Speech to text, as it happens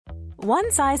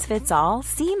One size fits all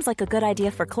seems like a good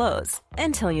idea for clothes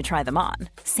until you try them on.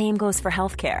 Same goes for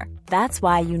healthcare. That's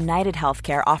why United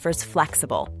Healthcare offers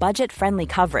flexible, budget-friendly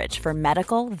coverage for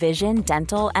medical, vision,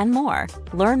 dental, and more.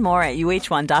 Learn more at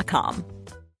uh1.com.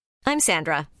 I'm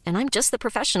Sandra, and I'm just the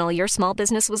professional your small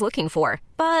business was looking for.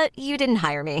 But you didn't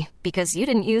hire me because you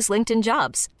didn't use LinkedIn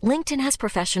Jobs. LinkedIn has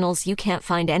professionals you can't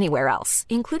find anywhere else,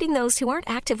 including those who aren't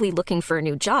actively looking for a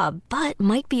new job, but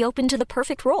might be open to the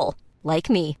perfect role, like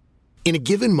me. In a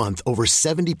given month, over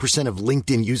 70% of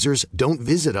LinkedIn users don't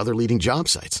visit other leading job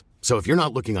sites. So if you're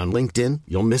not looking on LinkedIn,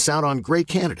 you'll miss out on great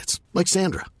candidates like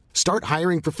Sandra. Start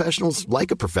hiring professionals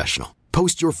like a professional.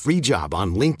 Post your free job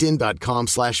on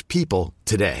linkedin.com/people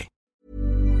today.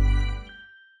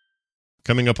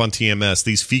 Coming up on TMS,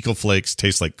 these fecal flakes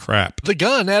taste like crap. The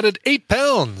gun added 8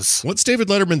 pounds. What's David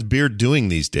Letterman's beard doing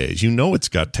these days? You know it's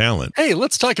got talent. Hey,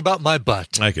 let's talk about my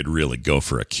butt. I could really go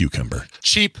for a cucumber.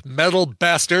 Cheap metal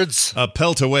bastards. A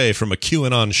pelt away from a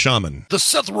QAnon shaman. The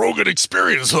Seth Rogen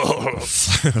experience.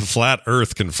 Flat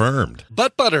Earth confirmed.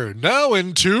 Butt butter, now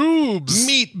in tubes.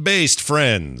 Meat-based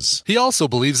friends. He also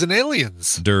believes in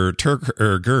aliens.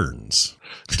 Gurns.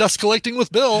 Dust collecting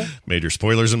with Bill. Major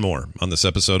spoilers and more on this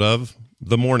episode of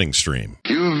The Morning Stream.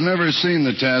 You've never seen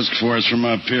the task force from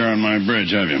up here on my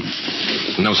bridge, have you?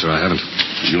 No, sir, I haven't.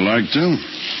 Would you like to?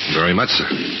 Very much, sir.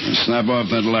 Snap off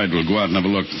that light. We'll go out and have a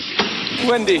look.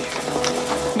 Wendy,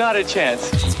 not a chance.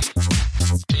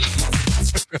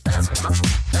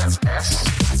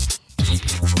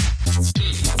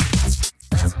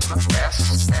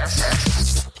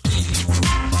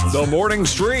 The Morning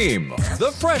Stream.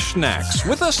 The fresh snacks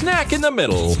with a snack in the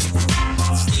middle.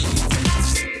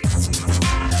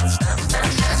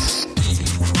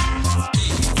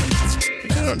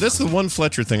 That's the one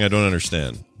Fletcher thing I don't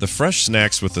understand. The fresh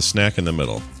snacks with the snack in the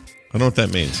middle. I don't know what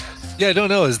that means. Yeah, I don't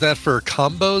know. Is that for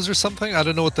combos or something? I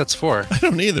don't know what that's for. I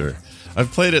don't either. I've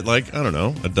played it like, I don't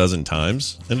know, a dozen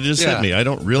times, and it just hit me. I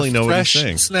don't really know what he's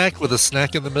saying. Fresh snack with a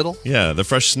snack in the middle? Yeah, the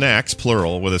fresh snacks,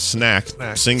 plural, with a snack,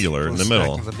 singular, in the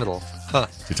middle. In the middle. Huh.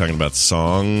 Is he talking about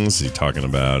songs? Is he talking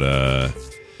about, I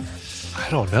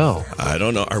don't know. I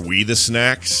don't know. Are we the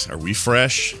snacks? Are we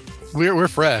fresh? We're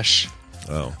fresh.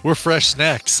 Oh. We're fresh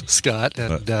snacks, Scott.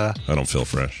 And I don't feel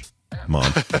fresh.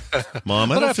 Mom. Mom,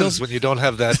 what happens when you don't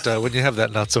have that, when you have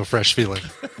that not so fresh feeling?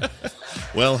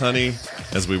 Well, honey,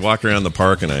 as we walk around the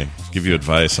park and I give you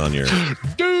advice on your...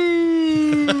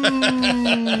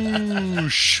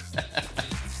 Douche.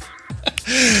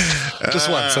 Just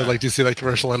once, I'd like to see that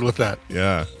commercial end with that.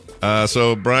 Yeah.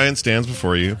 So Brian stands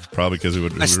before you, probably because he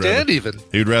would. I stand even.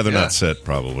 He would rather not sit,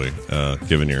 probably,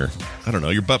 given your, I don't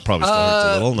know, your butt probably still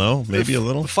hurts a little. No, maybe a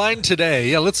little. Fine today.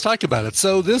 Yeah, let's talk about it.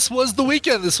 So this was the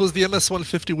weekend. This was the MS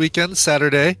 150 weekend,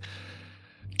 Saturday.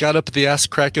 Got up at the ass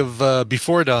crack of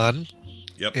before dawn.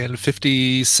 Yep. In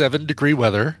 57-degree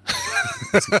weather.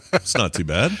 It's not too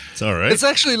bad. It's all right. It's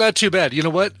actually not too bad. You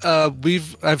know what?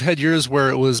 I've had years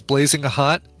where it was blazing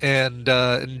hot and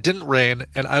it didn't rain,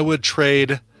 and I would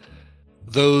trade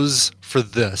those for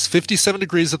this. 57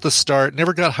 degrees at the start,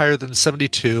 never got higher than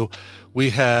 72.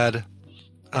 We had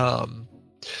one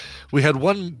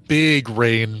big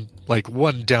rain, like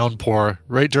one downpour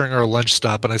right during our lunch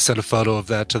stop, and I sent a photo of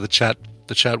that to the chat.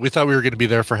 We thought we were going to be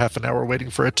there for half an hour waiting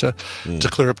for it to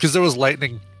clear up because there was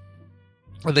lightning.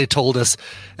 And they told us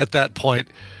at that point,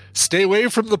 stay away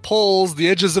from the poles, the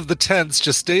edges of the tents.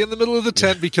 Just stay in the middle of the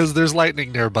tent because there's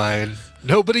lightning nearby. And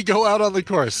nobody go out on the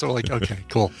course. So we're like, okay,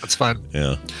 cool. That's fine.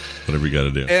 Yeah. Whatever you got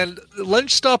to do. And the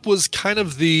lunch stop was kind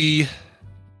of the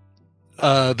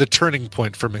turning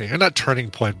point for me. Or not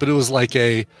turning point, but it was like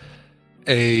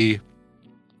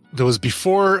there was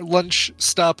before lunch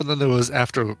stop and then there was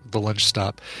after the lunch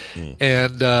stop.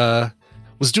 And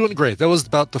was doing great. That was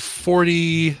about the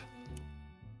 40th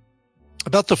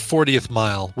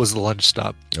mile was the lunch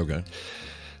stop. Okay.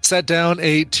 Sat down,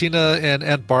 ate. Tina and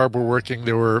Aunt Barb were working.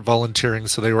 They were volunteering,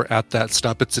 so they were at that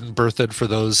stop. It's in Berthoud for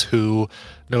those who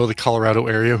know the Colorado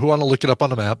area, who want to look it up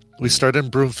on a map. We started in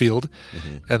Broomfield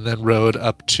and then rode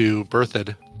up to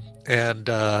Berthoud. And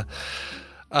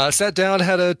sat down,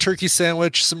 had a turkey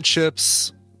sandwich, some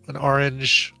chips, an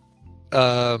orange,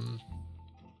 and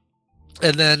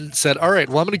then said, all right,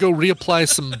 well, I'm going to go reapply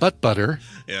some butt butter.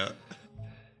 Yeah.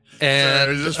 And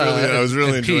I was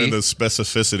really enjoying the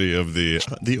specificity of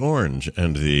the orange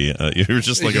and the you were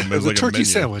just like the turkey menu.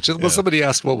 sandwich. And somebody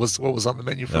asked what was on the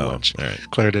menu for lunch. All right.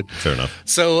 Claire did. Fair enough.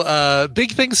 So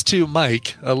big thanks to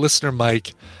Mike, listener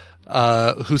Mike,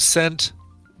 who sent,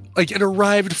 like, it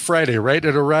arrived Friday, right?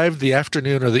 It arrived the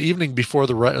afternoon or the evening before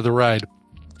the ride.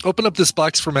 Open up this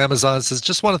box from Amazon. It says,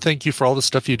 just want to thank you for all the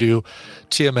stuff you do,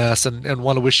 TMS, and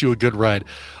want to wish you a good ride.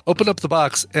 Open up the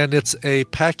box, and it's a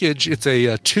package. It's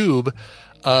a tube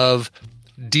of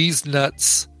D's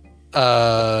Nuts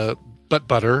butt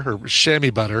butter or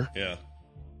chamois butter. Yeah.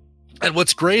 And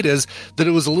what's great is that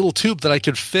it was a little tube that I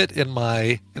could fit in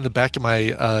the back of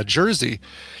my jersey,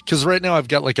 because right now I've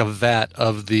got like a vat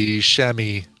of the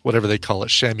chamois, whatever they call it,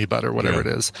 chamois butter, whatever it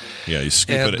is. Yeah, you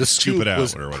scoop and it, this scoop tube it out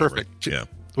was or whatever. Perfect. Yeah.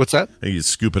 What's that? You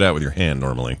scoop it out with your hand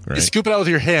normally, right? You scoop it out with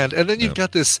your hand, and then you've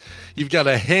got a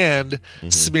hand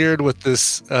smeared with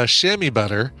this chamois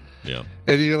butter. Yeah.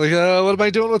 And you're like, what am I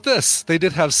doing with this? They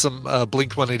did have some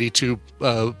Blink 182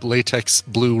 latex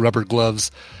blue rubber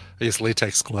gloves, I guess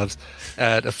latex gloves,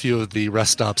 at a few of the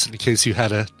rest stops in case you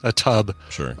had a tub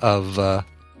of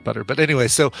butter. But anyway,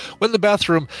 so went in the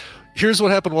bathroom. Here's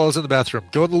what happened while I was in the bathroom.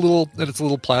 Go in it's a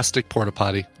little plastic porta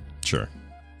potty. Sure.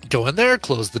 Go in there,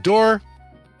 close the door.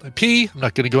 I pee. I'm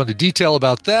not going to go into detail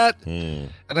about that.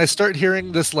 And I start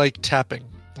hearing this like tapping.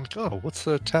 I'm like, oh, what's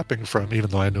the tapping from?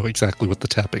 Even though I know exactly what the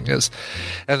tapping is.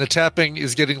 And the tapping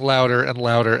is getting louder and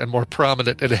louder and more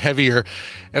prominent and heavier.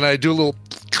 And I do a little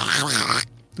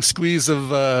squeeze of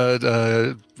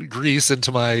grease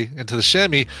into the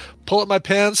chamois, pull up my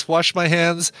pants, wash my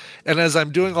hands. And as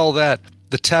I'm doing all that,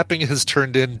 the tapping has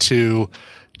turned into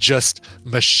just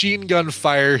machine gun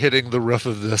fire hitting the roof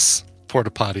of this porta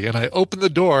potty. And I open the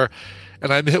door,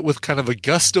 and I'm hit with kind of a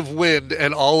gust of wind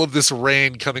and all of this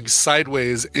rain coming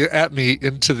sideways at me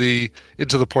into the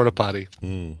porta potty.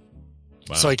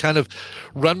 Wow. So I kind of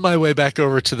run my way back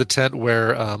over to the tent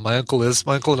where my uncle is.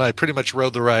 My uncle and I pretty much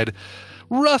rode the ride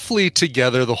roughly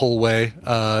together the whole way.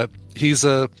 He's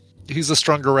a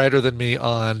stronger rider than me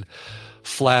on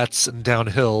flats and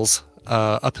downhills.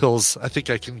 Uphills, I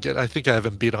think I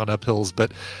haven't beat on uphills,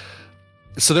 but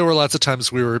so there were lots of times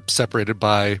we were separated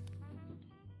by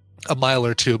a mile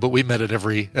or two, but we met at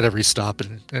every stop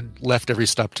and left every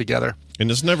stop together.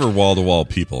 And it's never wall to wall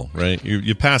people, right?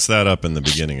 You pass that up in the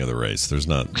beginning of the race. There's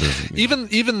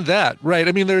even that, right?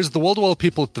 I mean, there's the wall to wall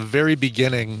people at the very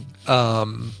beginning, but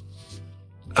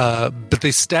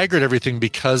they staggered everything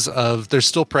because they're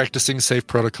still practicing safe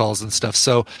protocols and stuff.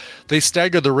 So they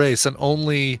staggered the race and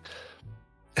only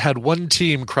had one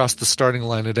team cross the starting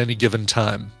line at any given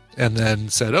time. And then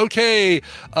said, okay,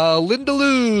 Linda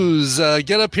Luz,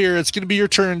 get up here. It's going to be your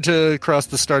turn to cross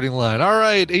the starting line. All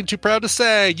right, ain't you proud to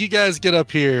sag? You guys get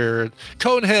up here.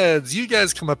 Coneheads, you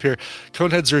guys come up here.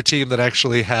 Coneheads are a team that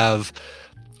actually have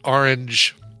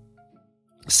orange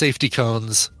safety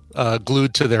cones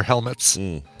glued to their helmets.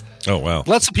 Oh, wow.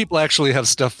 Lots of people actually have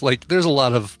stuff like, there's a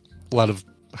lot of I don't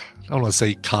want to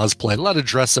say cosplay, a lot of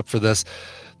dress up for this.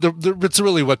 It's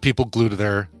really what people glue to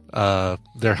their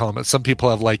helmets. Some people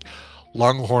have like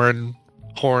longhorn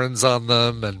horns on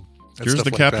them, and here's the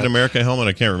like Captain that. America helmet.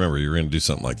 I can't remember. You were going to do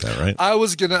something like that, right? I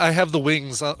have the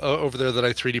wings over there that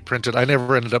I 3D printed. I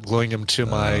never ended up gluing them to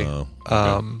my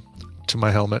to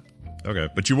my helmet. Okay,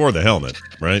 but you wore the helmet,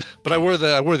 right? But I wore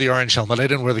the orange helmet. I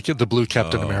didn't wear the blue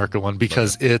Captain America one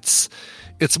because it's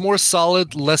more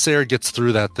solid. Less air gets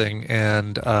through that thing,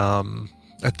 and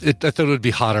I thought it would be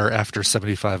hotter after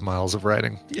 75 miles of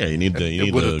riding. Yeah, you need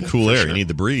the cool air. Sure. You need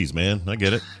the breeze, man. I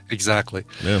get it. Exactly.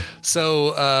 Yeah.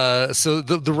 So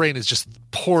the rain is just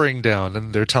pouring down,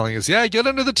 and they're telling us, yeah, get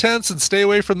under the tents and stay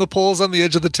away from the poles on the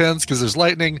edge of the tents because there's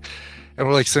lightning. And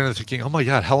we're like sitting there thinking, oh my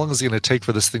God, how long is it going to take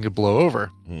for this thing to blow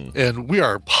over? And we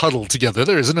are huddled together.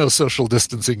 There is no social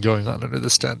distancing going on under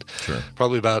this tent. Sure.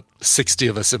 Probably about 60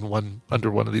 of us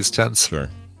under one of these tents. Sure.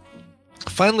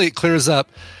 Finally, it clears up.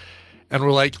 And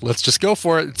we're like, let's just go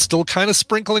for it. It's still kind of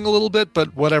sprinkling a little bit,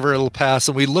 but whatever, it'll pass.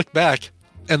 And we look back,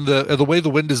 and the way the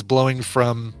wind is blowing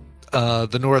from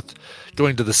the north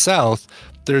going to the south,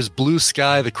 there's blue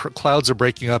sky. The clouds are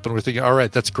breaking up, and we're thinking, all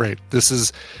right, that's great. This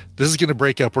is going to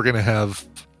break up. We're going to have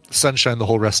sunshine the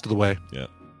whole rest of the way. Yeah.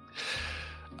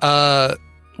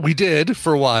 We did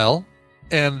for a while,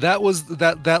 and that was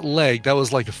that leg. That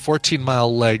was like a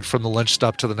 14-mile leg from the lunch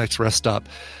stop to the next rest stop.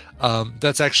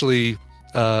 That's actually.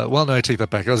 No, I take that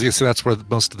back. I was going to say that's where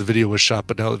most of the video was shot,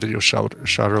 but now the video was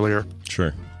shot earlier.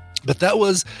 Sure. But that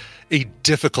was a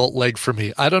difficult leg for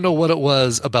me. I don't know what it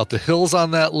was about the hills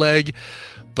on that leg,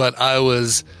 but I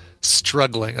was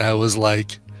struggling. I was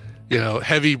like,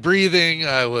 heavy breathing.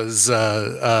 I was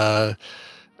having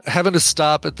to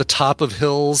stop at the top of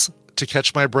hills to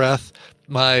catch my breath.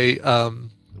 My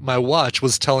watch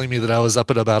was telling me that I was up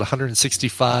at about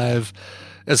 165,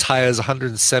 as high as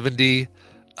 170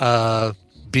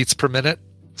 beats per minute.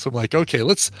 So I'm like, okay,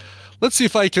 let's see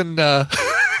if I can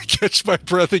catch my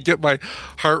breath and get my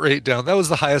heart rate down. That was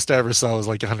the highest I ever saw, was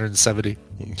like 170.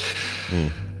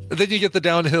 then you get the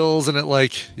downhills, and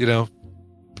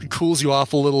it cools you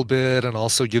off a little bit, and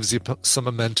also gives you some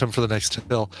momentum for the next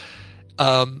hill.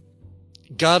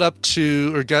 Got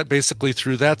basically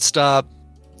through that stop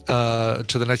to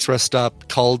the next rest stop.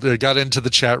 Got into the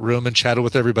chat room and chatted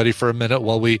with everybody for a minute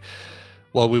while we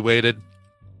waited.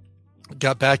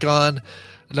 Got back on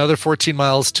another 14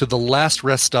 miles to the last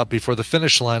rest stop before the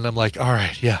finish line. I'm like, all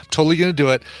right, yeah, totally gonna do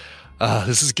it.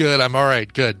 This is good. I'm all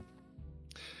right, good.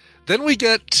 Then we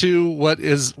get to what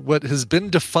has been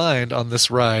defined on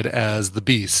this ride as the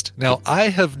Beast. Now, I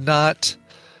have not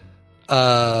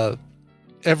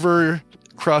ever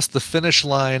crossed the finish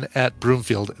line at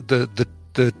Broomfield.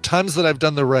 The times that I've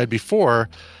done the ride before,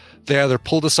 they either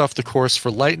pulled us off the course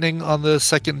for lightning on the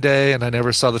second day, and I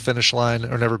never saw the finish line,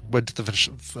 or never went to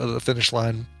the finish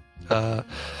line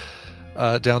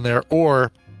down there,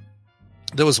 or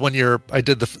there was one year I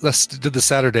did the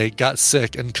Saturday, got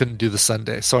sick, and couldn't do the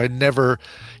Sunday, so I never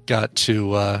got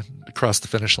to cross the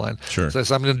finish line. Sure.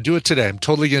 So I'm going to do it today. I'm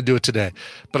totally going to do it today.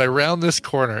 But I round this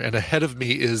corner, and ahead of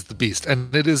me is the Beast,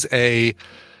 and it is a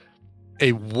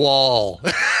wall.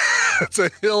 It's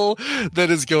a hill that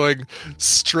is going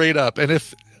straight up. And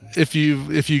if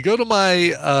you go to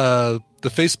my the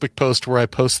Facebook post where I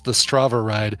post the Strava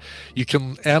ride, you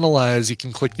can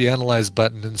click the analyze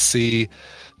button and see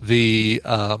the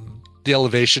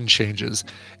elevation changes,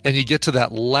 and you get to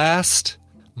that last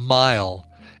mile,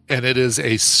 and it is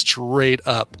a straight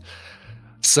up.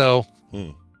 So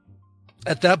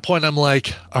at that point, I'm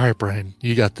like, all right, Brian,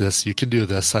 you got this. You can do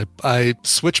this. I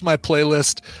switch my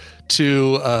playlist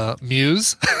to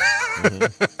Muse.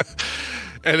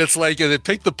 And it's like, they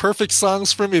pick the perfect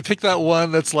songs for me. Pick that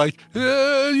one that's like,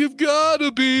 yeah, you've got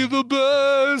to be the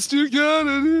best. You got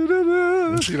to do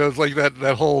that. It's like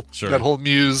that whole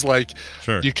Muse, like,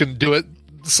 you can do it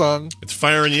song. It's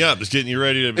firing you up. It's getting you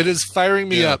ready to. It is firing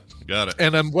me up. Got it.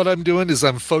 And what I'm doing is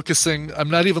I'm focusing.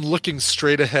 I'm not even looking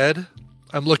straight ahead.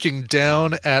 I'm looking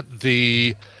down at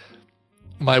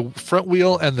my front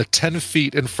wheel and the 10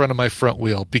 feet in front of my front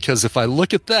wheel, because if I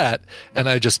look at that and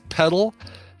I just pedal,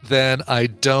 then I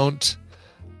don't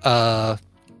get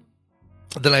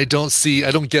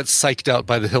psyched out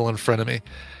by the hill in front of me.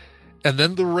 And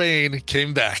then the rain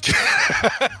came back.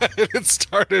 It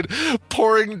started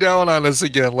pouring down on us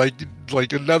again,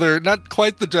 like another, not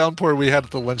quite the downpour we had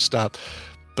at the lunch stop,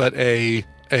 but a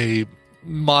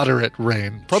moderate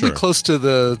rain, probably close to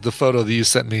the photo that you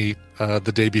sent me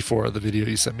the day before, the video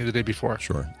you sent me the day before.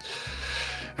 Sure.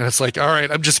 And it's like, all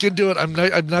right, I'm just gonna do it. I'm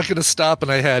not gonna stop.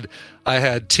 And I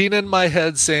had Tina in my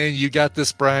head saying, "You got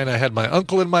this, Brian." I had my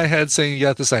uncle in my head saying, "You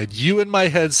got this." I had you in my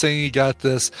head saying, "You got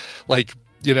this." Like,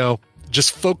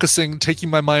 just focusing, taking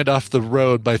my mind off the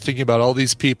road by thinking about all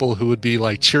these people who would be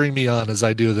like cheering me on as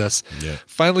I do this. Yeah.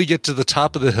 Finally get to the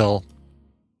top of the hill,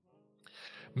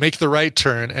 make the right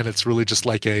turn, and it's really just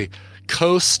like a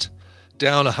coast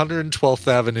down 112th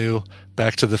Avenue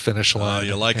back to the finish line.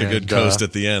 You like a good coast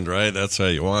at the end, right? That's how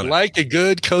you want it. Like a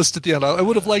good coast at the end. I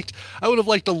would have liked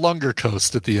a longer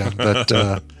coast at the end, but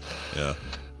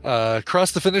yeah.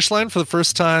 Crossed the finish line for the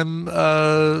first time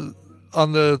on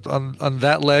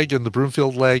that leg and the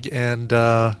Broomfield leg, and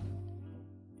the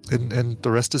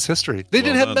rest is history. They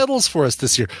didn't have medals for us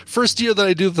this year. First year that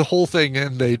I do the whole thing,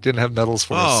 and they didn't have medals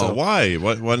for us. Oh, why?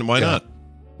 Why not?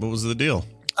 What was the deal?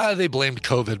 They blamed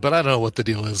COVID, but I don't know what the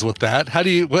deal is with that. How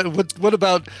do you? What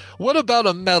about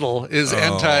a medal? Is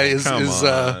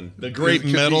the great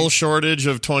medal shortage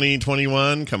of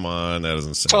 2021? Come on, that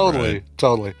doesn't sound right.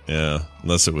 Totally. Yeah,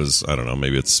 unless it was, I don't know.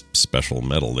 Maybe it's special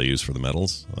metal they use for the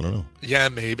medals. I don't know. Yeah,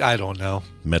 maybe, I don't know.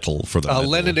 Metal for the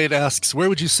medal. Lenonade asks, where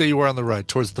would you say you were on the ride?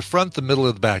 Towards the front, the middle,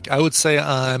 or the back? I would say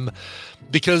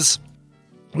because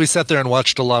we sat there and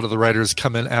watched a lot of the riders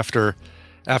come in after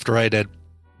I did.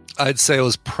 I'd say it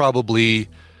was probably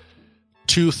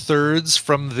 2/3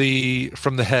 from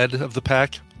the head of the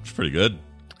pack. It's pretty good.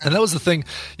 And that was the thing.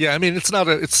 Yeah, I mean, it's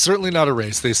certainly not a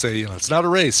race. They say, it's not a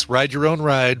race. Ride your own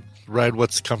ride. Ride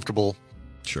what's comfortable.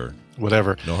 Sure.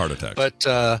 Whatever. No heart attacks. But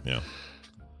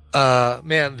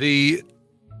man,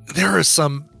 there are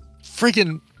some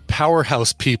friggin'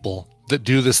 powerhouse people that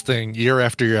do this thing year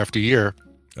after year after year.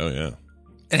 Oh yeah.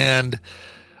 And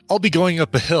I'll be going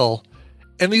up a hill,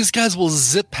 and these guys will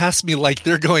zip past me like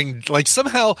they're going, like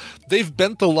somehow they've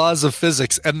bent the laws of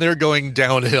physics and they're going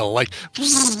downhill. Like,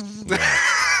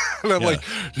 and I'm like,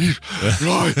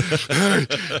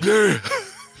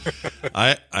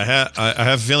 I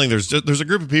have a feeling there's a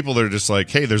group of people that are just like,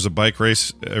 hey, there's a bike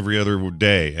race every other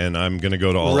day, and I'm going to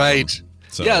go to all of them.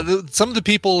 So. Yeah, some of the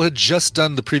people had just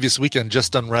done the previous weekend,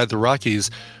 Ride the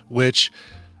Rockies, which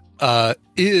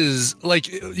is like,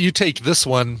 you take this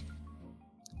one,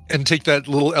 and take that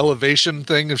little elevation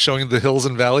thing of showing the hills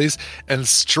and valleys and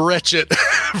stretch it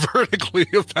vertically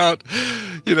about,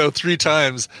 3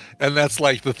 times. And that's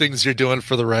like the things you're doing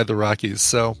for the Ride the Rockies.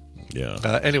 So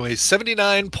yeah. Anyway,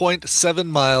 79.7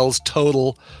 miles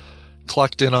total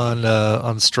clocked in on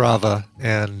Strava.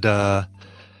 And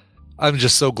I'm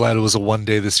just so glad it was a one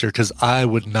day this year, because I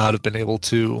would not have been able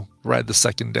to ride the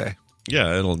second day. Yeah,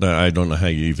 I don't know how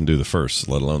you even do the first,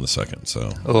 let alone the second.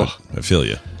 So I feel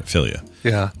you.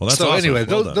 Yeah. Well, that's so awesome. Anyway,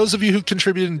 Well those of you who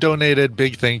contributed and donated,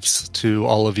 big thanks to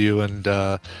all of you. And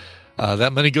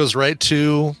that money goes right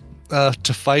to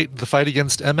fight the fight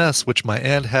against MS, which my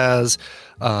aunt has.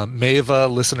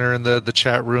 Maeva, listener in the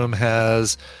chat room,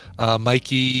 has.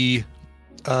 Mikey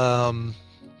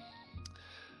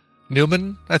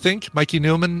Newman, I think. Mikey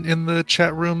Newman in the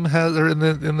chat room has, or in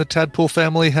the Tadpool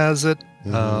family has it.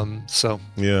 So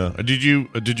yeah. Did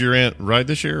your aunt ride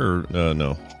this year or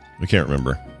no? I can't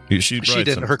remember. She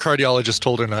didn't. Her cardiologist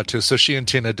told her not to, so she and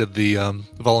Tina did the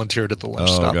volunteered at the lunch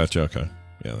stop. Oh, gotcha. Okay,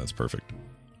 yeah, that's perfect.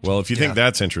 Well, if you think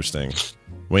that's interesting,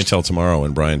 wait till tomorrow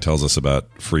when Brian tells us about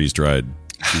freeze-dried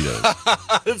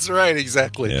Cheetos. That's right,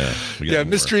 exactly. Yeah.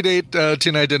 Mystery date. Tina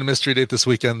and I did a mystery date this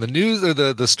weekend. The news or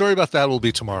the story about that will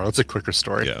be tomorrow. It's a quicker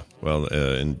story. Yeah. Well,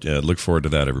 and look forward to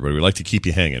that, everybody. We like to keep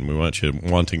you hanging. We want you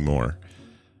wanting more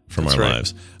from our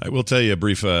lives. I will tell you a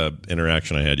brief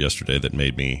interaction I had yesterday that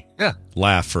made me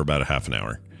laugh for about a half an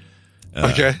hour.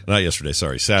 Okay. Not yesterday,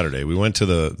 sorry, Saturday. We went to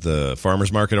the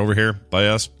farmer's market over here by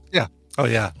us. Yeah. Oh,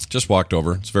 yeah. Just walked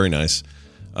over. It's very nice.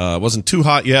 It wasn't too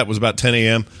hot yet. It was about 10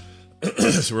 a.m.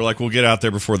 So we're like, we'll get out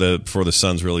there before the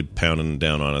sun's really pounding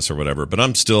down on us or whatever. But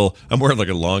I'm wearing like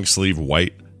a long sleeve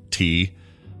white tee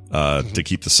to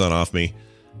keep the sun off me,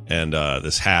 and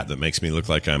this hat that makes me look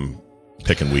like I'm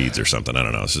picking weeds or something. I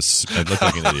don't know. It's just, I look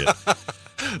like an idiot.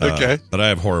 Okay. But I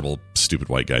have horrible, stupid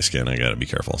white guy skin. I got to be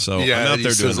careful. So I'm out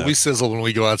there doing that. We sizzle when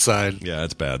we go outside. Yeah,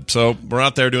 it's bad. So we're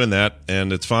out there doing that,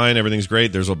 and it's fine. Everything's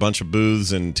great. There's a bunch of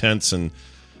booths and tents and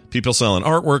people selling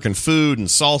artwork and food and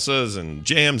salsas and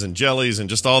jams and jellies and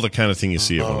just all the kind of thing you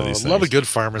see at one of these things. Love a good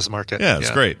farmer's market. Yeah,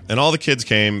 it's great. And all the kids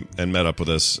came and met up with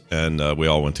us, and we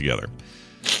all went together.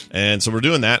 And so we're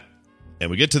doing that,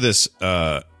 and we get to this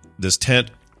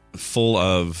tent full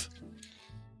of,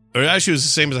 or actually it was the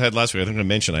same as I had last week. I think I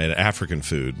mentioned I had African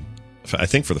food, I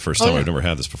think for the first time. I've never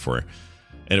had this before.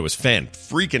 And it was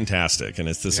freaking-tastic. And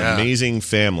it's this amazing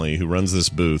family who runs this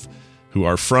booth who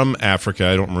are from Africa.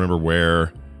 I don't remember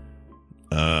where.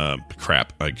 I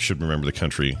should remember the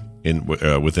country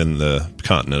within the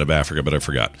continent of Africa, but I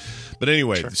forgot. But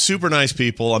anyway, super nice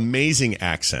people, amazing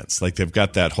accents. Like they've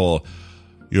got that whole,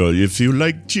 if you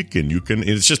like chicken, you can.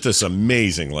 It's just this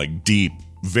amazing, like deep,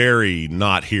 very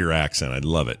not here accent. I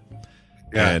love it.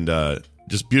 Yeah. And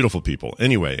just beautiful people.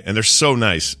 Anyway, and they're so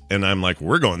nice. And I'm like,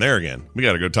 we're going there again. We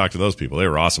got to go talk to those people. They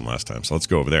were awesome last time. So let's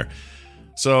go over there.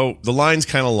 So the line's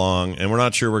kind of long, and we're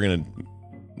not sure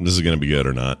this is going to be good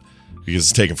or not, because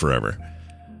it's taking forever.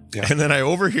 Yeah. And then I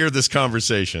overhear this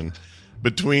conversation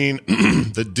between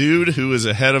the dude who is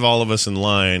ahead of all of us in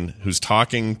line, who's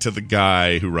talking to the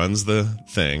guy who runs the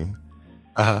thing.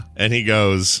 And he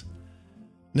goes,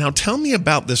 now tell me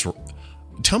about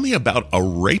a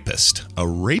rapist. A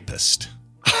rapist.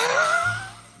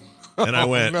 And I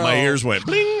went, my ears went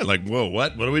bling, like, whoa,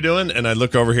 what are we doing? And I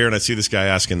look over here and I see this guy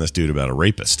asking this dude about a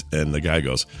rapist. And the guy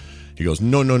goes,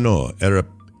 no,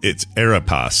 it's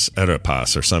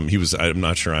Arapas or something. I'm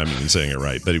not sure I'm even saying it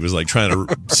right, but he was like trying to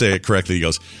say it correctly. He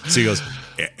goes, a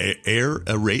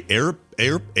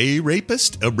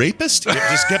rapist? A rapist? He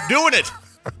just kept doing it.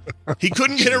 He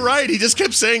couldn't get it right. He just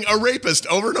kept saying a rapist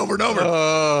over and over and over.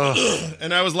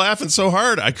 And I was laughing so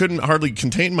hard, I couldn't hardly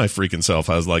contain my freaking self.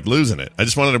 I was like losing it. I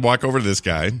just wanted to walk over to this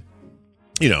guy,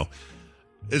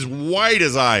 as white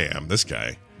as I am, this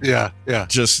guy. Yeah.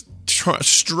 Just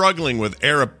struggling with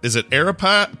is it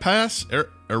Arapas?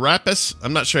 Arapis?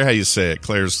 I'm not sure how you say it.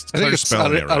 Claire's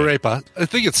spelling it right. Arepa. I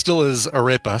think it still is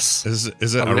Arepas. Is it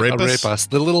Arepas?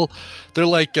 Arepas. They're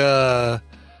like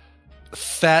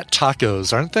fat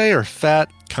tacos, aren't they? Or fat?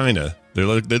 Kinda. They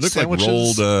look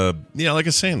sandwiches? like rolled, like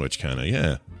a sandwich, kind of.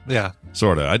 Yeah. Yeah.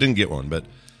 Sorta. I didn't get one, but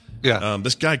yeah.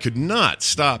 This guy could not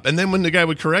stop. And then when the guy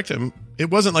would correct him, it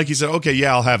wasn't like he said, "Okay,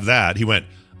 yeah, I'll have that." He went,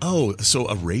 "Oh, so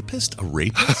a rapist? A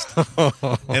rapist?"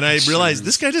 And I realized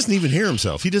this guy doesn't even hear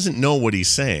himself. He doesn't know what he's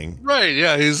saying. Right,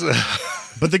 yeah, he's...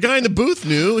 But the guy in the booth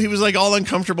knew. He was like all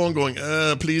uncomfortable and going,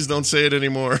 please don't say it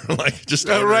anymore. Like just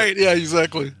right, yeah,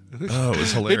 exactly. Oh, it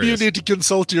was hilarious. Maybe you need to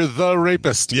consult the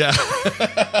rapist. Yeah.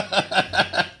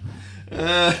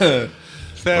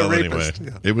 Anyway,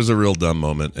 it was a real dumb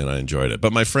moment, and I enjoyed it.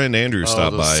 But my friend Andrew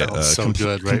stopped by.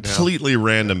 Completely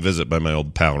random visit by my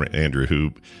old pal Andrew,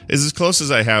 who is as close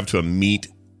as I have to a meat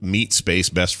space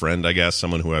best friend, I guess.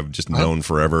 Someone who I've just known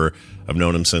forever. I've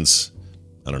known him since,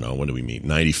 I don't know, when did we meet?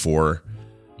 94.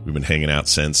 We've been hanging out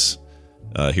since.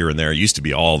 Here and there. It used to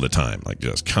be all the time, like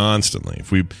just constantly.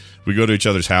 If we go to each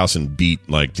other's house and beat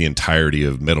like the entirety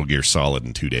of Metal Gear Solid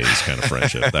in 2 days, kind of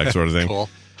friendship, that sort of thing. Cool.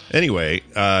 Anyway,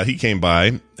 he came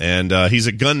by, and he's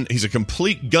a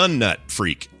complete gun nut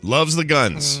freak. Loves the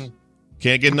guns.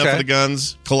 Can't get enough of the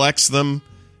guns. Collects them.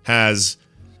 Has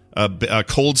a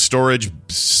cold storage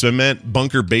cement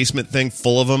bunker basement thing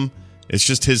full of them. It's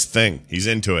just his thing. He's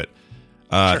into it.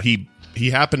 Sure.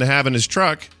 He happened to have in his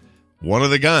truck one of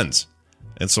the guns.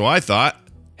 And so I thought,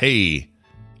 hey,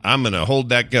 I'm going to hold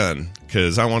that gun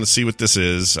because I want to see what this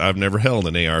is. I've never held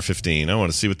an AR-15. I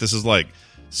want to see what this is like.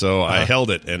 So I held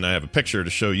it, and I have a picture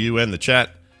to show you and the chat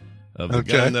of the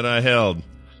gun that I held.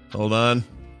 Hold on.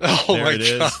 Oh, there my it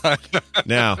is. God.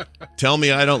 Now, tell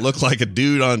me I don't look like a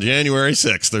dude on January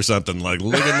 6th or something. Like,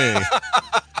 look at me.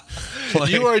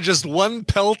 You are just one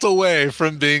pelt away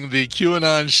from being the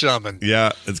QAnon shaman.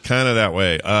 Yeah, it's kind of that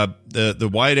way. The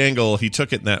wide angle, he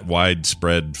took it in that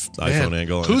widespread iPhone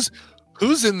angle.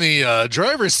 Who's in the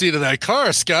driver's seat of that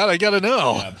car, Scott? I got to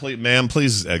know. Ma'am,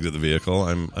 please exit the vehicle.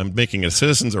 I'm making a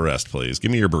citizen's arrest, please.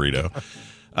 Give me your burrito.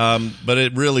 But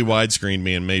it really widescreened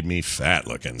me and made me fat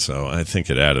looking, so I think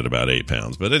it added about 8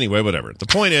 pounds. But anyway, whatever. The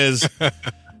point is...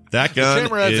 That gun the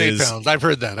camera adds 8 pounds. I've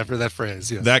heard that phrase.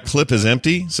 Yes. That clip is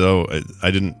empty, so I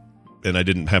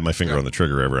didn't have my finger on the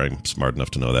trigger ever. I'm smart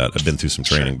enough to know that. I've been through some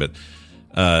training, but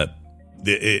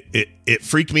it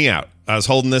freaked me out. I was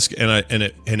holding this, and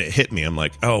it hit me. I'm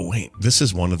like, oh wait, this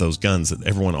is one of those guns that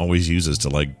everyone always uses to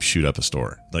like shoot up a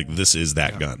store. Like this is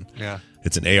that gun. Yeah,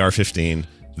 it's an AR-15.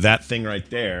 That thing right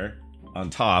there on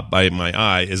top by my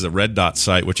eye is a red dot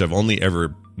sight, which I've only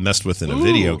ever messed with in a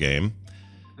video game.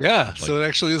 Yeah, so it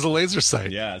actually is a laser sight.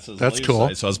 Yeah, so that's cool.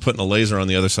 Sight. So I was putting a laser on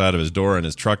the other side of his door in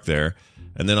his truck there,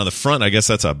 and then on the front, I guess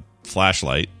that's a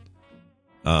flashlight.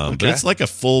 But it's like a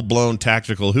full-blown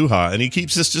tactical hoo-ha, and he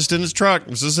keeps this just in his truck.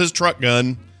 This is his truck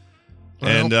gun,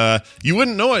 and you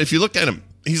wouldn't know it if you looked at him.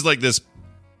 He's like this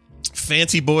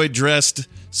fancy boy dressed,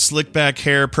 slick back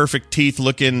hair, perfect teeth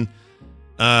looking.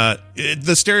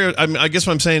 The stereo. I guess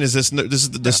what I'm saying is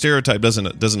the stereotype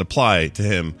doesn't apply to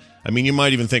him. I mean, you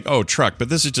might even think, oh, truck, but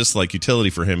this is just like utility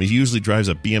for him. He usually drives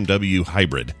a BMW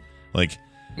hybrid. Like,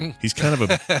 he's kind of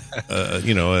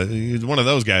he's one of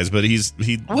those guys, but he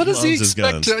what does loves he his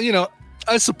expect? guns.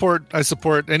 I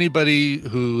support anybody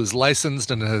who is licensed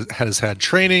and has had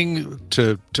training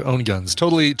to own guns.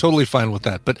 Totally fine with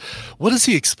that. But what is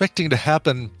he expecting to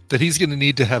happen that he's going to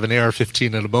need to have an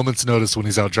AR-15 at a moment's notice when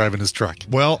he's out driving his truck?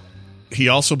 Well, he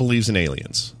also believes in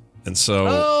aliens, and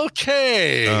so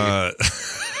okay.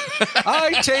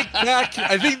 I take back.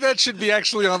 I think that should be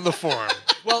actually on the form.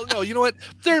 Well, no, you know what?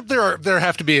 There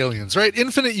have to be aliens, right?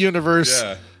 Infinite universe.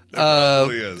 Yeah.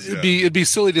 Probably is, yeah. It'd be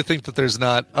silly to think that there's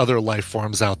not other life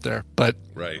forms out there, but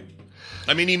right.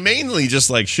 I mean, he mainly just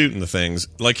like shooting the things.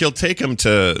 Like he'll take them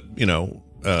to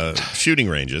shooting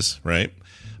ranges, right?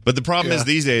 But the problem is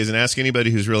these days, and ask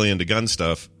anybody who's really into gun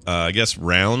stuff, I guess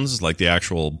rounds, like the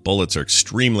actual bullets, are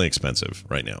extremely expensive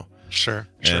right now. Sure.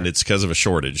 And it's because of a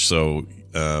shortage. So,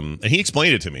 and he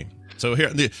explained it to me. So here,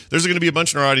 there's going to be a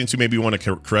bunch in our audience who maybe want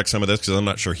to correct some of this because I'm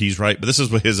not sure he's right. But this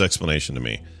is what his explanation to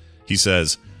me. He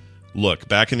says, look,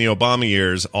 back in the Obama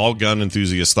years, all gun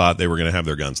enthusiasts thought they were going to have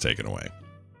their guns taken away.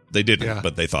 They didn't,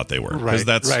 but they thought they were. Right,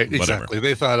 that's right, whatever. Exactly.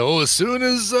 They thought, as soon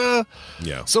as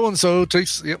so-and-so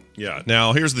takes... Yep. Yeah.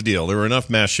 Now, here's the deal. There were enough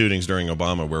mass shootings during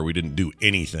Obama where we didn't do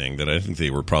anything that I think they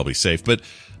were probably safe. But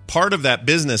part of that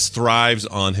business thrives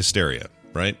on hysteria,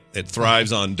 right? It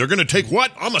thrives on, they're going to take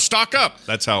what? I'm going to stock up.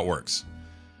 That's how it works.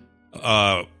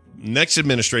 Next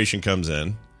administration comes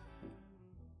in.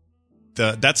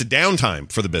 That's a downtime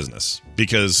for the business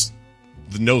because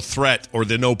the no threat or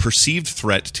the no perceived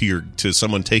threat to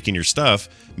someone taking your stuff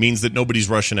means that nobody's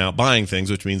rushing out buying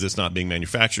things, which means it's not being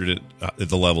manufactured at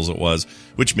the levels it was,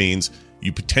 which means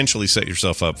you potentially set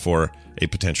yourself up for a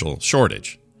potential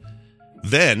shortage.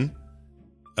 Then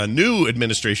a new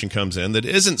administration comes in that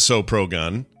isn't so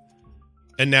pro-gun,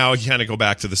 and now you kind of go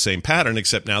back to the same pattern,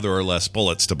 except now there are less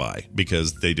bullets to buy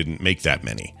because they didn't make that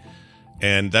many.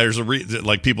 And there's a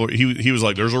people. He was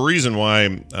like, there's a reason why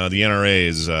the NRA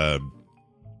is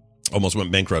almost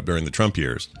went bankrupt during the Trump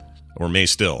years, or may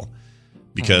still,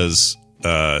 because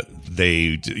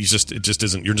it just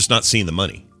isn't. You're just not seeing the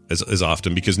money as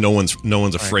often because no one's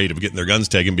afraid of getting their guns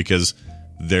taken because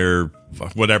their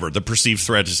whatever, the perceived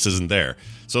threat just isn't there.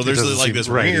 So there's like this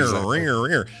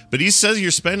ringer. But he says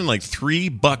you're spending like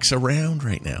 $3 a round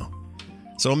right now.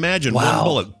 So imagine one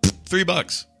bullet,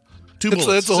 $3. Two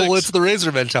bullets. It's the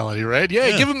Razor mentality, right?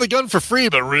 Yeah, give him the gun for free,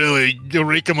 but really, you'll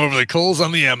rake him over the coals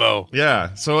on the ammo.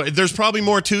 Yeah, so there's probably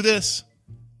more to this.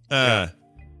 I'm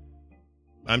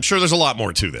sure there's a lot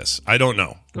more to this. I don't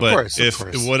know. But of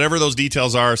course. Whatever those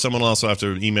details are, someone will also have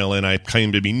to email in. I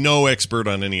claim to be no expert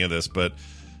on any of this, but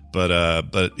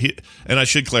he, and I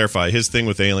should clarify, his thing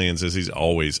with aliens is he's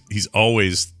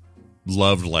always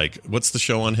loved, like, what's the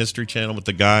show on History Channel with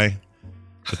the guy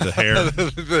with the hair?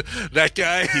 That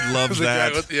guy. He loves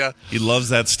that. He loves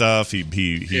that stuff. He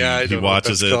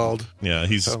watches it. Called. Yeah,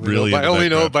 he's I only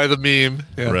know it by the meme.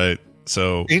 Yeah. Right.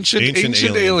 So ancient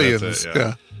aliens.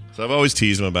 Yeah. So I've always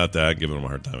teased him about that, given him a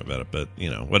hard time about it. But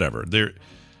whatever.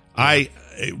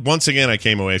 Once again, I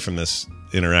came away from this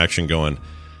interaction going,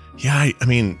 I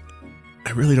mean,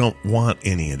 I really don't want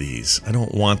any of these. I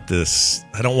don't want this.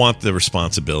 I don't want the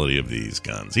responsibility of these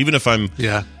guns, even if I'm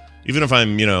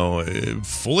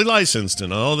fully licensed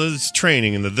and all this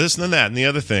training and the this and the that and the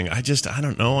other thing. I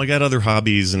don't know. I got other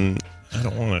hobbies and I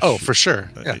don't want to. Oh, for sure.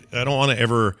 Yeah. I don't want to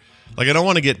ever, I don't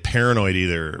want to get paranoid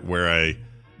either where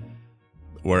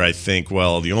I think,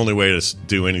 well, the only way to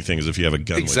do anything is if you have a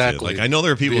gun with you. Like, I know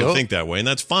there are people who think that way, and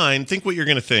that's fine. Think what you're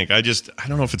going to think. I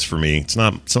don't know if it's for me. It's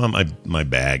not my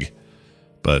bag.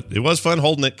 But it was fun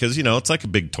holding it because, it's like a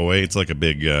big toy. It's like a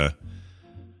big,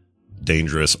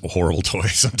 dangerous, horrible toy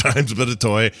sometimes, but a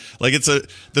toy. Like,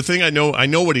 the thing I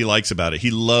know what he likes about it.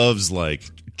 He loves, like,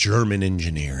 German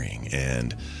engineering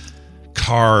and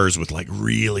cars with, like,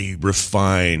 really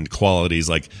refined qualities,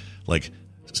 like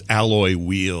alloy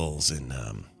wheels and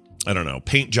I don't know,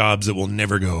 paint jobs that will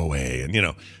never go away.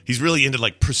 And he's really into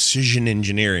like precision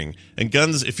engineering and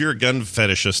guns. If you're a gun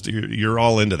fetishist, you're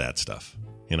all into that stuff.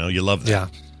 You love that. Yeah.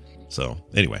 So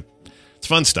anyway, it's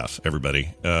fun stuff.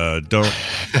 Everybody, don't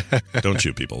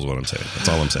shoot people is what I'm saying. That's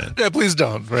all I'm saying. Yeah, please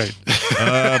don't. Right.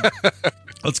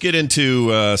 Let's get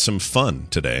into some fun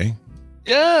today.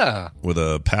 Yeah. With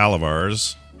a pal of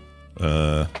ours.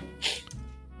 I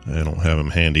don't have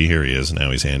him handy. Here he is. Now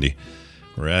he's handy.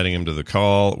 We're adding him to the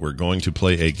call. We're going to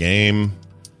play a game.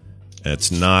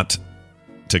 It's not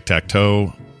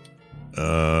tic-tac-toe.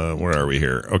 Where are we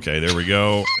here? Okay, there we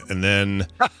go. And then...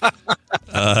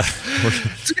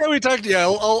 we talked. Yeah,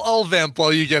 I'll vamp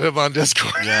while you get him on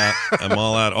Discord. Yeah, I'm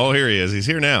all out. Oh, here he is. He's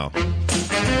here now.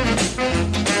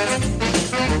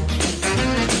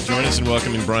 Join us in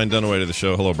welcoming Brian Dunaway to the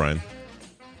show. Hello, Brian.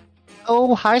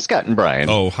 Oh, hi, Scott and Brian.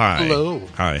 Oh, hi. Hello.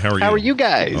 Hi, how are you? How are you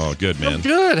guys? Oh, good, man. I'm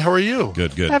good. How are you?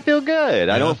 Good. I feel good.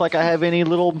 Yeah. I don't feel like I have any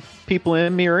little people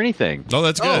in me or anything. Oh,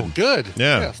 that's good. Oh, good.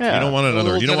 Yeah. You don't want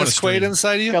another. You don't want Dennis Quaid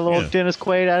inside you. Got a little Dennis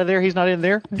Quaid out of there. He's not in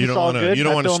there. It's all good. You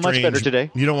don't want a strange, much better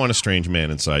today. You don't want a strange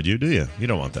man inside you, do you? You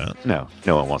don't want that. No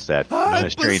one wants that.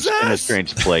 In a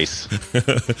strange place.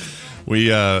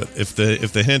 We if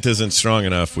the hint isn't strong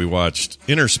enough, we watched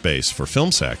Inner Space for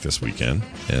Film Sack this weekend,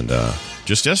 and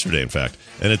just yesterday, in fact,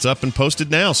 and it's up and posted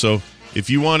now. So if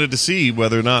you wanted to see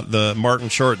whether or not the Martin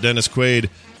Short, Dennis Quaid,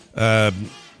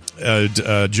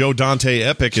 Joe Dante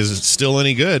epic is still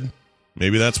any good,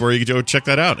 maybe that's where you could go check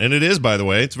that out. And it is, by the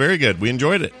way, it's very good. We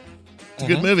enjoyed it. It's a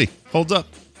good movie. Holds up.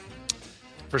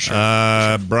 For sure.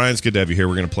 Brian's good to have you here.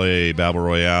 We're going to play Battle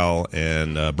Royale,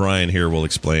 and Brian here will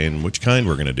explain which kind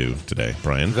we're going to do today.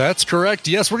 Brian? That's correct.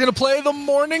 Yes, we're going to play the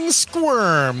Morning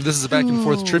Squirm. This is a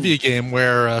back-and-forth trivia game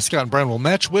where Scott and Brian will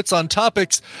match wits on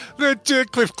topics that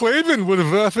Cliff Clavin would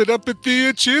have offered up at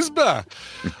the Chisba.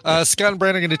 Scott and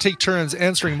Brian are going to take turns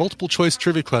answering multiple-choice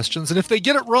trivia questions, and if they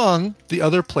get it wrong, the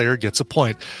other player gets a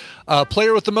point.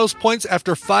 Player with the most points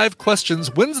after 5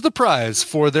 questions wins the prize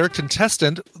for their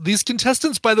contestant. These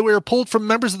contestants, by the way, are pulled from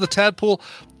members of the Tadpool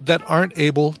that aren't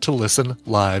able to listen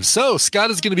live. So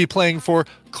Scott is going to be playing for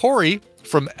Corey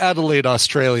from Adelaide,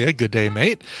 Australia. Good day,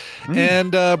 mate.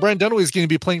 And Brian Dunaway is going to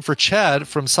be playing for Chad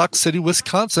from Sauk City,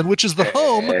 Wisconsin, which is the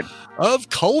home of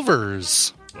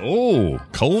Culver's. Oh,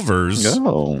 Culver's.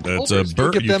 No. That's a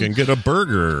burger. You can get a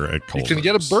burger at Culver's. You can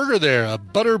get a burger there. A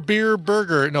butter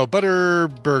burger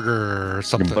or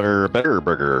something. Butter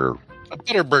burger. A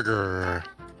butter burger.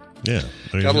 Yeah.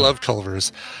 Gotta love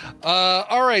Culver's.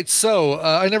 All right, so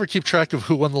I never keep track of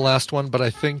who won the last one, but I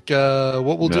think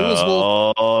what we'll do is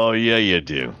we'll... Oh, yeah, you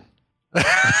do.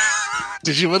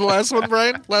 Did you win the last one,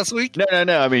 Brian, last week? No.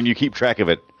 I mean, you keep track of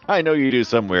it. I know you do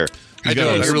somewhere. I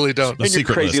don't. I really don't. In your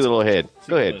crazy little head.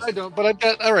 Go ahead. I don't, but I've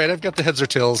got the heads or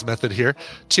tails method here.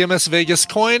 TMS Vegas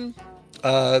coin.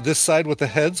 This side with the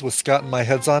heads, with Scott and my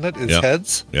heads on it, is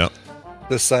heads. Yep.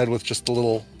 This side with just the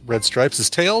little red stripes is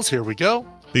tails. Here we go.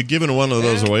 Be giving one of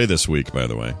those away this week, by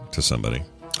the way, to somebody.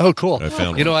 Oh, cool. I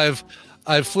found You know, one.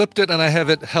 I've flipped it and I have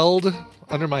it held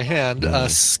under my hand.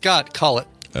 Scott, call it.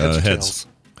 Heads. Or Heads.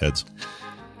 Heads.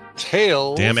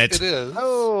 Tails. Damn it. It is.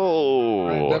 Oh.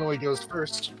 Ryan Dunaway goes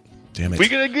first. Damn it. We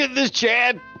gonna get this,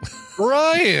 Chad?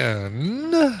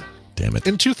 Ryan. Damn it.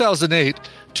 In 2008,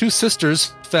 two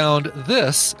sisters found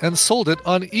this and sold it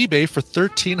on eBay for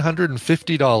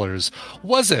 $1,350.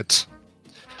 Was it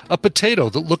a potato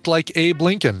that looked like Abe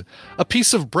Lincoln, a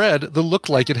piece of bread that looked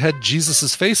like it had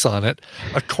Jesus' face on it,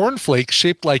 a cornflake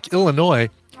shaped like Illinois,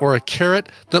 or a carrot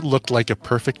that looked like a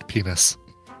perfect penis?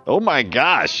 Oh my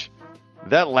gosh.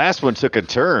 That last one took a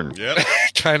turn. Yep.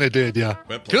 Kind of did, yeah.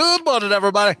 Good morning,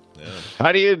 everybody. Yeah.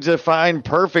 How do you define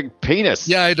perfect penis?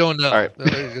 Yeah, I don't know. All right.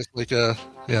 Just like don't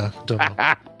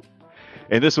know.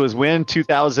 And this was when?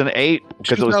 2008?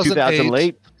 Because it was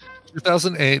 2008?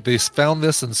 2008, they found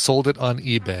this and sold it on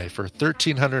eBay for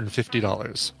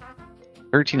 $1,350.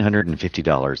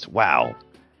 $1,350. Wow.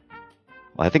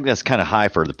 Well, I think that's kind of high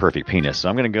for the perfect penis. So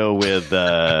I'm going to go with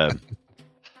I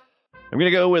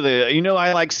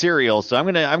like cereal, so I'm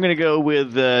gonna go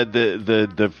with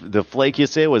the flake you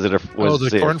say. Was it the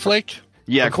cornflake?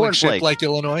 Yeah, cornflake cornflake. shaped like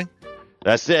Illinois.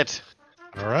 That's it.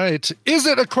 All right. Is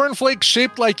it a cornflake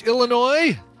shaped like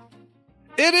Illinois?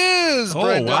 It is. Oh,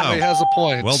 Brian wow. Dunaway has a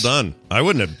point. Well done. I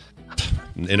wouldn't have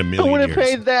in a million I would have years.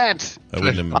 paid that. I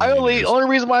wouldn't have. I only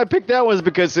reason why I picked that was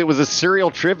because it was a cereal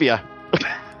trivia.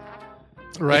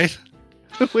 Right.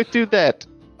 We do that.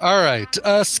 All right,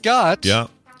 Scott. Yeah.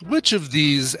 Which of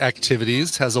these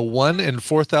activities has a 1 in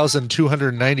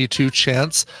 4,292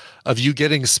 chance of you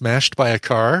getting smashed by a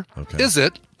car? Okay. Is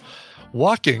it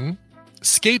walking,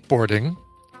 skateboarding,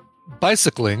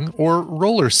 bicycling, or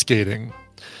roller skating?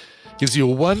 Gives you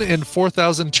a 1 in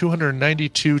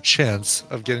 4,292 chance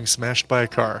of getting smashed by a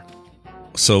car.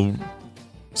 So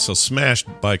smashed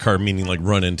by a car meaning like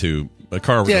run into a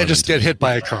car. Yeah, just get hit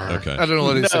by a car. Okay. I don't know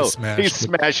what he says. Smash. He's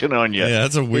smashing on you. Yeah,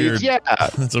 that's a weird. Yeah,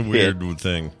 that's a weird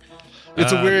thing.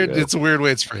 It's a weird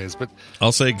way it's phrased, but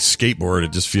I'll say skateboard.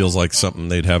 It just feels like something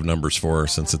they'd have numbers for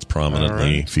since it's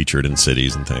prominently featured in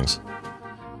cities and things.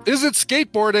 Is it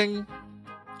skateboarding?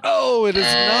 Oh, it is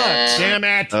not. Damn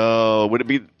it! Oh, would it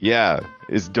be? Yeah.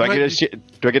 Do I get a shot?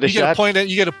 You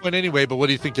get a point anyway. But what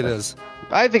do you think it is?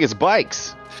 I think it's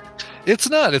bikes. It's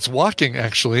not. It's walking,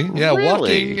 actually. Yeah,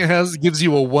 Really? walking gives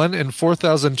you a 1 in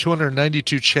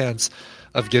 4,292 chance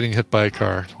of getting hit by a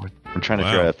car. I'm trying to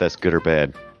figure out if that's good or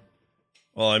bad.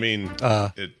 Well, I mean,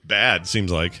 bad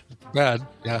seems like. Bad,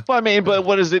 yeah. Well, I mean, but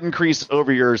what does it increase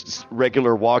over your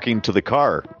regular walking to the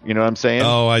car? You know what I'm saying?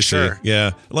 Oh, I Sure. see.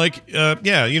 Yeah, like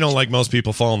like most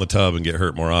people fall in the tub and get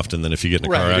hurt more often than if you get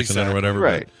in a car accident exactly. or whatever.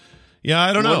 Right. But, yeah,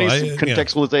 I don't know.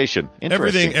 Contextualization.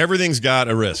 Interesting. Everything's got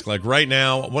a risk. Like right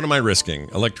now, what am I risking?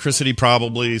 Electricity,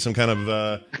 probably some kind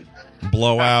of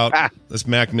blowout. This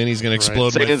Mac Mini's going to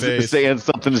explode in my face. Saying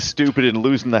something stupid and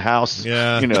losing the house.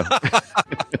 Yeah. You know.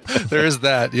 There is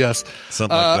that, yes.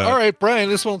 Something like that. All right, Brian,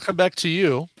 this one will come back to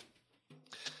you.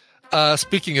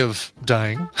 Speaking of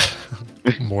dying,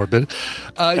 morbid,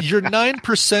 you're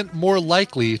 9% more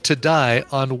likely to die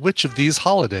on which of these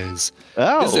holidays?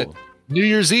 Oh. Is it New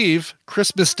Year's Eve,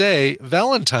 Christmas Day,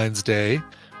 Valentine's Day,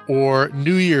 or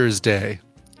New Year's Day?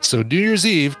 So New Year's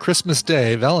Eve, Christmas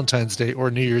Day, Valentine's Day, or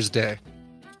New Year's Day?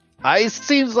 It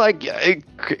seems like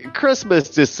Christmas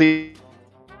just seems...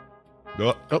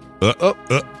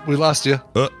 We lost you.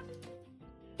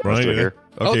 Right here.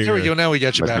 Okay, here we go. Now we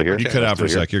got you back. Here? You Okay. cut out for a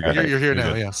sec. You're good. You're here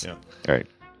now, good. yes. Yeah. All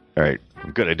right.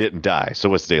 Good. I didn't die. So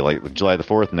what's the day? Like July the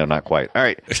 4th? No, not quite. All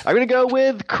right. I'm going to go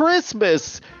with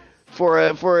Christmas for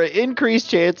an increased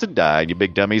chance of dying, you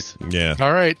big dummies. Yeah.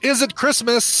 All right. Is it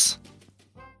Christmas?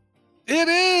 It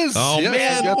is. Oh, Yes,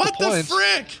 man. you got What the point.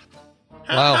 frick?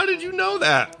 Wow. How did you know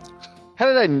that? How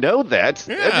did I know that?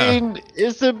 Yeah. I mean,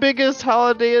 it's the biggest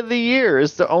holiday of the year.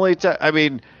 It's the only time. I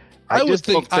mean, I just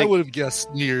don't think I would have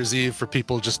guessed New Year's Eve for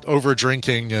people just over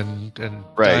drinking and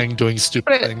Right. dying doing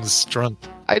stupid But things drunk.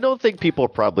 I don't think people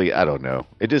probably. I don't know.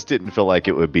 It just didn't feel like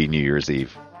it would be New Year's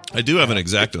Eve. I do have an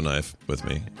X-Acto knife with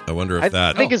me. I wonder if I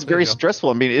that. think it's there very you go. stressful.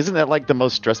 I mean, isn't that like the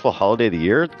most stressful holiday of the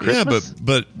year? Christmas? Yeah,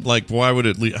 but like, why would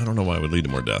it lead? I don't know why it would lead to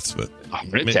more deaths, but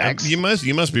Heart attacks. You must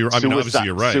be. I mean, obviously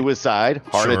you're right. Suicide,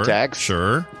 heart Sure, attacks.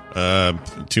 Sure.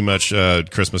 Too much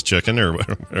Christmas chicken or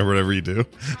whatever you do.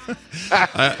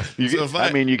 You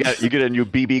get a new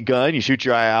BB gun. You shoot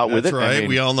your eye out with it. That's right. I mean,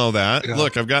 We all know that. Yeah.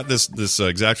 Look, I've got this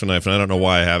X-Acto knife, and I don't know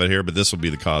why I have it here, but this will be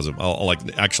the cause of. I'll like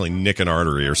actually nick an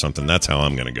artery or something. That's how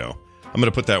I'm going to go. I'm going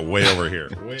to put that way over here.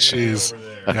 Way Jeez. over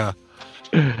there.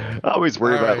 Yeah. I always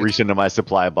worry about reaching into my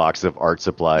supply box of art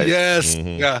supplies. Yes,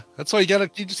 yeah. That's why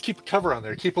you just keep a cover on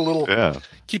there. Keep a little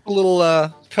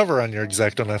cover on your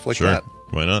X-Acto knife like that.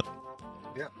 Why not?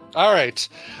 Yeah. All right,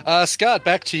 Scott,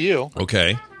 back to you.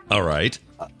 Okay. All right.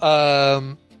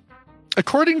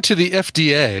 According to the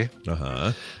FDA,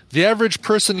 the average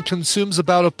person consumes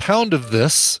about a pound of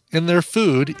this in their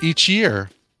food each year.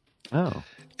 Oh.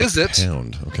 Is it?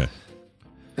 Pound. Okay.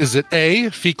 Is it A,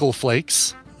 fecal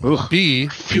flakes, B,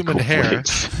 human hair,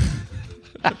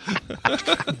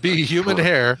 B, human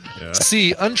hair,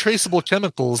 C, untraceable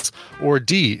chemicals, or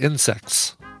D,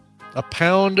 insects? A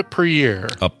pound per year.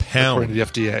 A pound. According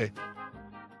to the FDA.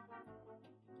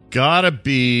 Gotta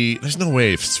be. There's no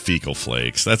way it's fecal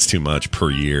flakes. That's too much per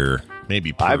year.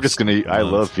 Maybe per I'm just going to. I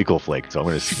love fecal flakes, so I'm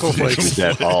going to fecal flakes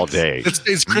that all day. It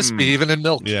stays crispy even in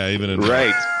milk. Yeah, even in milk.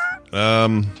 Right.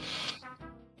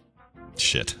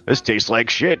 Shit. This tastes like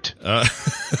shit.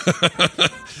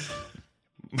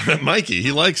 Mikey,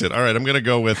 he likes it. All right, I'm going to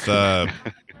go with the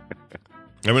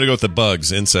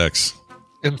bugs, insects.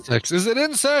 Insects. Is it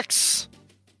insects?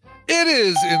 It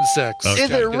is insects. Okay.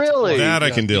 Is it really? That I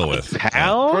can deal with.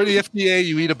 Pound? For the FDA,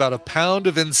 you eat about a pound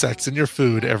of insects in your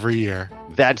food every year.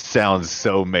 That sounds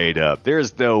so made up.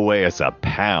 There's no way it's a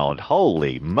pound.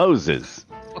 Holy Moses.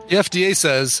 The FDA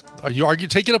says,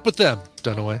 take it up with them,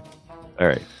 Dunaway. All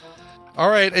right. All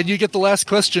right, and you get the last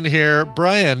question here.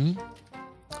 Brian,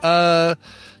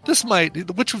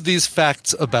 which of these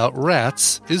facts about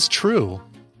rats is true?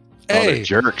 They're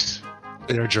jerks.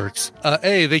 They are jerks.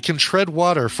 A, they can tread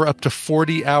water for up to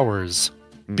 40 hours.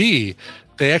 B,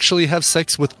 they actually have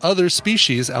sex with other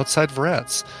species outside of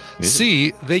rats.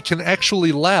 C, they can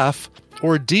actually laugh.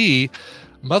 Or D,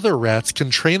 mother rats can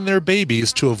train their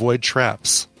babies to avoid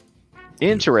traps.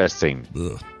 Interesting.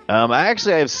 I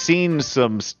have seen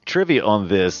some trivia on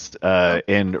this.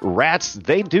 And rats,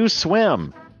 they do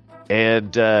swim,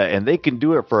 and they can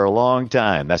do it for a long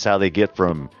time. That's how they get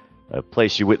from a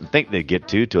place you wouldn't think they'd get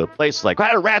to a place like,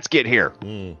 how do rats get here?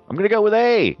 I'm going to go with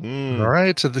A. All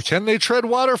right. Can they tread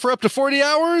water for up to 40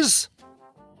 hours?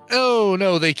 Oh,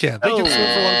 no, they can't. They can swim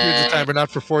for long periods of time, but not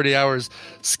for 40 hours.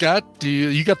 Scott,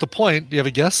 you got the point. Do you have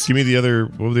a guess? Give me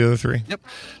what were the other three? Yep.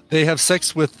 They have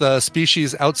sex with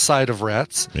species outside of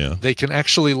rats. Yeah. They can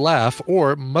actually laugh,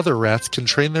 or mother rats can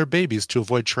train their babies to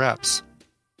avoid traps.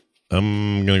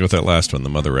 I'm going to go with that last one, the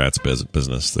mother rats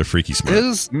business. They're freaky smart.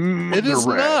 It is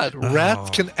not.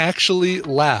 Rats can actually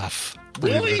laugh.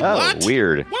 Really? Oh, What?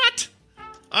 weird. What?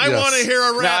 I want to hear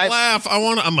a rat laugh. I'm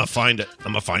going to find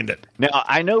it. Now,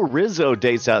 I know Rizzo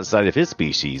dates outside of his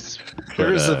species.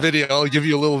 Here's a video. I'll give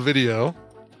you a little video.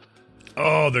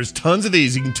 Oh, there's tons of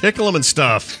these. You can tickle them and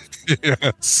stuff.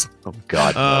 Yes. Oh,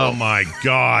 God. Oh, my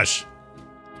gosh.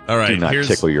 All right. Do not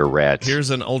tickle your rats. Here's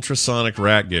an ultrasonic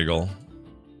rat giggle.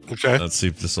 Okay. Let's see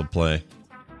if this will play.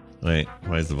 Wait,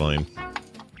 why is the volume?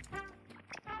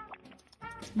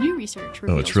 New research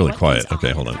reveals it's really quiet.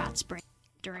 Okay, hold on.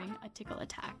 During a tickle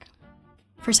attack.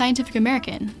 For Scientific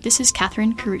American, this is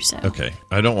Catherine Caruso. Okay,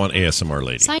 I don't want ASMR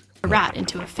lady. A rat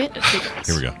into a fit of giggles.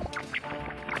 Here we go.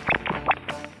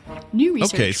 New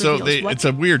research okay, so it's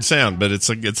a weird sound, but it's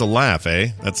a laugh,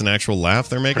 eh? That's an actual laugh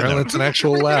they're making. Apparently it's an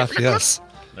actual laugh. Yes.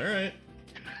 All right.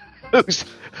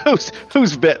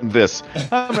 Who's betting this?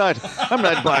 I'm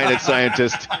not buying it,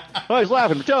 scientist. Oh, he's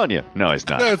laughing. I'm telling you. No, he's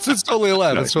not. No, it's totally a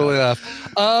laugh. It's totally a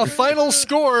laugh. Final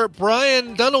score: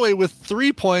 Brian Dunaway with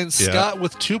 3 points, Scott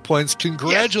with 2 points.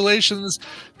 Congratulations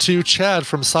to Chad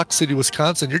from Sauk City,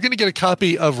 Wisconsin. You're going to get a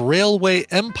copy of Railway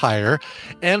Empire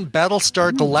and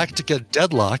Battlestar Galactica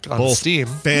Deadlock on Steam.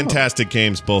 Fantastic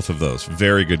games, both of those.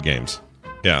 Very good games.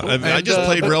 Yeah, I just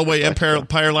played Railway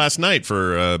Empire last night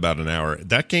for about an hour.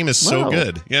 That game is so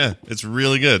good. Yeah, it's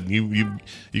really good.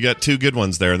 You got two good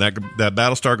ones there, and that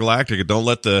Battlestar Galactica. Don't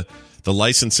let the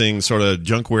licensing sort of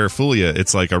junkware fool you.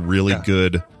 It's like a really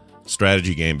good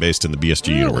strategy game based in the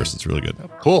BSG universe. It's really good.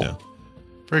 Cool. Yeah.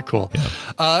 Very cool.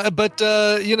 Yeah. But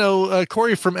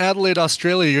Corey from Adelaide,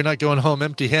 Australia, you're not going home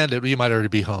empty-handed. You might already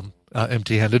be home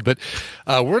empty-handed, but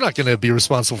we're not going to be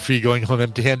responsible for you going home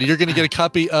empty-handed. You're going to get a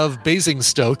copy of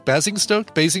Basingstoke.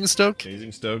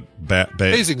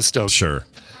 Sure.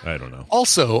 I don't know.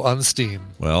 Also on Steam.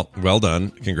 Well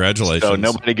done. Congratulations. So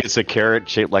nobody gets a carrot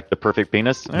shaped like the perfect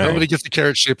penis? Nobody gets a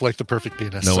carrot shaped like the perfect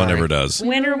penis. No one ever does.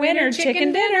 Winner,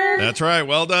 chicken dinner. That's right.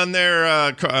 Well done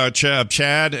there,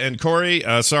 Chad and Corey.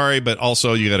 Sorry, but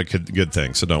also you got a good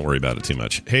thing, so don't worry about it too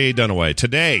much. Hey, Dunaway,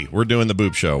 today we're doing the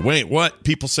Boop Show. Wait, what?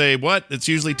 People say what? It's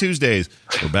usually Tuesdays.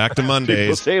 We're back to Mondays.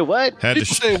 People say what?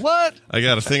 Say what? I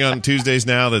got a thing on Tuesdays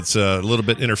now that's a little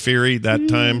bit interfere that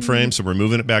time frame, so we're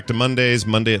moving it back to Mondays.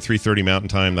 Monday at 3:30 Mountain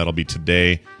Time. That'll be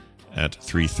today. at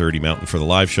 3:30 Mountain for the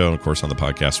live show, and of course on the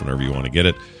podcast whenever you want to get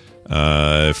it.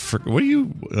 What are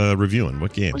you reviewing?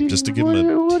 What game? Just to give them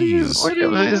a tease.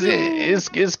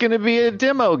 It's going to be a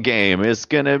demo game. It's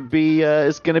going to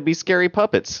be Scary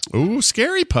Puppets. Ooh,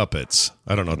 Scary Puppets.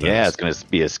 I don't know what that is. Yeah, it's going to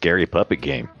be a Scary Puppet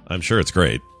game. I'm sure it's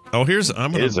great. Oh, I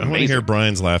want to hear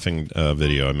Brian's laughing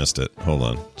video. I missed it. Hold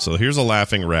on. So here's a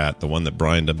laughing rat, the one that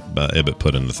Brian Ibbett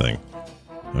put in the thing.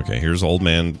 Okay, here's Old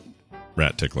Man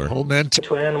Rat Tickler. Old Man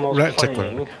to animals Rat playing,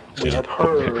 Tickler. We had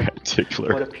heard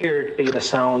what appeared to be the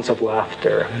sounds of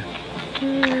laughter.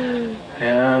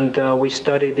 And we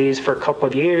studied these for a couple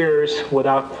of years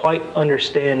without quite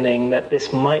understanding that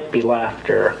this might be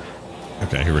laughter.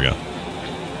 Okay, here we go.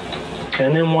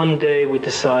 And then one day we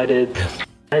decided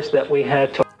that we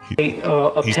had to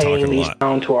obtain these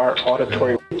down to our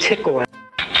auditory tickle.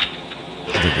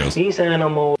 These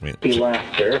animals be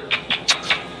laughter.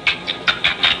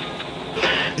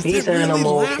 These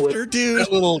animals laughter, dude.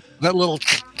 That little.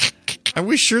 Are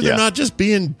we sure they're not just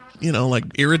being, like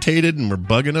irritated and we're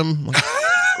bugging them?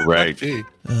 Right.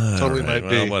 Totally might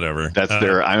be. Whatever. That's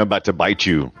their "I'm about to bite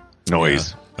you"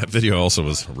 noise. Yeah. That video also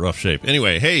was rough shape.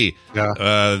 Anyway, hey,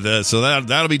 so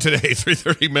that'll be today,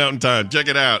 3:30 Mountain Time. Check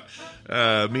it out.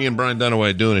 Me and Brian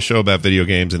Dunaway doing a show about video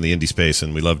games in the indie space,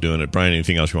 and we love doing it. Brian,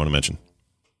 anything else you want to mention?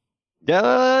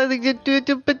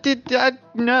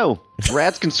 No.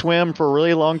 Rats can swim for a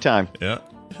really long time. Yeah.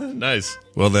 Nice.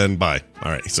 Well, then, bye.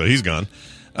 All right. So he's gone.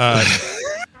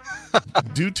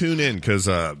 Do tune in because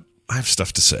I have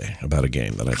stuff to say about a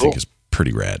game that I think is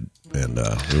pretty rad, and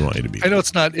we want you to be. I know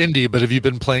it's not indie, but have you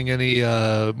been playing any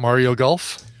Mario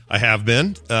Golf? I have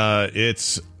been.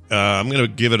 I'm going to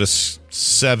give it a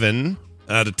 7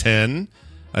 out of 10.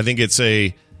 I think it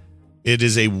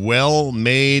is a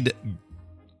well-made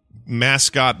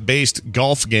mascot-based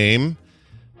golf game,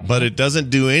 but it doesn't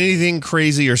do anything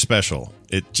crazy or special.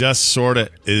 It just sort of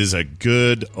is a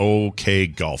good, okay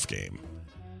golf game.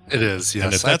 It is, yes.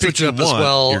 And if that's what you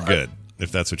want, you're good.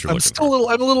 If that's what you're looking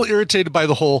for. I'm a little irritated by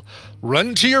the whole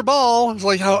run to your ball. It's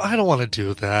like, I don't want to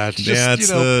do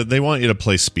that. They want you to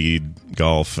play speed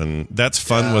golf, and that's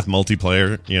fun with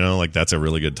multiplayer. Like that's a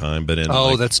really good time. But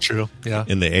that's true. Yeah.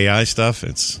 In the AI stuff,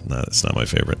 it's not my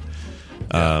favorite.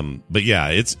 Yeah. But yeah,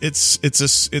 it's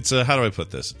a how do I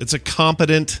put this? It's a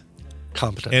competent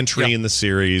entry in the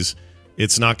series.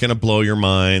 It's not going to blow your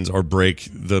minds or break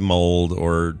the mold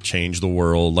or change the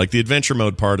world. Like the adventure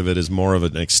mode part of it is more of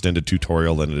an extended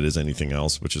tutorial than it is anything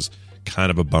else, which is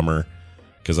kind of a bummer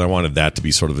because I wanted that to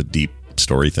be sort of a deep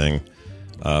story thing.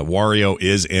 Wario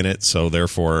is in it, so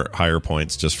therefore higher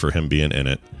points just for him being in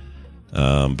it.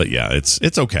 But yeah,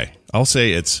 it's okay. I'll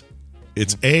say it's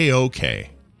A-okay.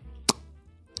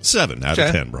 7 out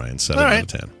of 10, Brian. 7 out of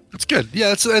 10. That's good.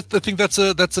 Yeah, I think that's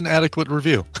an adequate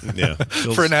review. Yeah,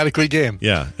 for an adequate game.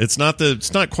 Yeah, it's not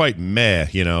quite meh.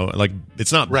 Like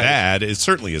it's not bad. It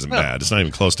certainly isn't bad. It's not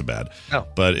even close to bad. No.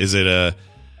 But is it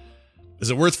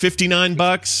worth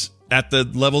 $59 at the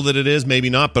level that it is? Maybe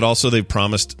not. But also they've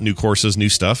promised new courses, new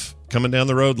stuff coming down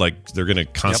the road. Like they're going to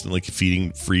constantly keep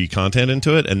feeding free content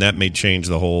into it, and that may change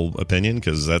the whole opinion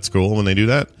because that's cool when they do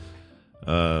that.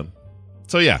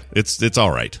 So yeah, it's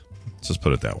all right. Let's just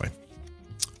put it that way.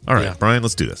 All right, Brian,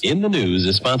 let's do this. In the News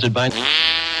is sponsored by...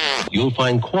 You'll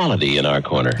find quality in our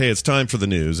corner. Hey, it's time for the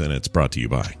news, and it's brought to you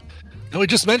by... And we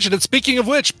just mentioned it. Speaking of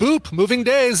which, boop, moving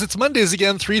days. It's Mondays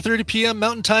again, 3:30 p.m.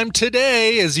 Mountain Time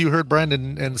today, as you heard Brian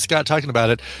and Scott talking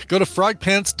about it. Go to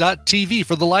frogpants.tv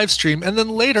for the live stream, and then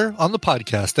later on the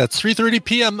podcast. That's 3:30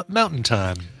 p.m. Mountain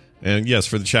Time. And yes,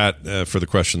 for the chat, for the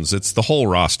questions, it's the whole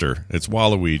roster. It's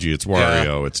Waluigi, it's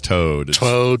Wario, it's Toad. It's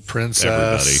Toad, Princess.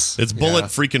 Everybody. It's Bullet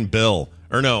freaking Bill.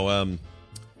 Or no,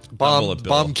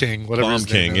 Bomb King, whatever Bomb his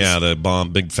name King, is. yeah, the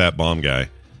big fat bomb guy.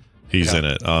 He's in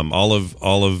it. All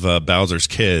of Bowser's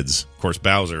kids. Of course,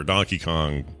 Bowser, Donkey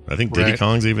Kong. I think Diddy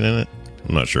Kong's even in it.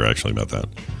 I'm not sure actually about that.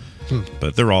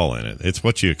 But they're all in it. It's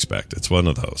what you expect. It's one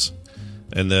of those.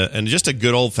 And just a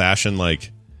good old fashioned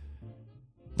like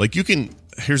you can.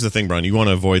 Here's the thing, Brian. You want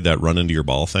to avoid that run into your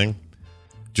ball thing.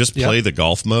 Just play the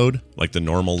golf mode, like the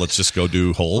normal. Let's just go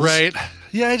do holes. Right.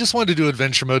 Yeah, I just wanted to do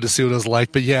adventure mode to see what it was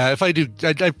like. But yeah, if I do,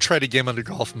 I tried a game under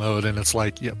golf mode, and it's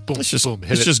like, boom, it's just, boom,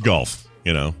 hit it's it. just golf,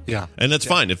 Yeah. And that's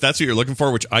fine if that's what you're looking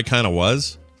for, which I kind of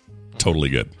was. Totally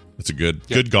good. It's a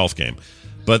good golf game.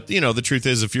 But the truth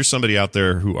is, if you're somebody out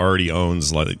there who already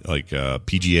owns like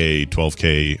PGA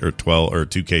 12K or 12 or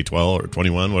 2K12 or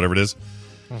 21, whatever it is,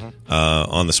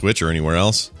 on the Switch or anywhere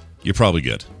else, you're probably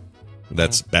good.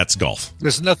 That's golf.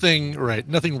 There's nothing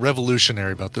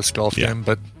revolutionary about this golf game,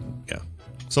 but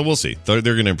so we'll see. They're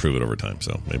going to improve it over time,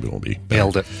 so maybe it won't be better.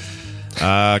 Nailed it.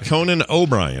 Conan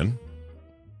O'Brien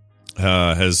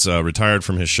has retired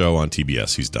from his show on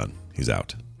TBS. He's done. He's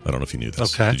out. I don't know if you knew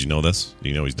this. Okay. Did you know this? Do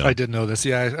you know he's done? I did know this.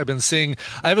 Yeah, I've been seeing.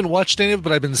 I haven't watched any of it,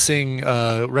 but I've been seeing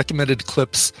recommended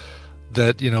clips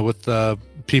that with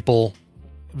people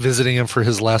visiting him for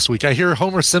his last week. I hear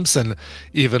Homer Simpson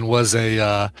even was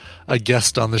a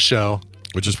guest on the show,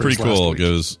 which is pretty cool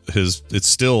because it's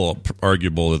still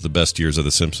arguable that the best years of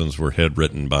The Simpsons were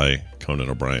written by Conan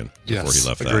O'Brien before he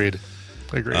left. Agreed.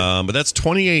 But that's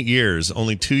 28 years,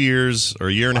 only 2 years or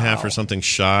a year and a half or something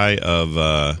shy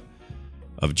of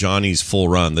Johnny's full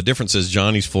run. The difference is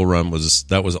Johnny's full run was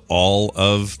all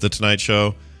of the Tonight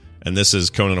Show, and this is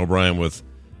Conan O'Brien with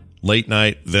late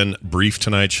night, then brief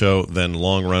Tonight Show, then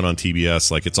long run on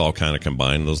TBS. Like it's all kind of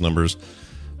combined, those numbers.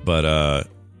 But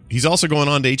he's also going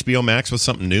on to HBO Max with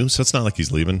something new, so it's not like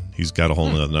he's leaving. He's got a whole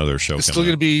another show. It's still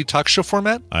going to be talk show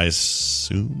format? I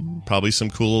assume probably some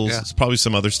probably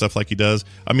some other stuff like he does.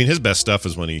 I mean, his best stuff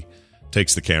is when he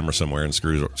takes the camera somewhere and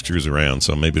screws around.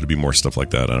 So maybe it'll be more stuff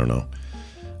like that. I don't know.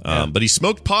 But he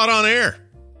smoked pot on air.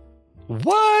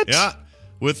 What? Yeah.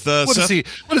 With what Seth,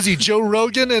 is he? Joe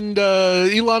Rogan and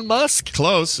Elon Musk?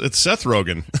 Close. It's Seth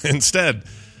Rogen instead.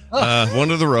 One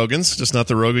of the Rogans, just not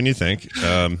the Rogan you think.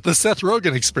 The Seth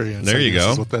Rogen Experience. There you go.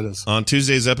 Is what that is. On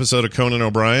Tuesday's episode of Conan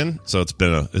O'Brien. So it's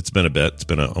been a bit. It's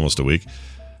been almost a week.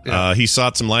 Yeah. He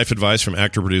sought some life advice from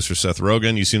actor producer Seth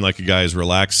Rogen. You seem like a guy who's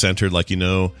relaxed, centered, like you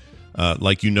know who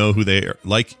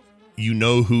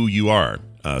you are.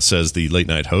 Says the late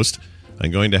night host. I'm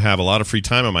going to have a lot of free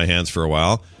time on my hands for a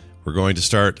while. We're going to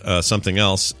start something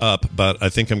else up, but I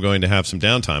think I'm going to have some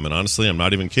downtime. And honestly, I'm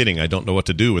not even kidding. I don't know what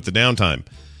to do with the downtime.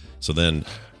 So then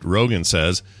Rogan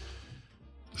says,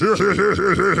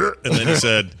 and then he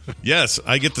said, yes,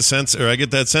 I get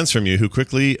that sense from you, who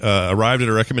quickly arrived at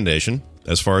a recommendation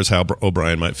as far as how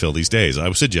O'Brien might feel these days. I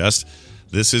would suggest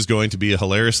this is going to be a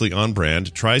hilariously on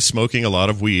brand. Try smoking a lot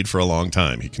of weed for a long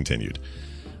time, he continued.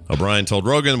 O'Brien told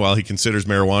Rogan while he considers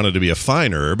marijuana to be a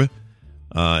fine herb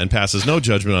and passes no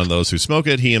judgment on those who smoke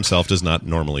it, he himself does not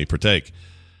normally partake.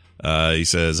 He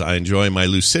says, I enjoy my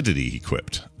lucidity, he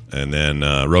quipped. And then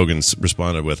Rogan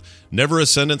responded with, never a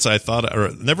sentence I've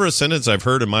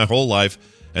heard in my whole life,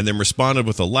 and then responded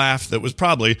with a laugh that was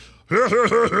probably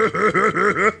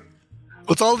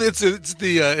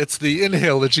it's the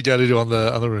inhale that you got to do on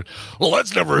the road. Well,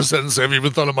 that's never a sentence I've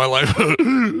even thought in my life.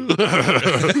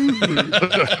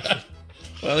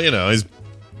 Well, he's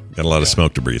got a lot of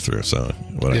smoke to breathe through, so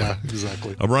whatever. Yeah,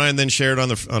 exactly. O'Brien then shared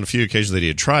on a few occasions that he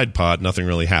had tried pot. Nothing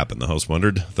really happened. The host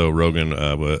wondered, though Rogan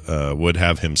would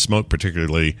have him smoke,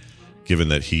 particularly given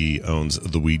that he owns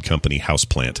the weed company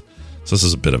Houseplant. So this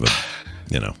is a bit of a,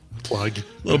 plug. A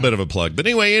little bit of a plug. But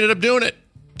anyway, he ended up doing it.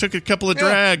 Took a couple of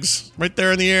drags right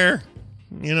there in the air,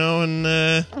 and...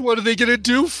 what are they going to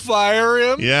do? Fire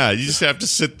him? Yeah, you just have to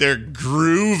sit there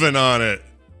grooving on it.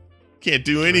 Can't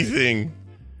do anything.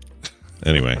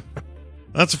 Anyway,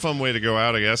 that's a fun way to go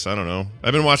out, I guess. I don't know.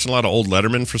 I've been watching a lot of old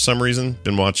Letterman for some reason.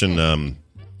 Been watching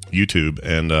YouTube,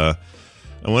 and I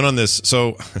went on this.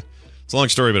 So it's a long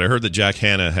story, but I heard that Jack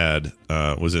Hanna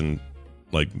was in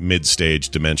like mid-stage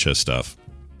dementia stuff.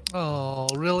 Oh,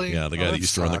 really? Yeah, the guy that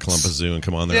used to run the Columbus Zoo and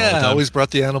come on there all the time. Yeah, always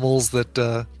brought the animals that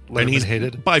Letterman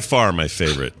hated. By far my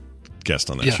favorite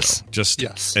guest on that show.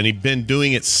 And he'd been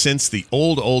doing it since the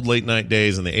old late night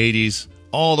days in the 80s,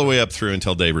 all the way up through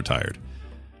until Dave retired.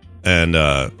 And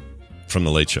from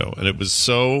the Late Show. And it was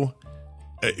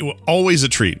always a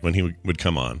treat when he would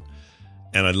come on.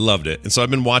 And I loved it. And so I've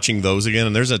been watching those again.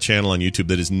 And there's a channel on YouTube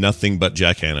that is nothing but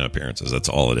Jack Hanna appearances. That's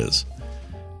all it is.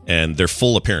 And they're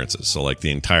full appearances. So like the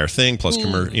entire thing plus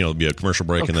it'll be a commercial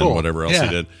break and then whatever else he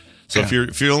did. So if you're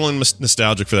feeling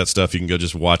nostalgic for that stuff, you can go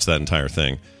just watch that entire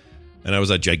thing. And I was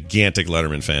a gigantic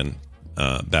Letterman fan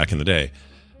back in the day.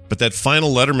 But that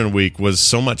final Letterman week was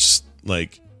so much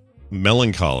like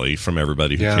melancholy from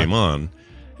everybody who came on.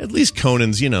 At least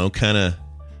Conan's, kind of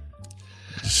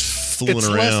fooling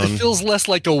around. It feels less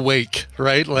like a wake,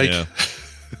 right? Like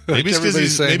maybe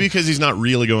because he's not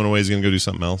really going away. He's going to go do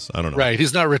something else. I don't know. Right.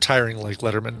 He's not retiring like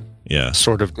Letterman.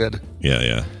 sort of did.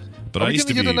 Yeah. But Are we going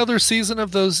to get another season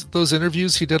of those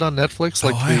interviews he did on Netflix?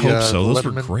 Like I hope so. Those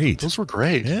were great. Those were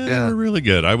great. Yeah, they were really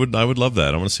good. I would love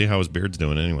that. I want to see how his beard's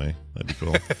doing anyway. That'd be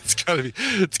cool. It's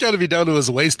got to be down to his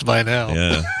waist by now.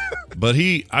 Yeah. But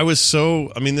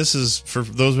this is for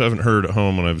those who haven't heard at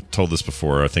home, and I've told this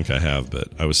before, I think I have, but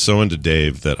I was so into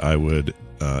Dave that I would,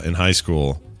 in high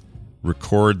school,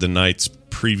 record the night's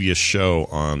previous show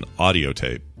on audio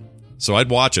tape. So I'd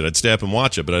watch it. I'd stay up and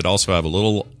watch it, but I'd also have a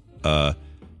little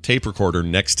tape recorder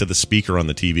next to the speaker on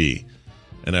the TV,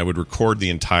 and I would record the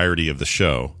entirety of the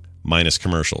show minus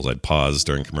commercials. I'd pause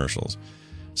during commercials,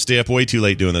 Stay up way too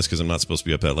late doing this because I'm not supposed to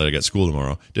be up that late. I got school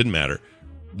tomorrow. Didn't matter.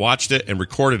 Watched it and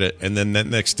recorded it, and then that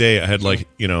next day I had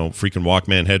freaking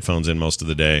Walkman headphones in most of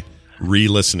the day,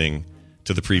 re-listening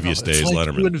to the previous day's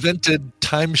Letterman. You invented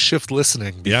time shift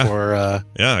listening before.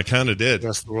 Yeah, I kind of did. The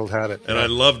rest of the world had it, and I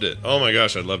loved it. Oh my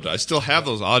gosh, I loved it. I still have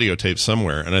those audio tapes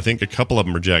somewhere, and I think a couple of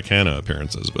them are Jack Hanna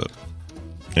appearances. But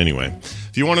anyway,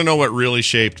 if you want to know what really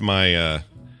shaped my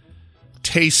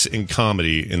tastes in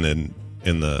comedy in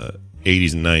the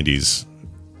 80s and 90s,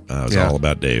 it was all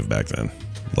about Dave back then.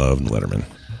 Loved Letterman.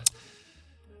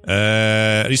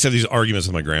 I used to have these arguments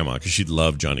with my grandma because she'd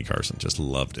love Johnny Carson, just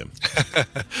loved him.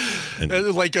 And,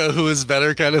 like a who is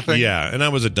better kind of thing. Yeah, and I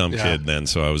was a dumb kid then,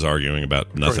 so I was arguing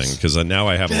about nothing because now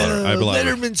I have a lot of.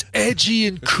 Letterman's edgy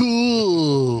and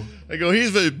cool. I go,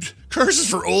 Carson's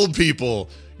for old people.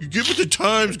 You give it the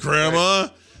times, Grandma.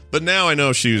 But now I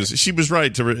know she was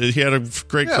right. He had a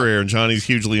great career, and Johnny's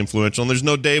hugely influential, and there's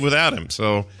no Dave without him.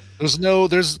 So. There's no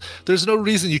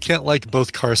reason you can't like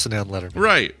both Carson and Letterman.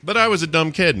 Right. But I was a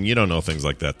dumb kid, and you don't know things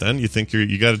like that then. You think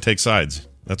you got to take sides.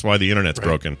 That's why the internet's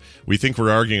broken. We think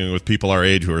we're arguing with people our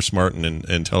age who are smart and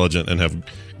intelligent and have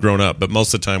grown up, but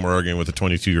most of the time we're arguing with a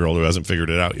 22-year-old who hasn't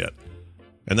figured it out yet.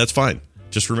 And that's fine.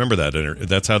 Just remember that.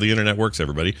 That's how the internet works,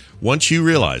 everybody. Once you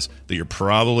realize that you're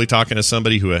probably talking to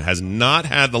somebody who has not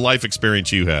had the life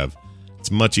experience you have,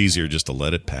 it's much easier just to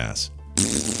let it pass.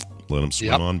 Let them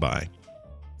swim on by.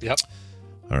 Yep.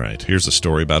 All right. Here's a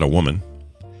story about a woman.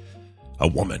 She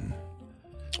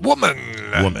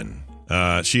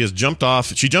jumped off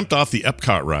the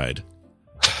Epcot ride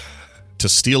to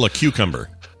steal a cucumber.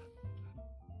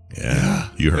 Yeah,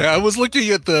 you heard. Yeah, I was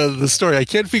looking at the story. I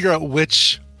can't figure out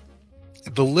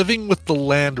the Living with the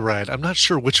Land ride. I'm not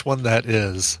sure which one that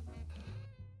is.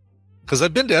 Because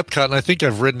I've been to Epcot and I think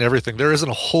I've ridden everything. There isn't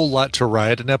a whole lot to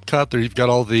ride in Epcot. There you've got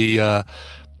all the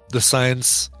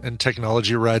science and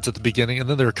technology rides at the beginning, and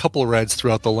then there are a couple of rides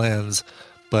throughout the lands.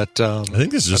 But I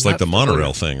think this is just like the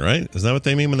monorail thing, right? Is that what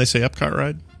they mean when they say Epcot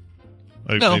ride?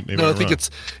 No, I think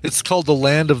it's called the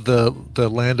Land of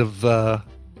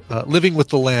Living with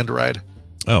the Land ride.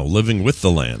 Oh, Living with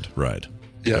the Land ride.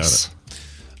 Yes.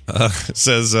 It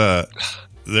says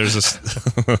there's a.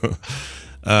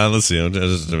 Let's see. I'm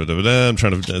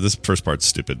trying to. This first part's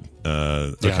stupid.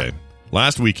 Okay.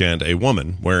 Last weekend, a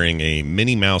woman wearing a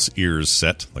Minnie Mouse ears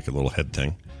set, like a little head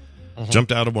thing,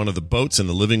 jumped out of one of the boats in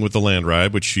the Living with the Land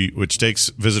ride, which takes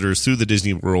visitors through the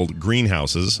Disney World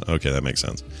greenhouses. Okay, that makes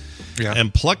sense. Yeah.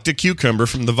 And plucked a cucumber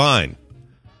from the vine.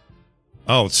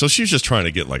 Oh, so she was just trying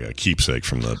to get like a keepsake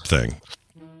from the thing.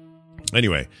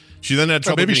 Anyway, she then had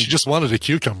trouble. Maybe she just wanted a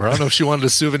cucumber. I don't know if she wanted a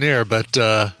souvenir, but.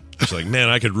 She's like, man,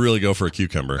 I could really go for a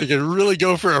cucumber. I could really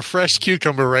go for a fresh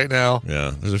cucumber right now.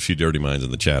 Yeah, there's a few dirty minds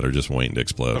in the chat are just waiting to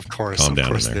explode. Of course, calm down.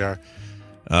 Of course they are.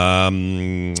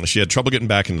 She had trouble getting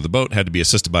back into the boat. Had to be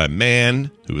assisted by a man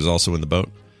who was also in the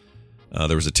boat.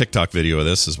 There was a TikTok video of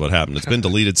this. Is what happened. It's been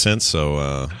deleted since,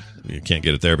 so you can't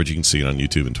get it there, but you can see it on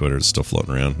YouTube and Twitter. It's still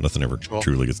floating around. Nothing ever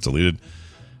truly gets deleted.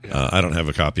 Yeah. I don't have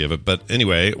a copy of it. But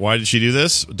anyway, why did she do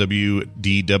this?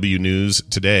 WDW News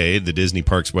Today, the Disney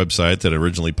Parks website that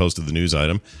originally posted the news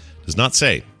item, does not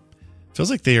say. Feels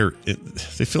like they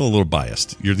feel a little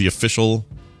biased. You're the official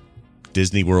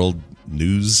Disney World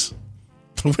news.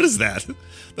 What is that?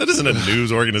 That isn't a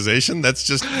news organization. That's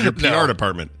just your PR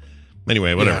department.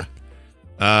 Anyway, whatever.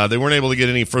 Yeah. They weren't able to get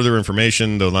any further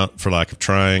information, though not for lack of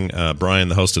trying. Brian,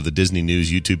 the host of the Disney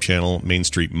News YouTube channel, Main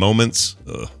Street Moments,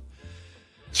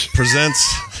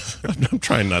 presents. I'm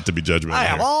trying not to be judgmental. I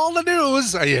have all the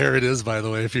news. Here it is, by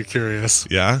the way, if you're curious.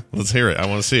 Yeah, let's hear it. I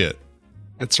want to see it.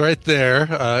 It's right there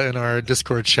in our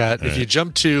Discord chat. If you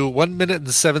jump to 1 minute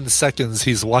and 7 seconds,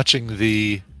 he's watching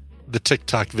the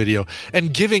TikTok video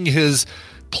and giving his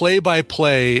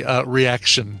play-by-play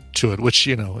reaction to it, which,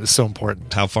 is so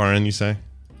important. How far in, you say?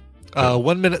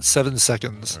 1 minute, 7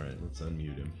 seconds. All right, let's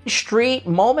unmute him. Street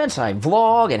moments. I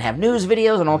vlog and have news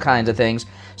videos and all kinds of things.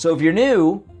 So if you're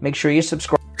new, make sure you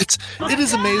subscribe. It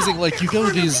is amazing. Like, you go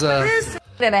to these...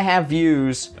 and I have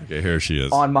views. Okay, here she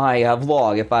is. On my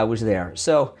vlog if I was there.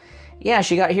 So, yeah,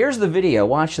 here's the video.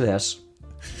 Watch this.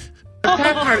 Oh,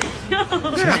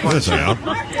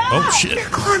 shit. You're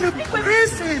going to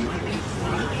prison.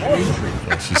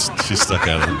 Oh, she's stuck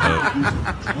out of the boat.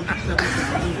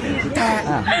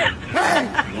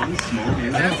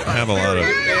 I don't have a lot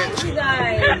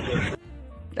of...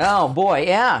 Oh, boy,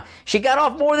 yeah. She got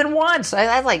off more than once.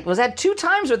 I was that 2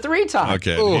 times or 3 times?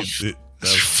 Okay.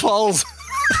 Falls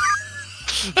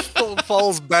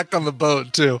back on the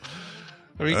boat, too.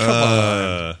 I mean, come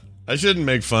on. I shouldn't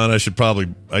make fun. I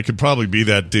could probably be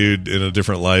that dude in a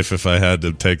different life if I had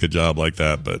to take a job like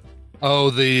that, but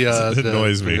Oh, the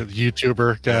annoys me. The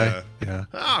YouTuber guy. Yeah.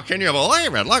 Oh, can you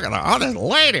believe it? Look at this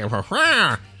lady.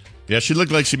 Yeah, she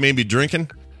looked like she may be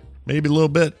drinking, maybe a little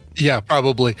bit. Yeah,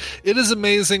 probably. It is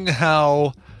amazing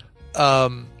how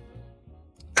when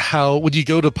you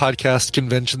go to podcast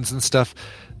conventions and stuff,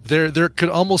 there could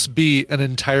almost be an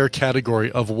entire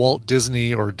category of Walt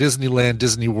Disney or Disneyland,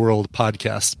 Disney World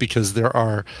podcasts, because there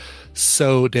are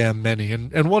so damn many.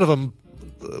 And one of them,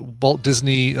 Walt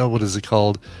Disney, what is it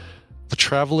called? The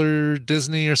Traveler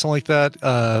Disney or something like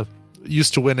that,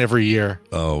 used to win every year.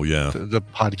 Oh, yeah. The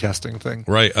podcasting thing.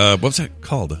 Right. What's that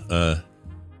called?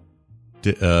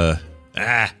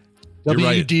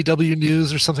 WDW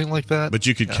News or something like that. But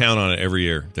you could count on it every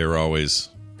year. They were always...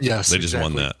 Yes, they just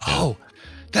won that. Yeah. Oh,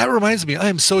 that reminds me. I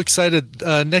am so excited.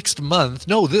 Next month.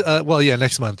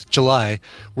 Next month, July,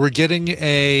 we're getting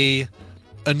a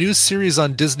new series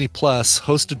on Disney Plus,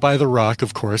 hosted by The Rock,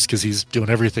 of course, because he's doing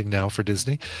everything now for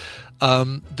Disney,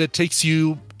 that takes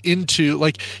you into,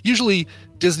 like, usually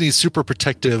Disney's super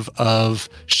protective of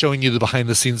showing you the behind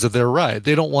the scenes of their ride.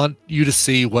 They don't want you to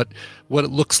see what it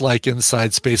looks like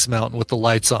inside Space Mountain with the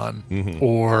lights on,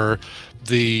 or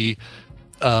the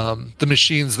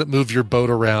machines that move your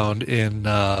boat around in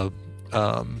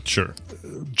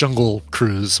Jungle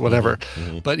Cruise, whatever.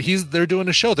 But they're doing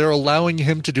a show. They're allowing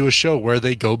him to do a show where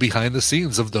they go behind the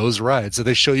scenes of those rides. So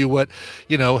they show you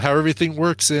how everything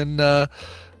works in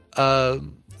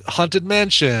Haunted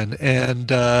Mansion and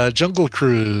Jungle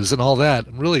Cruise and all that.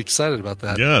 I'm really excited about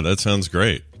that. Yeah, that sounds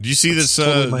great. Do you see this?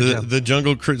 Totally the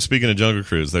Jungle Cruise. Speaking of Jungle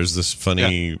Cruise, there's this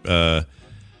funny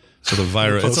sort of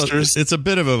viral. It's a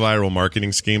bit of a viral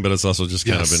marketing scheme, but it's also just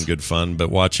kind of been good fun. But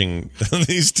watching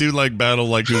these two battle,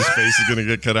 whose face is going to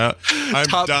get cut out, I'm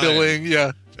top dying. Billing,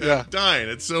 yeah. I'm dying.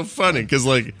 It's so funny because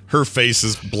her face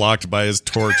is blocked by his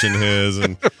torch and his,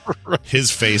 and his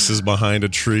face is behind a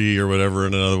tree or whatever,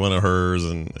 and another one of hers,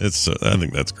 and it's. I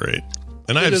think that's great.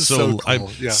 And I have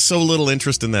so little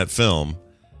interest in that film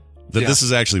that this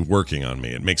is actually working on me.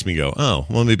 It makes me go, oh,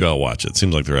 well, maybe I'll watch it.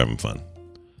 Seems like they're having fun.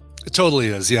 It totally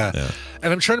is, yeah.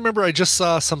 And I'm trying to remember. I just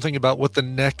saw something about what the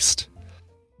next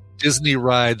Disney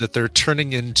ride that they're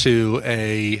turning into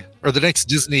the next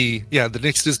Disney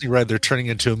ride they're turning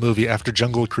into a movie after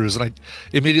Jungle Cruise, and I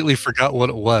immediately forgot what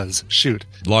it was. Shoot.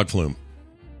 Log Flume.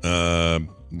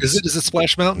 Is it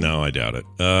Splash Mountain? No, I doubt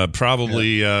it.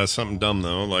 Probably something dumb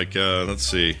though. Let's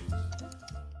see.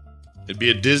 It'd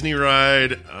be a Disney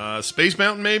ride. Space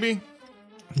Mountain, maybe.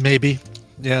 Maybe.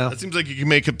 Yeah. That seems like you can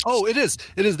make it. Oh, it is.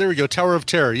 There we go. Tower of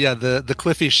Terror. Yeah, the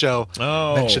Cliffy show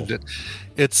mentioned it.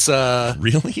 It's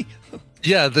really?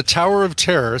 Yeah, the Tower of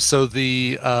Terror. So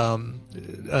the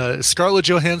Scarlett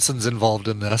Johansson's involved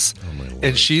in this,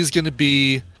 and she's going to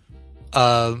be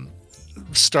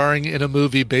starring in a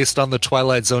movie based on the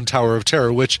Twilight Zone Tower of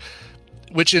Terror, which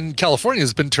in California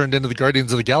has been turned into the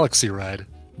Guardians of the Galaxy ride.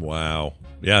 Wow.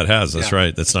 Yeah, it has. That's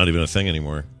right. That's not even a thing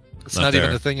anymore. It's not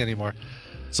even a thing anymore.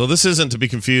 So this isn't to be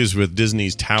confused with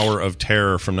Disney's Tower of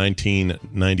Terror from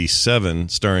 1997,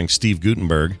 starring Steve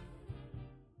Guttenberg.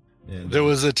 There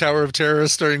was a Tower of Terror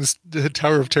starring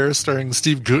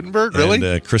Steve Guttenberg, really?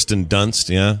 And Kristen Dunst,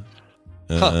 yeah.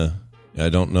 I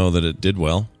don't know that it did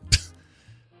well.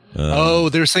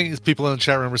 They're saying, people in the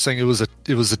chat room were saying it was a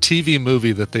TV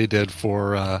movie that they did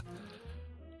for.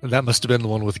 That must have been the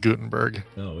one with Guttenberg.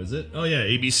 Oh, is it? Oh yeah,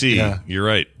 ABC. Yeah. You're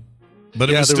right. But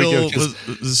it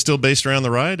was still based around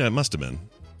the ride? It must have been.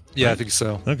 Yeah, right? I think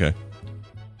so. Okay.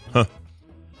 Huh.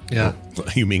 Yeah.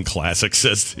 You mean classic,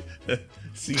 says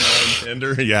C9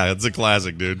 Tender? Yeah, it's a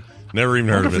classic, dude. Never even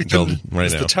heard of it until right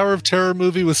is now. The Tower of Terror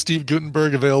movie with Steve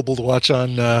Guttenberg available to watch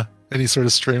on any sort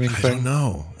of streaming thing?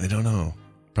 I don't know.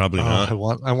 Probably not.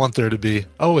 I want there to be.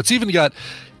 Oh, it's even got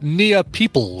Nia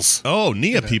Peoples. Oh,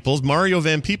 Nia Peoples, Mario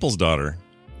Van Peebles' daughter.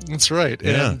 That's right.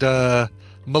 Yeah. And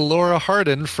Melora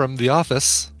Hardin from The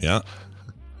Office. Yeah.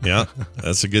 Yeah,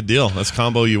 that's a good deal. That's a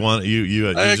combo you want.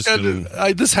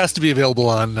 This has to be available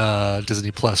on Disney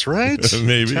Plus, right?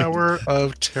 Maybe. Tower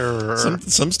of Terror.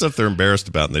 Some stuff they're embarrassed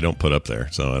about and they don't put up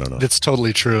there, so I don't know. It's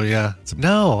totally true, yeah.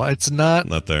 No, it's not.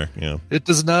 Not there, yeah. It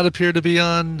does not appear to be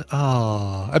on.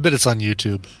 Oh, I bet it's on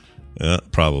YouTube. Yeah,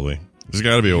 probably. There's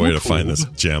got to be a way to find this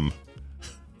gem.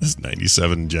 This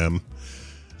 97 gem.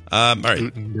 All right.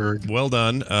 Gutenberg. Well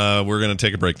done. We're going to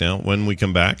take a break now. When we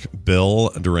come back, Bill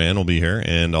Duran will be here.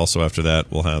 And also after that,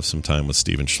 we'll have some time with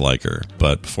Steven Schleicher.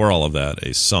 But before all of that,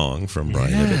 a song from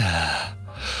Brian Ibbott.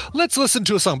 Let's listen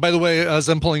to a song. By the way, as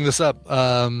I'm pulling this up,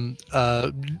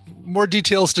 more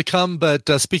details to come. But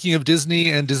speaking of Disney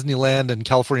and Disneyland and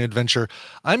California Adventure,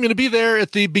 I'm going to be there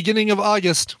at the beginning of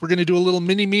August. We're going to do a little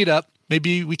mini meetup.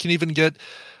 Maybe we can even get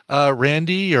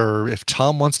Randy, or if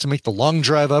Tom wants to make the long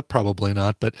drive up, probably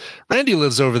not, but Randy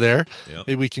lives over there. Yep.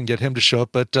 Maybe we can get him to show up.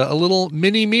 But a little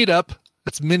mini meetup.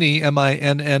 It's mini,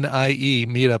 MINNIE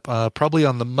meetup, probably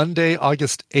on the Monday,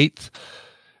 August 8th.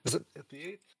 Is it the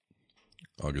 8th?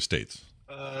 August 8th.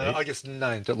 August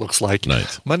 9th, it looks like.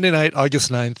 9th. Monday night,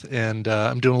 August 9th. And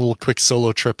I'm doing a little quick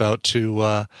solo trip out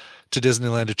to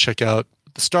Disneyland to check out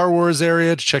the Star Wars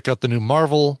area, to check out the new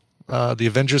Marvel, the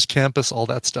Avengers campus, all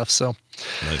that stuff. So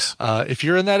nice. If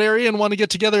you're in that area and want to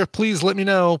get together, please let me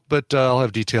know. But I'll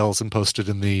have details and posted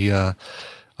in the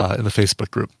Facebook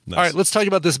group. Nice. All right, let's talk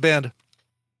about this band.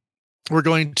 We're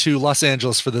going to Los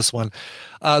Angeles for this one.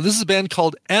 This is a band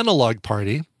called Analog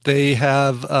Party. They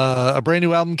have a brand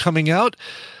new album coming out.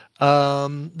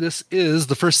 This is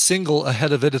the first single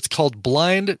ahead of it. It's called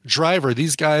Blind Driver.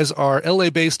 These guys are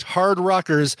LA-based hard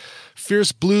rockers,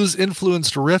 fierce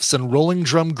blues-influenced riffs and rolling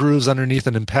drum grooves underneath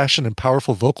an impassioned and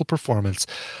powerful vocal performance.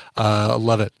 I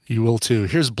love it. You will too.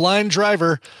 Here's Blind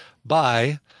Driver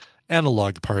by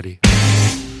Analog Party.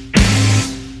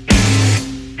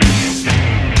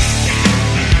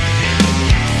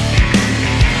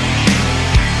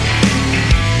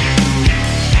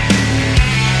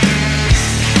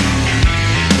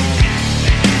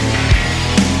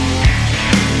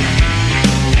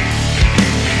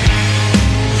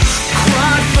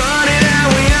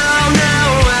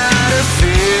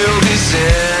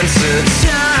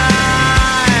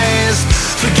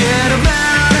 Forget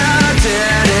about our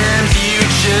dead end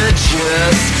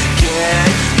future.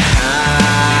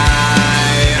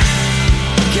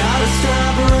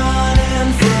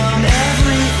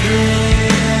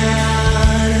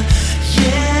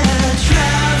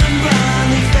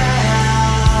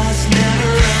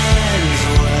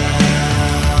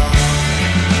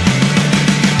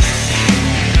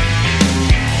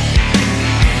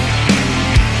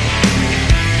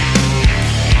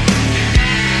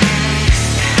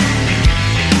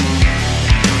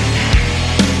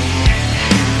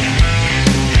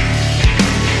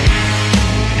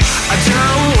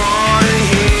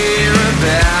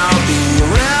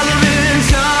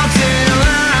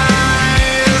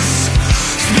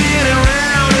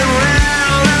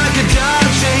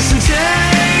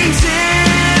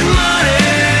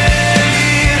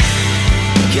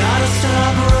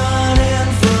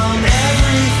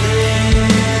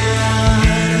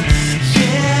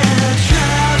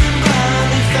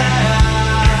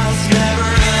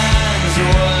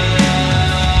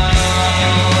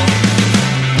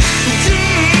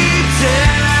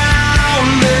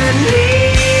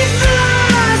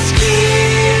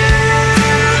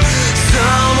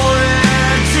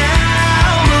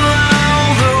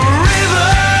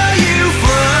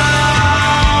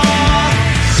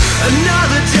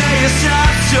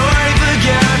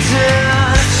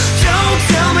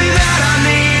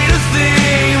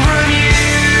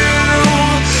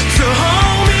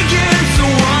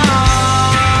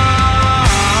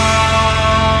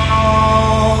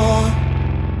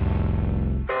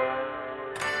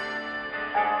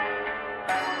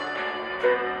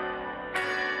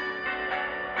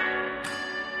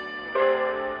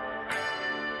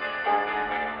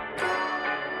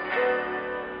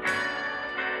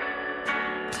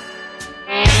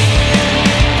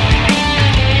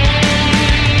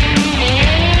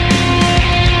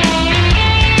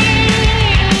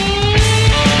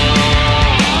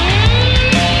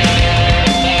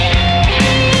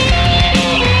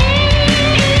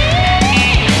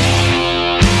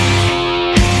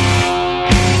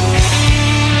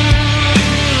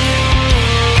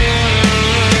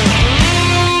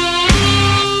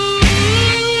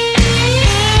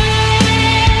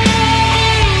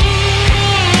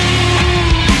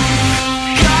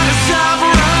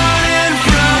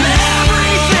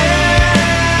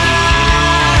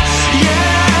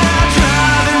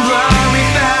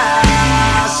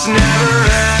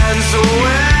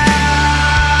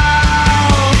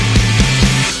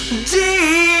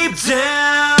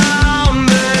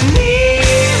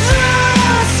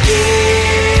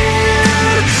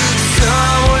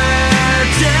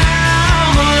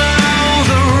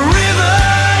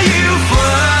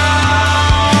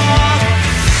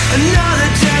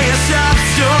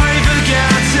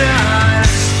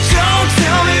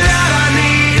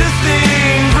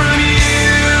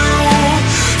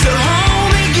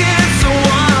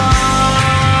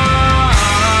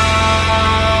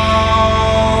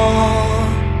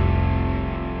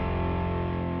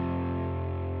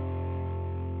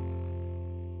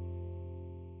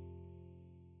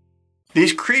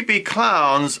 These creepy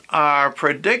clowns are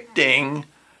predicting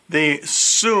the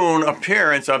soon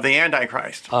appearance of the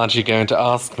Antichrist. Aren't you going to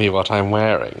ask me what I'm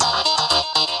wearing?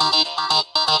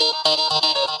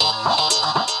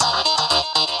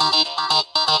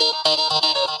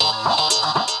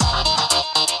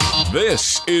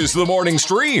 This is the morning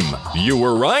stream. You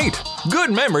were right. Good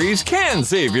memories can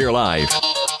save your life. All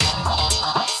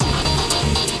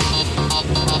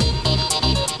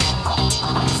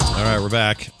right, we're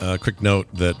back. Quick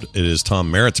note that it is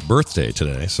Tom Merritt's birthday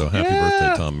today, so happy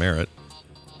birthday, Tom Merritt.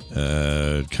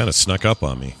 Kind of snuck up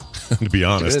on me, to be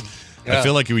honest. Yeah. I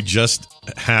feel like we just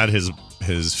had his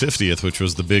 50th, which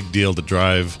was the big deal to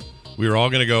drive. We were all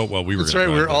going to go. Well, we were. That's right.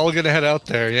 We were all going to head out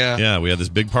there. Yeah. Yeah. We had this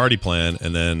big party plan,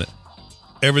 and then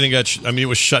everything got. It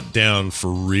was shut down for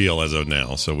real as of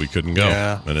now, so we couldn't go,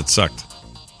 and it sucked.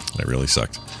 It really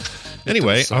sucked.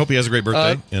 Anyway, I hope he has a great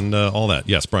birthday and all that.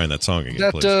 Yes, Brian, that song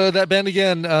again, please. That band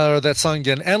again, or that song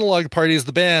again. Analog Party is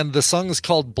the band. The song is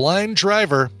called "Blind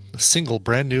Driver." A single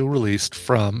brand new release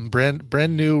from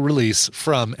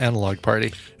Analog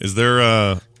Party. Is there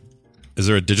a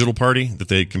digital party that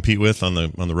they compete with on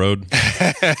the road?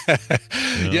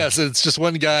 Yes, it's just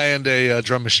one guy and a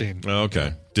drum machine. Oh,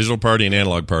 okay. Digital party and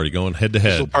analog party going head to head.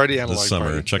 Digital party, analog this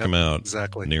summer. Party. Check them out.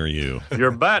 Exactly. Near you.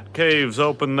 Your bat cave's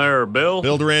open there, Bill.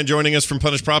 Bill Duran joining us from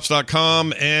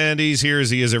punishprops.com, and he's here as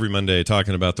he is every Monday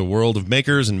talking about the world of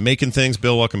makers and making things.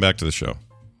 Bill, welcome back to the show.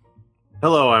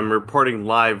 Hello, I'm reporting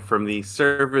live from the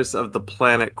surface of the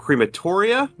planet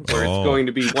Crematoria, where it's going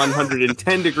to be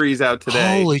 110 degrees out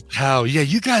today. Holy cow. Yeah,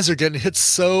 you guys are getting hit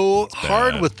so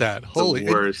hard with that. Holy,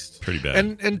 the worst. Pretty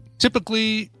bad. And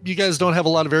typically, you guys don't have a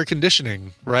lot of air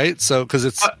conditioning, right? So, because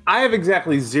it's... I have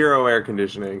exactly zero air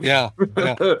conditioning. Yeah.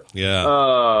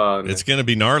 Yeah. It's going to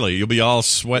be gnarly. You'll be all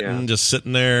sweating, just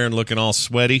sitting there and looking all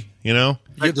sweaty, you know?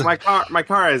 My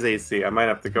car has AC. I might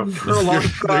have to go for a long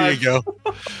drive. There you go.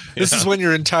 This is when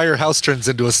your entire house turns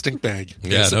into a stink bag.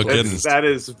 Yeah, no kidding. That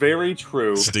is very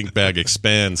true. Stink bag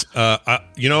expands.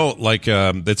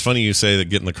 It's funny you say that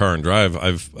get in the car and drive.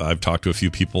 I've talked to a few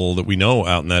people that we know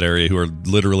out in that area who are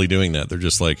literally doing that. They're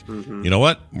just like, you know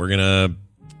what? We're gonna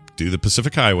do the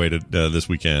Pacific Highway this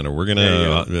weekend, or we're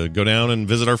gonna go down and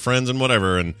visit our friends and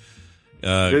whatever, and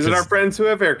visit our friends who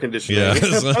have air conditioning. Yeah,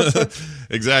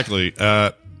 exactly.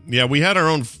 We had our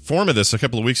own form of this a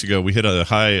couple of weeks ago. We hit a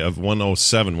high of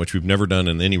 107, which we've never done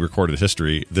in any recorded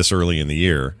history this early in the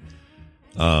year.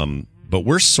 But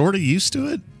we're sort of used to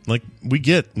it. Like, we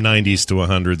get 90s to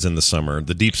 100s in the summer,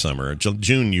 the deep summer.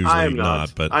 June usually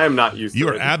not. But I am not used to it. You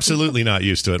are absolutely not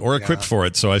used to it or equipped for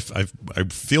it. So I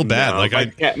feel bad.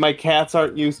 No, my cats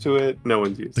aren't used to it. No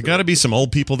one's used to it. There got to be some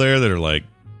old people there that are like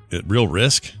at real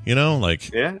risk, you know?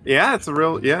 Like, yeah, it's a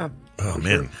real, Oh,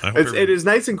 man. It is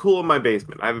nice and cool in my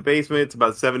basement. I have a basement. It's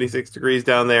about 76 degrees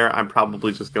down there. I'm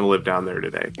probably just going to live down there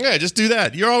today. Yeah, just do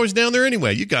that. You're always down there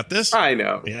anyway. You got this. I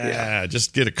know. Yeah,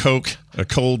 just get a Coke, a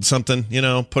cold something,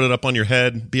 put it up on your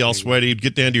head, be all sweaty,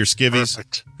 get down to your skivvies.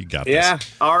 Perfect. You got this. Yeah,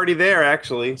 already there,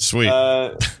 actually. Sweet.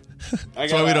 That's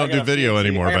why we don't do video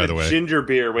anymore, by the way. Ginger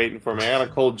beer waiting for me. I got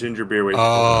a cold ginger beer waiting for me.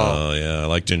 Oh, yeah. I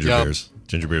like ginger beers.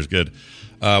 Ginger beer's good.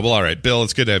 All right, Bill,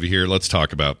 it's good to have you here. Let's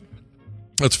talk about...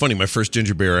 It's funny. My first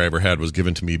ginger beer I ever had was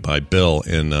given to me by Bill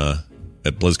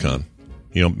at BlizzCon.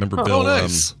 Remember Bill? Oh,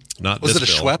 nice. Was it a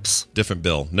Schweppes? Different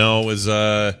Bill. No, it was.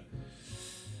 I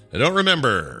don't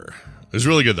remember. It was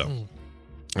really good though,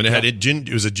 and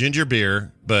it was a ginger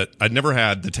beer, but I'd never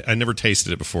I never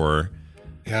tasted it before.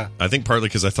 Yeah, I think partly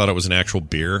because I thought it was an actual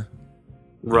beer.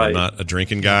 Right. I'm not a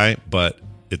drinking guy, but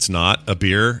it's not a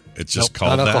beer. It's just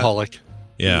called non-alcoholic.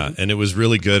 Yeah, and it was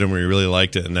really good, and we really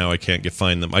liked it. And now I can't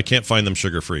find them. I can't find them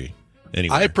sugar free.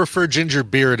 Anyway, I prefer ginger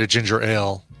beer to ginger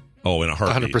ale. Oh, in a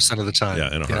heartbeat, 100% of the time.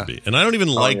 Yeah, in a heartbeat. And I don't even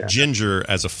like ginger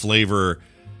as a flavor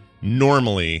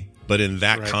normally, but in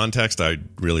that context, I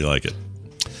really like it.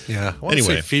 Yeah. I want to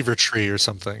say Fever Tree or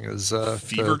something is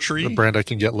Fever Tree, the brand I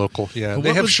can get local. Yeah,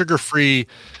 they have sugar-free.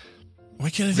 Why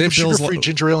can't I think they have of sugar-free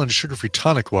ginger ale and sugar-free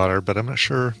tonic water, but I'm not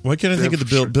sure. Why can't I think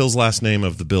of Bill's last name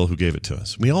of the Bill who gave it to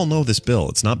us? We all know this Bill.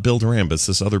 It's not Bill Duran, but it's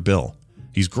this other Bill.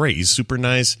 He's great. He's super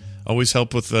nice. Always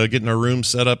help with getting our room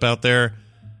set up out there.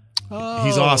 Oh.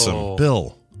 He's awesome.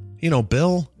 Bill.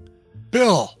 Bill?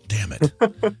 Bill. Damn it.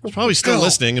 He's probably still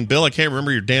listening. And Bill, I can't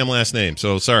remember your damn last name.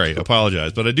 So sorry.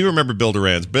 Apologize. But I do remember Bill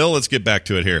Duran's. Bill, let's get back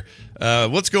to it here.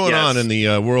 What's going on in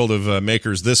the world of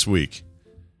makers this week?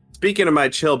 Speaking of my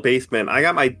chill basement, I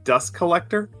got my dust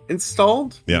collector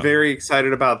installed. Yeah. Very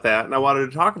excited about that, and I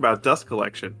wanted to talk about dust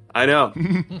collection. I know.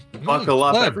 Buckle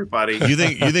up, everybody. You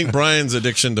think Brian's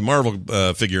addiction to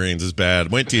Marvel figurines is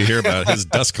bad? Wait till you hear about his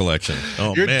dust collection.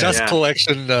 Oh, Your man. dust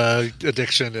collection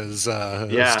addiction is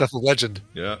stuff of legend.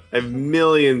 Yeah. I have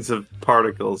millions of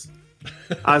particles.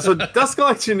 So dust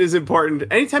collection is important.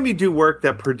 Anytime you do work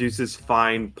that produces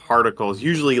fine particles,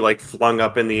 usually like flung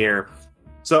up in the air.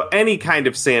 So any kind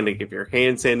of sanding, if you're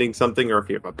hand sanding something, or if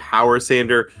you have a power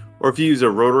sander, or if you use a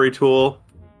rotary tool,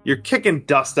 you're kicking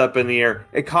dust up in the air.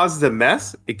 It causes a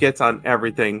mess. It gets on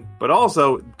everything. But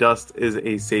also, dust is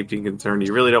a safety concern.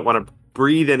 You really don't want to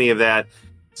breathe any of that.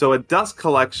 So a dust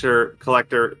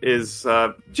collector is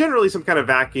generally some kind of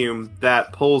vacuum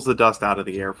that pulls the dust out of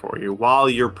the air for you while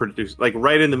you're producing, like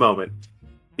right in the moment.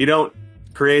 You don't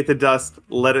create the dust,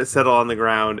 let it settle on the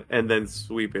ground, and then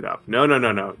sweep it up.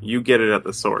 No. You get it at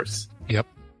the source. Yep.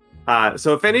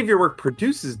 So if any of your work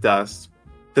produces dust,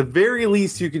 the very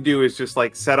least you can do is just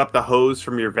like set up the hose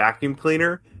from your vacuum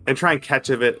cleaner and try and catch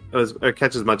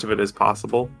as much of it as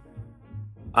possible.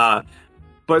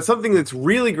 But something that's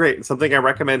really great and something I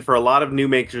recommend for a lot of new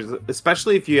makers,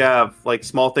 especially if you have like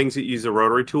small things that you use a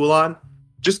rotary tool on,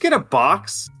 just get a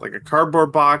box, like a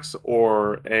cardboard box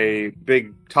or a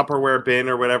big Tupperware bin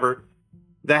or whatever,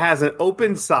 that has an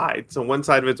open side. So one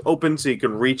side of it's open so you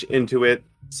can reach into it.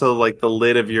 So like the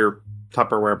lid of your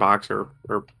Tupperware box or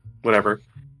whatever.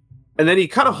 And then you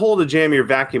cut a hole to jam your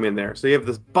vacuum in there. So you have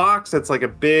this box that's like a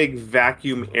big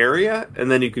vacuum area, and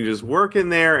then you can just work in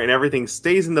there and everything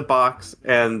stays in the box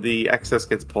and the excess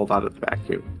gets pulled out of the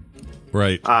vacuum.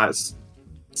 Right.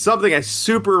 Something I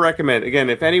super recommend. Again,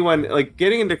 if anyone like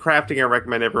getting into crafting, I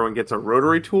recommend everyone gets a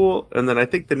rotary tool. And then I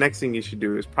think the next thing you should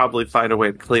do is probably find a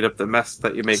way to clean up the mess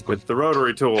that you make with the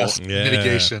rotary tool.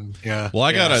 Mitigation. Yeah. Well,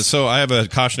 I have a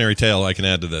cautionary tale I can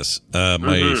add to this.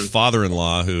 My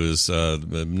father-in-law, who is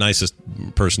the nicest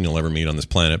person you'll ever meet on this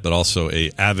planet, but also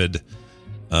a avid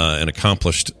and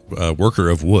accomplished worker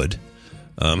of wood.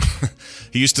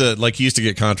 He used to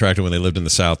get contracted when they lived in the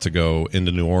South to go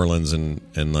into New Orleans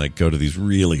and like go to these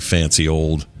really fancy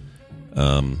old,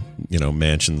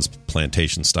 mansions,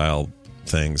 plantation style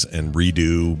things and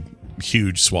redo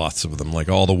huge swaths of them, like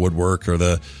all the woodwork or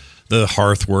the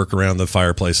hearth work around the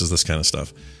fireplaces, this kind of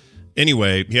stuff.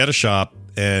 Anyway, he had a shop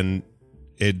and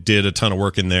it did a ton of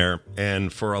work in there.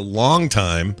 And for a long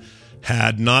time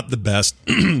had not the best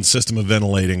system of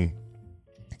ventilating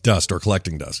dust or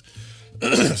collecting dust.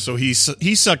 So he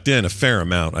sucked in a fair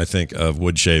amount, I think, of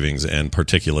wood shavings and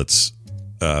particulates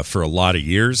for a lot of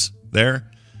years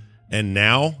there. And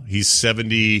now he's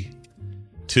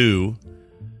 72.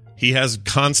 He has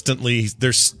constantly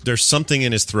there's something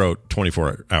in his throat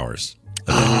 24 hours.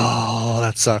 Oh,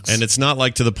 that sucks. And it's not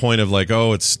like to the point of like,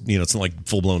 oh, it's it's not like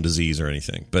full blown disease or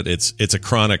anything, but it's a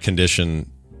chronic condition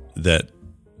that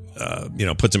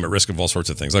puts him at risk of all sorts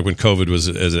of things. Like when COVID was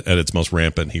at its most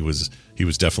rampant, he was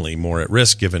definitely more at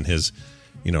risk given his,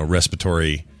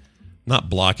 respiratory, not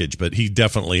blockage, but he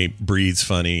definitely breathes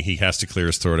funny. He has to clear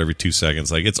his throat every 2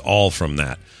 seconds. Like it's all from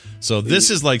that. So this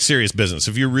is like serious business.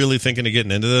 If you're really thinking of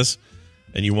getting into this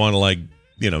and you want to like,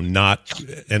 not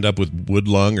end up with wood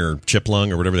lung or chip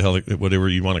lung or whatever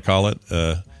you want to call it,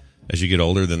 as you get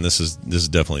older, then this is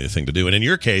definitely the thing to do. And in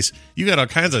your case, you got all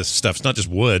kinds of stuff. It's not just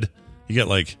wood. You get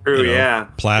like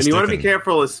plastic. And you want to be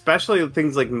careful, especially with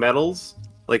things like metals,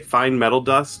 like fine metal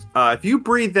dust. If you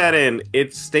breathe that in,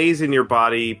 it stays in your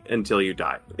body until you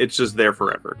die. It's just there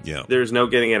forever. Yeah. There's no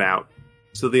getting it out.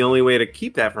 So the only way to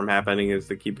keep that from happening is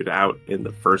to keep it out in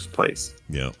the first place.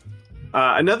 Yeah.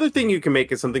 Another thing you can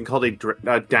make is something called a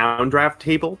downdraft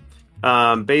table.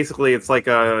 Basically, it's like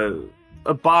a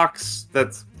box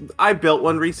that's... I built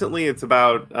one recently. It's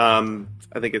about,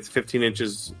 I think it's 15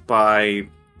 inches by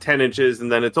 10 inches,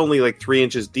 and then it's only like 3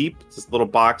 inches deep. It's this little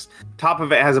box. Top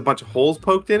of it has a bunch of holes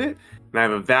poked in it, and I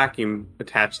have a vacuum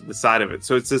attached to the side of it.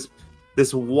 So it's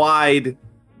this wide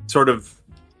sort of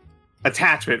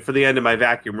attachment for the end of my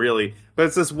vacuum, really. But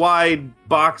it's this wide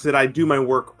box that I do my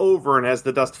work over, and as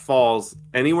the dust falls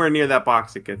anywhere near that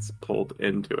box, it gets pulled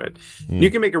into it.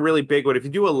 You can make a really big one if you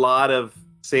do a lot of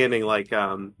sanding, like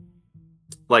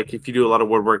if you do a lot of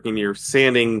woodworking, you're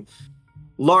sanding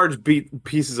large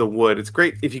pieces of wood. It's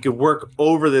great if you could work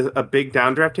over a big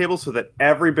downdraft table so that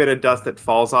every bit of dust that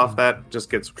falls off that just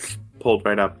gets pulled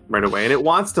right up right away. And it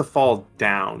wants to fall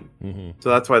down. So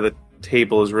that's why the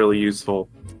table is really useful.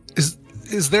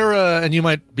 Is there and you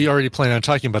might be already planning on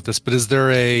talking about this, but is there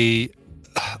a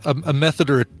method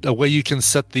or a way you can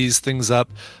set these things up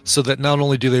so that not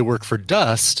only do they work for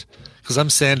dust, because I'm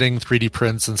sanding 3D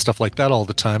prints and stuff like that all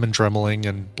the time and dremeling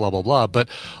and blah, blah, blah, but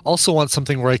also want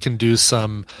something where I can do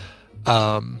some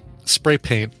spray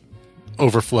paint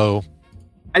overflow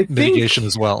mitigation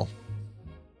as well.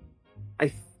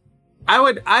 You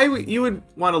would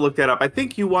want to look that up. I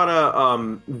think you want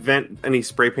to vent any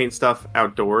spray paint stuff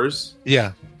outdoors.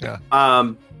 Yeah.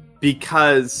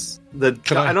 Because I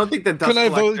don't think the dust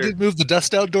collector... move the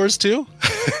dust outdoors too?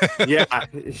 Yeah,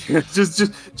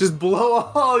 just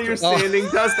blow all your sanding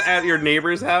dust at your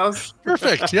neighbor's house.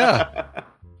 Perfect. Yeah.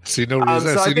 See no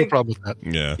reason. No problem with that.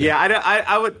 Yeah.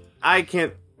 I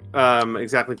can't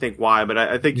exactly think why, but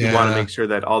I think you want to make sure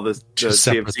that all the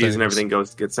CFCs and everything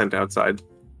gets sent outside.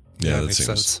 Yeah, that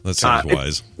seems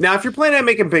wise. Now, if you're planning on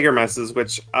making bigger messes,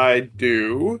 which I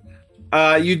do,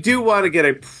 you do want to get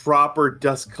a proper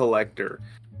dust collector.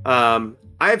 I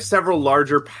have several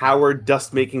larger powered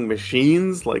dust making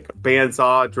machines, like a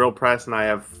bandsaw, drill press, and I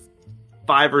have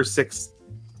 5 or 6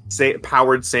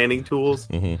 powered sanding tools.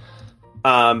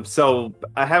 Mm-hmm. So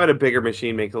having a bigger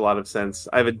machine makes a lot of sense.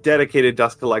 I have a dedicated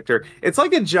dust collector. It's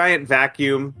like a giant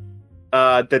vacuum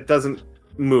that doesn't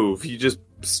move. You just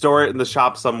store it in the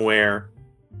shop somewhere.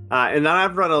 And then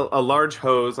I've run a large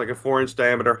hose, like a 4-inch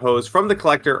diameter hose, from the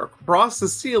collector across the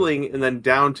ceiling and then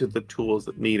down to the tools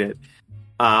that need it.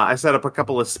 I set up a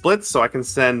couple of splits so I can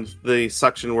send the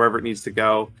suction wherever it needs to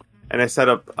go. And I set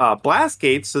up blast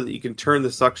gates so that you can turn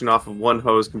the suction off of one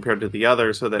hose compared to the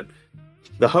other, so that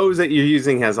the hose that you're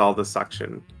using has all the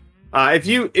suction. If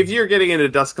you're getting into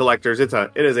dust collectors, it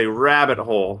is a rabbit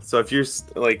hole. So if you're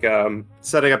like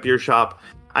setting up your shop,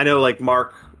 I know like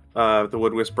Mark, the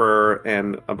Wood Whisperer,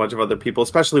 and a bunch of other people,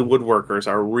 especially woodworkers,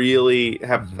 are really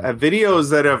have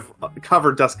videos that have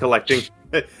covered dust collecting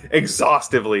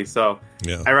exhaustively. So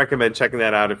I recommend checking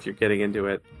that out if you're getting into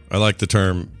it. I like the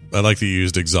term. I like that you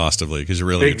used exhaustively, because you're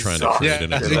really trying to create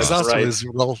an exhaust. Exhaustively is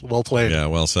well played. Yeah,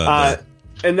 well said.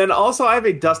 And then also I have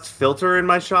a dust filter in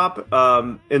my shop,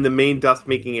 in the main dust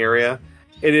making area.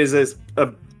 It is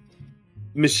a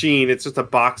machine. It's just a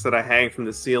box that I hang from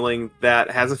the ceiling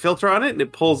that has a filter on it, and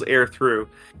it pulls air through.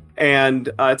 And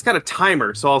it's got a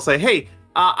timer. So I'll say, hey,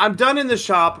 I'm done in the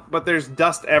shop, but there's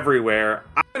dust everywhere.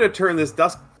 I'm going to turn this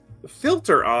dust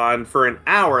filter on for an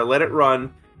hour, let it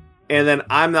run, and then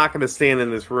I'm not going to stand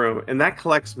in this room. And that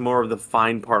collects more of the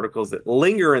fine particles that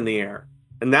linger in the air.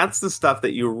 And that's the stuff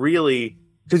that you really...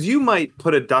 Because you might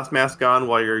put a dust mask on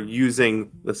while you're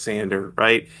using the sander,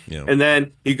 right? Yeah. And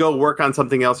then you go work on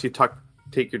something else, you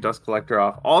take your dust collector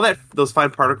off. All those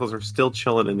fine particles are still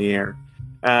chilling in the air.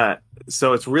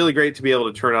 So it's really great to be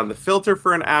able to turn on the filter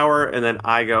for an hour, and then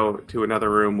I go to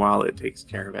another room while it takes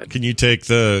care of it.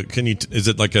 Is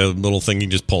it like a little thing you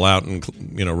just pull out and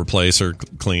replace or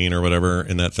clean or whatever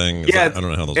in that thing? I don't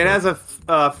know how those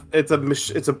work.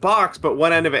 It's a box, but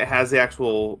one end of it has the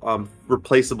actual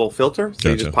replaceable filter. So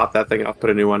you just pop that thing off, put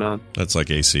a new one on. That's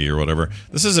like AC or whatever.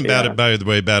 This isn't bad, by the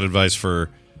way, bad advice for...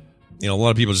 a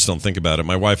lot of people just don't think about it.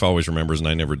 My wife always remembers, and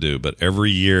I never do. But every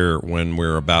year when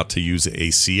we're about to use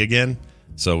AC again,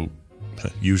 so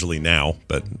usually now,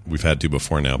 but we've had to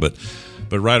before now. But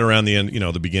right around the end,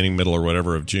 the beginning, middle, or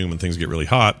whatever of June when things get really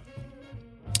hot,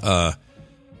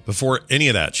 before any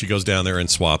of that, she goes down there and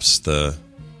swaps the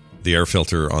air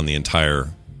filter on the entire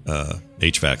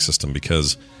HVAC system,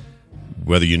 because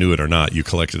whether you knew it or not, you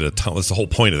collected a ton. That's the whole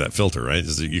point of that filter, right?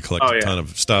 Is that you collect a ton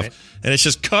of stuff, and it's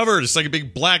just covered. It's like a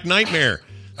big black nightmare.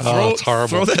 It's horrible.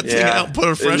 Throw that thing out and put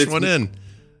a fresh one in.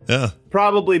 Yeah.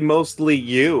 Probably mostly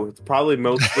you. It's probably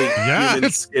mostly human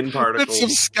skin particles. It's some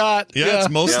Scott. Yeah, it's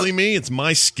mostly me. It's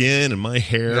my skin and my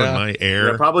hair and my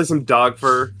air. Yeah, probably some dog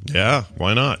fur. Yeah,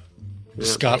 why not? Yeah.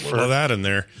 Scott fur. Throw that in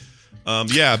there. But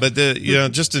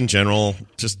just in general,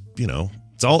 it's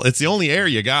the only air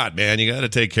you got, man. You got to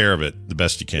take care of it the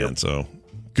best you can. Yep. So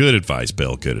good advice,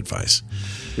 Bill. Good advice.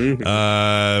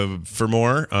 Mm-hmm. For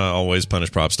more, always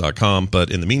punishprops.com.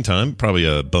 But in the meantime, probably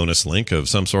a bonus link of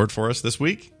some sort for us this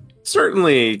week.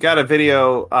 Certainly. Got a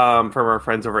video from our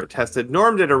friends over at Tested.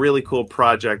 Norm did a really cool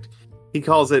project. He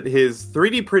calls it his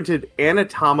 3D printed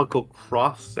anatomical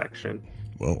cross section.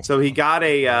 Whoa. So he got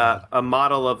a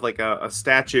model of like a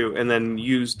statue, and then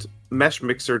used mesh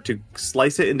mixer to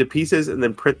slice it into pieces and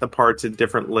then print the parts in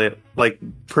different like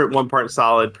print one part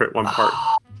solid, print one part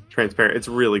transparent. It's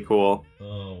really cool.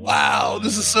 Oh, wow,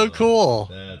 this is so cool.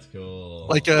 That's cool.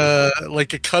 Like a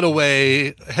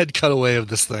head cutaway of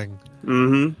this thing.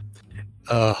 Mm-hmm.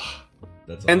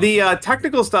 That's and the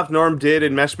technical stuff Norm did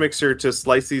in mesh mixer to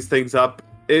slice these things up,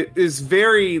 it is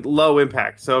very low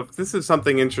impact. So if this is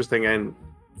something interesting and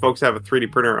folks have a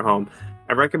 3D printer at home,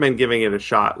 I recommend giving it a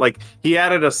shot. Like, he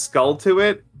added a skull to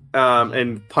it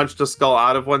and punched a skull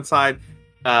out of one side.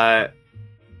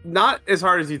 Not as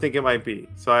hard as you think it might be.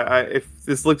 So if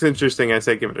this looks interesting, I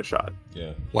say give it a shot.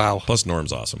 Yeah. Wow. Plus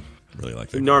Norm's awesome. Really like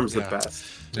that. Norm's the best.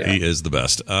 Yeah. He is the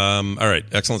best. All right.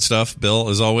 Excellent stuff. Bill,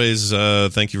 as always,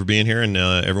 thank you for being here. And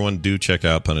everyone do check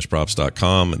out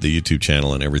punishprops.com, the YouTube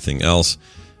channel, and everything else.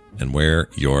 And wear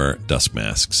your dust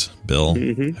masks. Bill,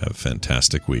 have a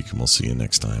fantastic week, and we'll see you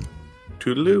next time.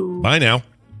 Toodaloo. Bye now.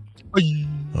 Bye.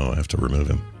 Oh, I have to remove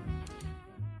him.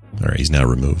 All right, he's now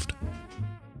removed.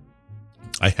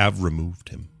 I have removed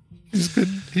him.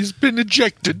 He's been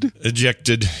ejected.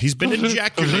 He's been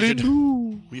ejaculated.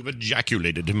 We've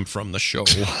ejaculated him from the show.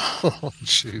 Oh,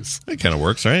 jeez. It kind of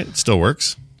works, right? It still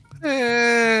works.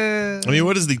 I mean,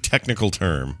 what is the technical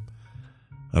term?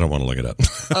 I don't want to look it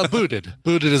up. Booted.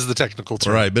 Booted is the technical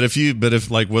term. Right, but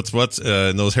if like what's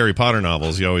in those Harry Potter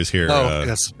novels, you always hear.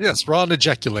 Yes, Ron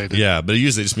ejaculated. Yeah, but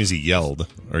usually it just means he yelled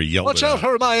or yelled. Watch out,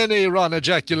 Hermione! Ron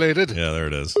ejaculated. Yeah, there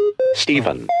it is.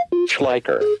 Stephen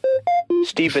Schleicher.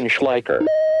 Stephen Schleicher.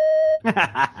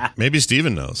 Maybe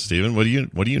Steven knows. Steven, what do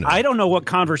you know? I don't know what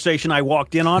conversation I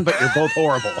walked in on, but you're both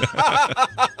horrible.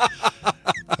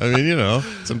 I mean,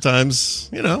 sometimes,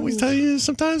 we tell you,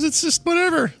 sometimes it's just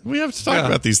whatever. We have to talk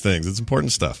about these things. It's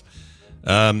important stuff.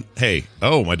 Hey,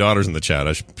 my daughter's in the chat.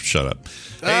 I should shut up.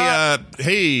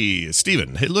 Hey,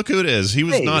 Steven. Hey, look who it is. He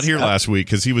was not here last week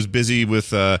because he was busy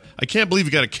with, I can't believe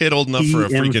you got a kid old enough for a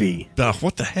freaking,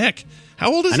 what the heck?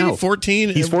 How old is he? 14?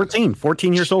 He's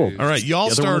 14 years old. All right,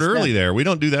 y'all start early there. We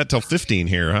don't do that till 15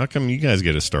 here. How come you guys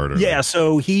get a start early? Yeah,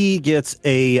 so he gets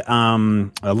a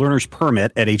learner's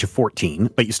permit at age of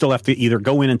 14, but you still have to either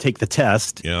go in and take the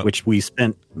test, which we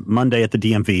spent Monday at the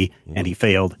DMV, and he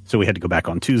failed, so we had to go back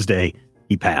on Tuesday.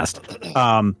 He passed.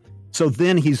 So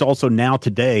then he's also now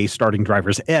today starting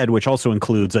driver's ed, which also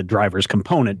includes a driver's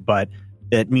component, but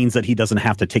it means that he doesn't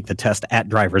have to take the test at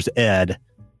driver's ed.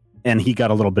 And he got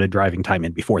a little bit of driving time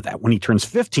in before that. When he turns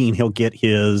 15, he'll get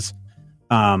his,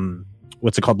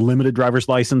 what's it called, limited driver's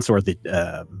license, or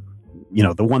the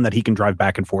one that he can drive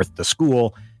back and forth to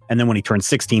school. And then when he turns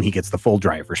 16, he gets the full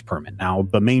driver's permit. Now,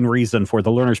 the main reason for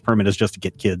the learner's permit is just to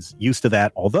get kids used to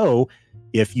that. Although,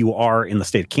 if you are in the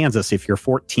state of Kansas, if you're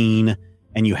 14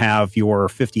 and you have your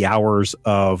 50 hours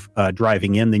of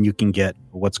driving in, then you can get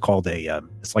what's called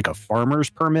it's like a farmer's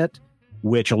permit,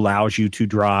 which allows you to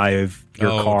drive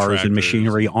your cars tractors and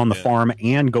machinery on the farm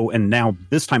and go. And now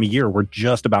this time of year, we're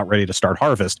just about ready to start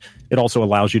harvest. It also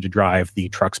allows you to drive the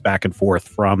trucks back and forth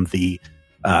from the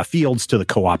fields to the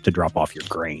co-op to drop off your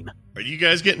grain. Are you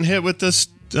guys getting hit with this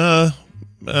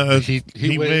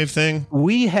heat wave thing?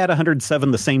 We had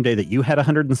 107 the same day that you had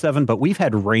 107, but we've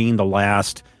had rain the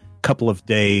last couple of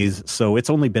days, so it's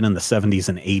only been in the 70s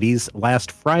and 80s.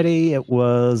 Last Friday it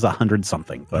was 100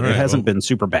 something, but it hasn't been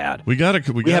super bad. We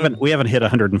haven't hit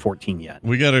 114 yet.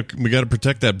 We gotta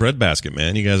protect that breadbasket,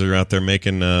 man. You guys are out there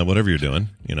making whatever you're doing.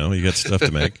 You got stuff to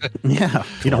make. Yeah,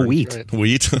 corn, wheat,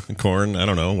 corn. I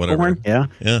don't know, whatever. Corn,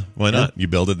 yeah. Why not? You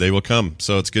build it, they will come.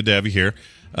 So it's good to have you here.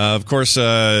 Of course,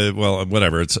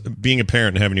 whatever. It's being a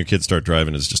parent and having your kids start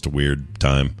driving is just a weird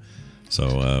time.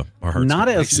 So our hearts not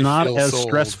as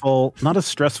stressful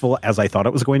as I thought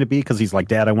it was going to be, because he's like,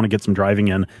 Dad, I want to get some driving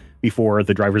in before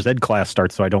the driver's ed class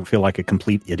starts so I don't feel like a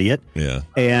complete idiot. Yeah.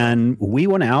 And we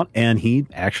went out and he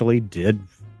actually did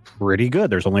pretty good.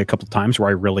 There's only a couple of times where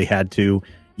I really had to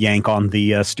yank on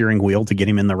the steering wheel to get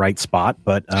him in the right spot,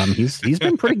 but he's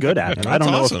been pretty good at it. I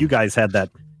don't know if you guys had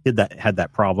that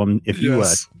problem. If you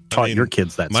taught your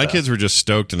kids that my stuff. Kids were just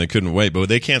stoked and they couldn't wait, but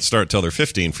they can't start till they're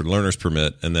 15 for the learner's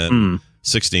permit and then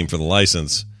 16 for the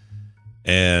license.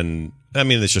 And I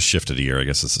mean, it's just shifted a year. I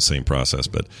guess it's the same process,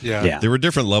 but there were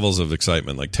different levels of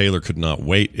excitement. Like Taylor could not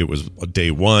wait. It was day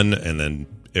one. And then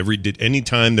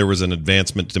anytime there was an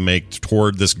advancement to make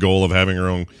toward this goal of having her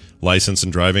own license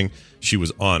and driving, she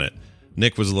was on it.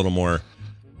 Nick was a little more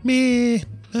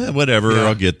whatever.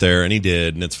 I'll get there. And he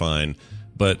did. And it's fine.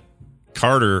 But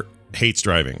Carter hates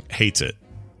driving, hates it.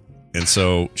 And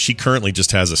so she currently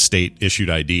just has a state-issued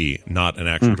ID, not an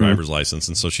actual driver's license.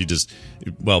 And so she just,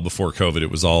 before COVID,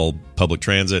 it was all public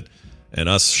transit and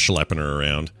us schlepping her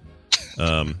around.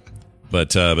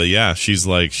 But yeah, she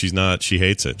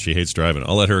hates it. She hates driving.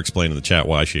 I'll let her explain in the chat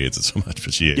why she hates it so much,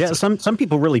 but she hates it. Yeah, some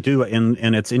people really do. And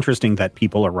it's interesting that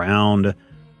people around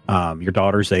your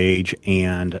daughter's age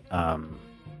and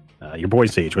your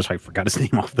boy's age, which I forgot his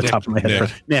name off the top of my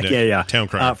head. Nick, yeah. Town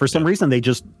crier. For some reason,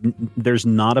 there's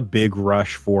not a big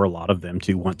rush for a lot of them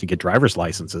to want to get driver's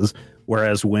licenses.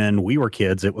 Whereas when we were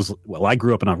kids, it was, I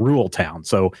grew up in a rural town,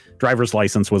 so driver's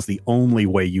license was the only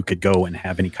way you could go and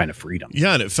have any kind of freedom.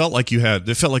 Yeah, and it felt like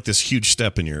this huge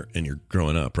step in your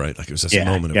growing up, right? Like it was this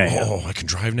moment of, I can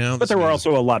drive now. But there were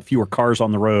also a lot fewer cars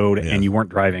on the road, and you weren't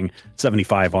driving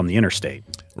 75 on the interstate.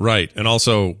 Right, and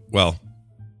also,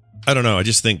 I don't know. I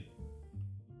just think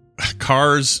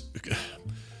cars,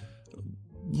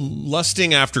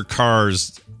 lusting after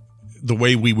cars the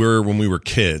way we were when we were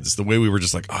kids, the way we were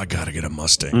just like, I gotta get a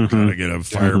Mustang, gotta get a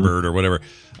Firebird or whatever.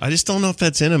 I just don't know if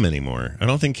that's in them anymore. I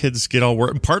don't think kids get all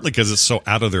worried, partly because it's so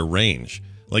out of their range.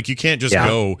 Like you can't just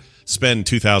go spend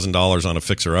 $2,000 on a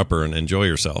fixer-upper and enjoy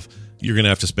yourself. you're going to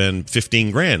have to spend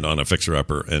 $15,000 on a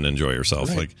fixer-upper and enjoy yourself.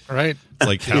 Right.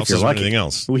 Like houses or anything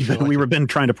else. We've been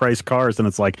trying to price cars, and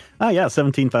it's like, oh yeah,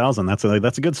 $17,000.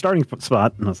 That's a good starting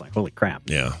spot. And I was like, holy crap.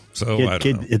 Yeah. So I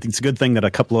don't know. It's a good thing that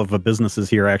a couple of businesses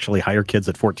here actually hire kids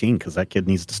at 14 because that kid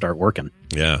needs to start working.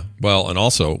 Yeah. Well, and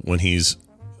also when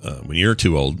you're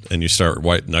too old and you start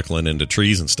white knuckling into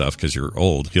trees and stuff because you're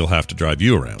old, he'll have to drive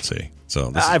you around. See.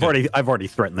 So I've already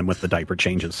threatened them with the diaper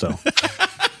changes. So.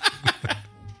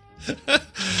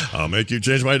 I'll make you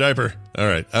change my diaper. All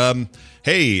right.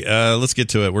 Hey, let's get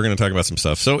to it. We're going to talk about some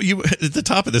stuff. So you, at the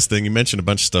top of this thing, you mentioned a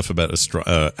bunch of stuff about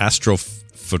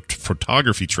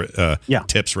astrophotography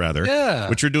tips, rather. Yeah.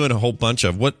 Which you're doing a whole bunch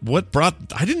of. What brought?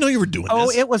 I didn't know you were doing this. Oh,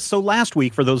 it was so last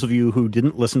week. For those of you who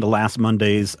didn't listen to last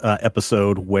Monday's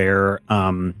episode, where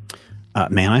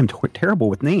man, I'm terrible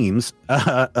with names.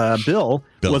 Bill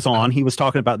was on. He was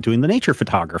talking about doing the nature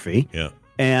photography. Yeah.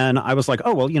 And I was like,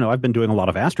 oh, well, I've been doing a lot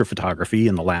of astrophotography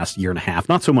in the last year and a half,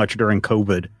 not so much during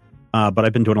COVID, but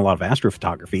I've been doing a lot of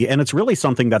astrophotography. And it's really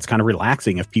something that's kind of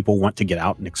relaxing if people want to get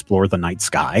out and explore the night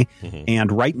sky. Mm-hmm.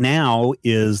 And right now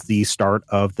is the start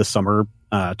of the summer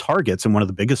targets. And one of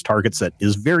the biggest targets that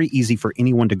is very easy for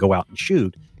anyone to go out and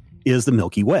shoot is the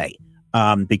Milky Way,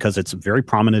 because it's very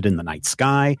prominent in the night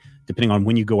sky. Depending on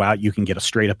when you go out, you can get a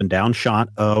straight up and down shot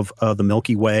of the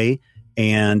Milky Way.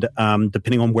 And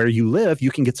depending on where you live,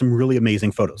 you can get some really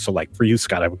amazing photos. So like for you,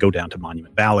 Scott, I would go down to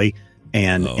Monument Valley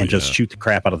and just shoot the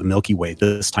crap out of the Milky Way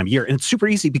this time of year. And it's super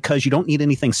easy because you don't need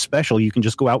anything special. You can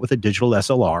just go out with a digital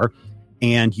SLR,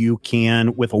 and you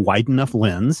can, with a wide enough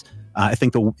lens. I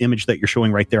think the image that you're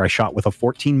showing right there, I shot with a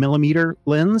 14 millimeter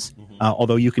lens,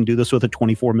 although you can do this with a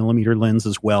 24 millimeter lens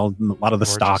as well. A lot of the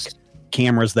stock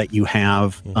cameras that you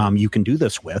have, you can do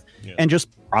this with, and just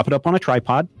prop it up on a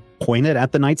tripod. Point it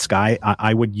at the night sky.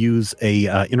 I would use a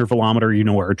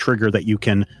intervalometer, or a trigger that you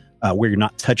can, where you're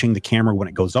not touching the camera when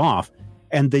it goes off.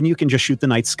 And then you can just shoot the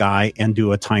night sky and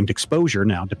do a timed exposure.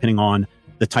 Now, depending on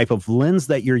the type of lens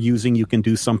that you're using, you can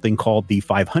do something called the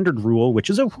 500 rule, which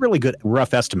is a really good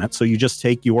rough estimate. So you just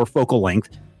take your focal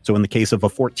length. So in the case of a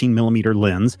 14 millimeter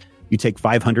lens, you take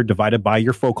 500 divided by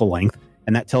your focal length.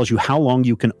 And that tells you how long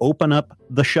you can open up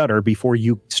the shutter before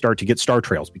you start to get star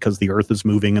trails, because the Earth is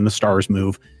moving and the stars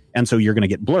move. And so you're going to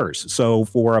get blurs. So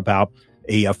for about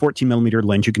a 14 millimeter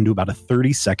lens, you can do about a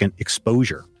 30-second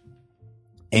exposure.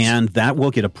 And that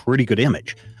will get a pretty good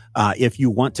image. If you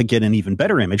want to get an even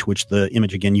better image, which the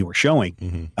image, again, you were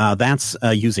showing, that's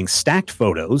using stacked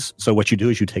photos. So what you do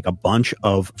is you take a bunch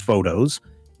of photos,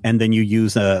 and then you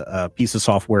use a piece of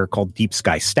software called Deep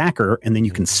Sky Stacker, and then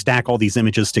you can stack all these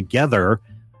images together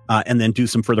and then do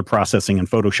some further processing in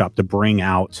Photoshop to bring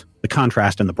out the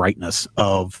contrast and the brightness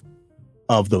of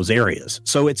those areas.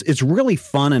 So it's really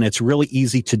fun, and it's really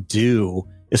easy to do,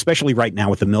 especially right now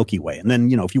with the Milky Way. And then,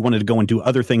 if you wanted to go and do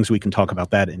other things, we can talk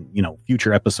about that in,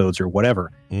 future episodes or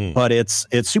whatever. But it's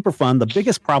super fun. The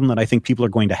biggest problem that I think people are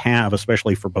going to have,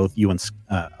 especially for both you and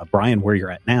Brian, where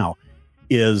you're at now,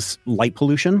 is light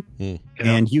pollution.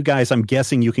 And you guys, I'm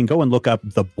guessing you can go and look up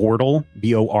the Bortle,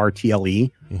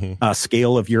 BORTLE,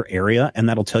 scale of your area, and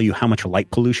that'll tell you how much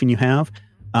light pollution you have.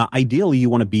 Ideally, you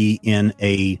want to be in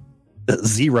a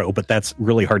 0, but that's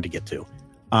really hard to get to.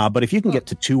 But if you can get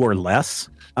to 2 or less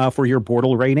for your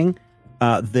Bortle rating,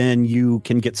 then you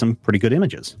can get some pretty good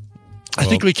images. I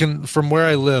think we can, from where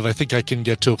I live, I think I can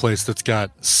get to a place that's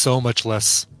got so much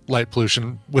less light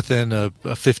pollution within a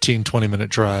 15-20 minute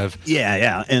drive.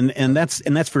 Yeah. And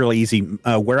that's fairly easy.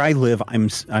 Where I live,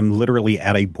 I'm literally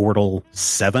at a Bortle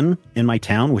 7 in my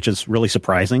town, which is really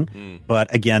surprising.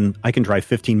 But again, I can drive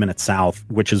 15 minutes south,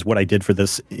 which is what I did for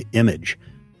this image.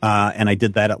 And I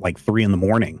did that at like 3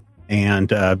 a.m. and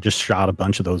just shot a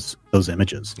bunch of those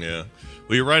images. Yeah.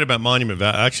 Well, you're right about Monument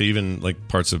Valley. Actually, even like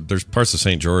there's parts of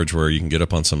St. George where you can get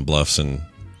up on some bluffs and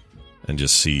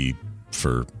just see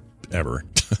forever.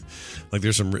 Like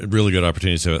there's some really good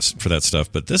opportunities for that stuff.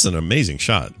 But this is an amazing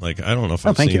shot. Like I don't know if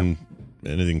I've seen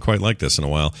anything quite like this in a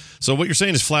while. So what you're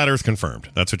saying is flat Earth confirmed.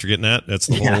 That's what you're getting at? That's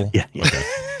the whole... Yeah. Okay.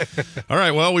 All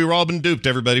right. Well, we were all been duped,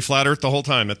 everybody. Flat Earth the whole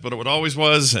time. That's what it always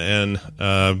was, and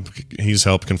he's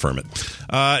helped confirm it.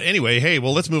 Anyway, hey,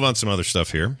 well, let's move on to some other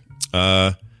stuff here.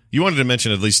 You wanted to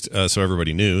mention, at least so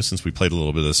everybody knew, since we played a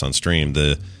little bit of this on stream,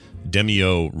 the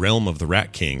Demio Realm of the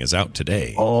Rat King is out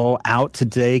today. Oh, out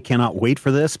today. Cannot wait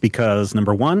for this because,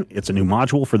 number one, it's a new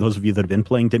module for those of you that have been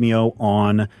playing Demio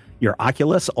on your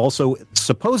Oculus. Also,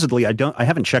 supposedly, I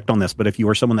haven't checked on this, but if you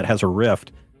are someone that has a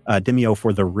Rift, Demio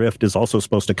for the Rift is also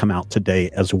supposed to come out today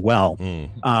as well.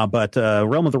 But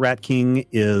Realm of the Rat King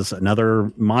is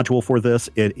another module for this.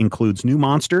 It includes new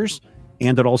monsters,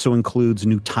 and it also includes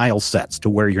new tile sets to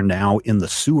where you're now in the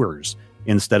sewers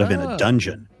instead of in a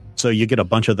dungeon. So you get a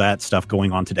bunch of that stuff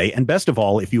going on today. And best of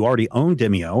all, if you already own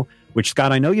Demio, which,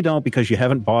 Scott, I know you don't because you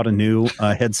haven't bought a new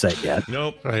headset yet.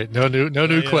 Nope. Right. No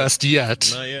new Quest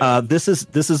yet. This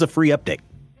is a free update.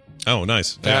 Oh,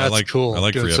 nice. Yeah, that's cool. I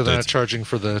like Good, free so updates. they're not charging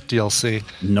for the DLC.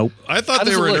 Nope. I thought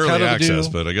they were in early access,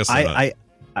 but I guess they're not.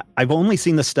 I've only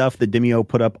seen the stuff that Demio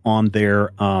put up on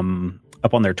their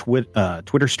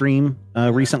Twitter stream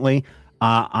recently.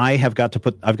 I've got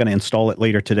to install it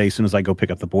later today. As soon as I go pick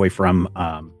up the boy from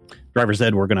Driver's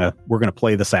Ed, we're gonna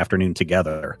play this afternoon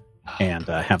together and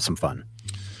have some fun.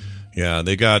 Yeah,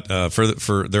 they got I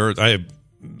have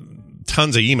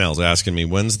tons of emails asking me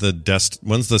when's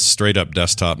the straight up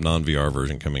desktop non VR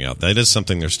version coming out. That is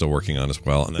something they're still working on as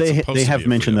well. And they have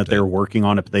mentioned that they're working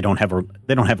on it, but they don't have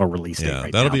a release date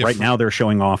right now. Right now they're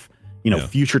showing off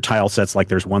future tile sets. Like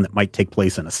there's one that might take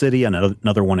place in a city and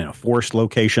another one in a forest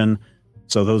location.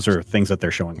 So those are things that they're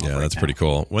showing off. Yeah, that's pretty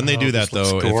cool. When they do that,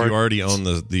 though, if you already own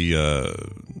the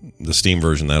Steam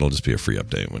version, that'll just be a free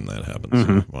update when that happens.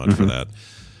 Mm-hmm. Watch for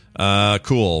that.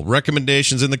 Cool.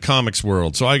 Recommendations in the comics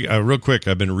world. So I real quick,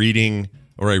 I read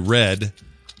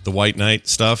the White Knight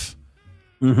stuff.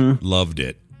 Mm-hmm. Loved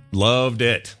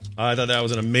it. I thought that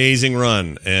was an amazing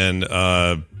run. And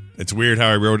it's weird how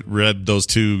I read those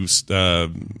two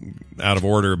out of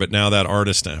order, but now that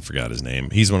artist, I forgot his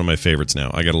name. He's one of my favorites now.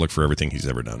 I got to look for everything he's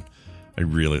ever done.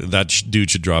 That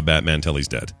dude should draw Batman till he's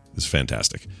dead. It's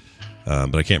fantastic.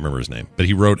 But I can't remember his name. But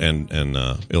he wrote and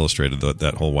illustrated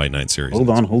that whole White Knight series. Hold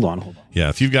on. Yeah,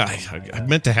 if you've got, I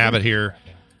meant to have it here,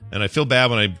 and I feel bad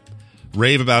when I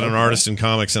rave about an artist in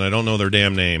comics and I don't know their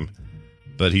damn name,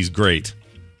 but he's great,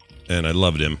 and I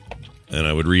loved him, and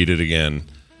I would read it again.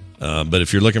 But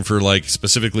if you're looking for like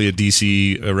specifically a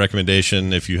DC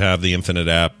recommendation, if you have the Infinite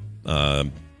app,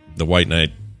 the White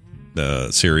Knight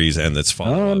series, and that's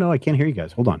follow. Oh no, I can't hear you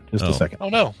guys. Hold on, just a second. Oh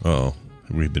no. Oh,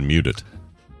 we've been muted.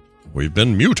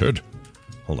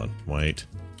 Hold on, White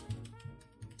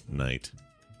Knight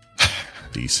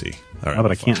DC. All right,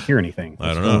 but I can't hear anything.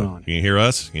 I don't know. Can you hear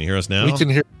us? Can you hear us now? We can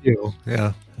hear you.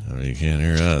 Yeah. Oh, you can't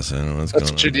hear us. I don't know what's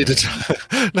That's going what you on. need to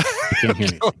You can't hear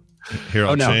me. Here,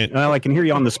 I'll change. No, I can hear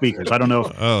you on the speakers. I don't know.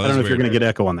 I don't know if you're going to get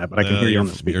echo on that, but I can hear you on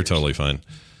the speakers. You're totally fine.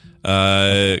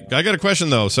 I got a question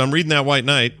though. So I'm reading that White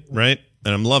Knight, right?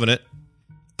 And I'm loving it,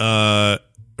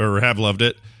 or have loved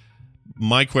it.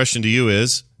 My question to you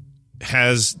is: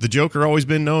 has the Joker always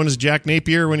been known as Jack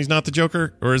Napier when he's not the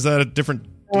Joker, or is that a different?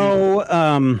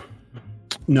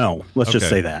 No. Let's just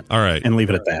say that. All right, and leave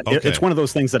it at that. Okay. It's one of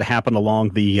those things that happened along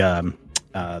the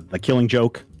Killing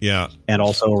Joke. Yeah. And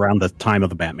also around the time of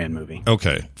the Batman movie.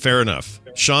 Okay, fair enough.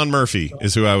 Sean Murphy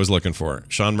is who I was looking for.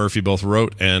 Sean Murphy both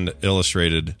wrote and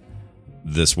illustrated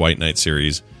this White Knight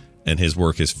series, and his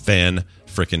work is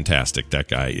fan-frickin-tastic. That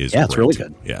guy is it's really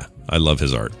good. Yeah, I love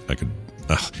his art.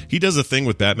 He does a thing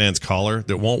with Batman's collar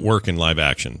that won't work in live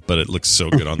action, but it looks so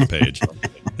good on the page.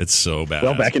 It's so bad.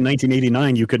 Well, back in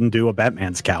 1989, you couldn't do a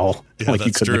Batman's cowl like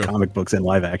you could in the comic books in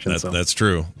live action. That's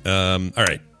true. All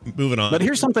right, moving on. But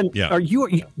here's something. Yeah.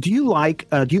 Do you like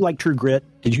True Grit?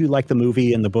 Did you like the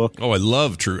movie and the book? Oh, I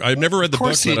love True. I've never read the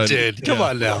book. Of course he did. Come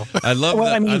on now. I love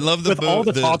that. I love the with all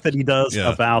the talk that he does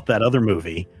about that other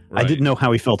movie. Right. I didn't know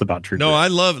how he felt about True Grit. No, I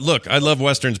love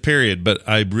Westerns, period, but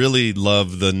I really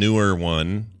love the newer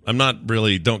one. I'm not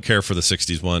really, don't care for the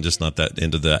 60s one, just not that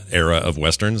into that era of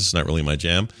Westerns. It's not really my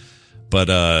jam. But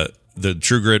the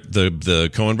True Grit, the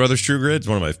Coen Brothers True Grit is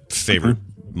one of my favorite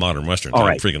modern Westerns. All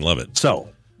right. I freaking love it. So,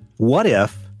 what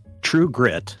if True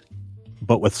Grit,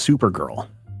 but with Supergirl?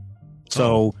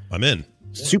 So, I'm in.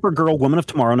 Supergirl, Woman of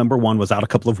Tomorrow, #1 was out a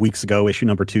couple of weeks ago. Issue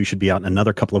 #2 should be out in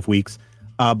another couple of weeks.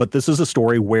 But this is a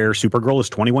story where Supergirl is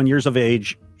 21 years of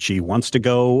age. She wants to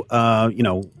go,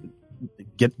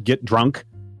 get drunk.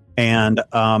 And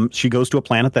she goes to a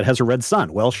planet that has a red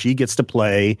sun. Well, she gets to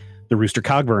play the Rooster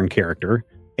Cogburn character.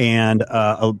 And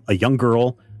a young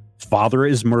girl's father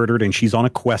is murdered, and she's on a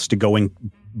quest to go and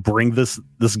bring this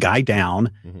guy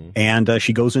down. Mm-hmm. And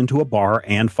she goes into a bar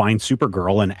and finds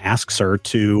Supergirl and asks her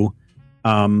to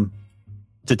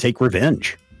take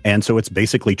revenge. And so it's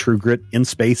basically True Grit in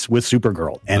space with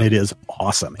Supergirl, and it is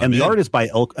awesome. And the art is by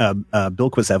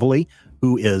Bilquis Evely,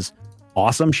 who is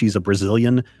awesome. She's a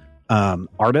Brazilian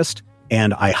artist,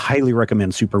 and I highly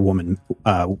recommend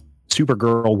Supergirl,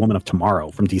 Woman of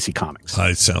Tomorrow from DC Comics.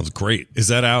 It sounds great. Is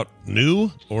that out new,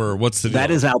 or what's the deal?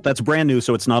 That is out. That's brand new,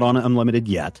 so it's not on Unlimited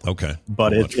yet. Okay.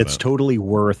 But it's totally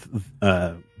worth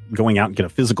going out and get a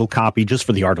physical copy just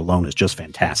for the art alone is just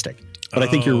fantastic. But I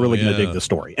think you're really going to dig the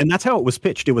story. And that's how it was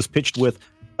pitched. It was pitched with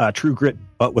True Grit,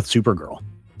 but with Supergirl.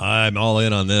 I'm all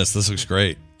in on this. This looks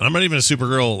great. I'm not even a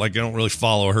Supergirl. Like, I don't really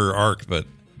follow her arc, but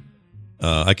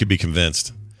I could be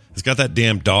convinced. It's got that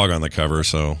damn dog on the cover,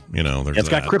 so, there's It's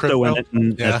got crypto in it,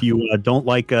 and if you don't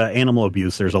like animal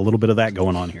abuse, there's a little bit of that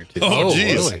going on here, too. Oh,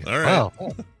 geez. Really? All right.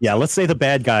 Wow. Yeah, let's say the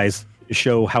bad guys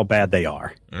show how bad they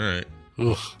are. All right.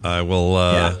 I will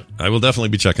I will definitely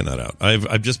be checking that out.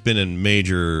 I've just been in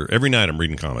every night I'm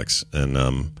reading comics, and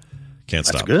can't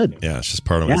stop. That's good. Yeah, it's just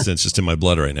part of it's just in my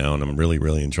blood right now, and I'm really,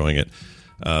 really enjoying it.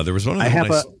 There was one of them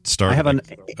I have an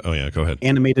oh, yeah, go ahead.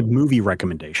 Animated movie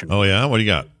recommendation. Oh, yeah? What do you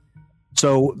got?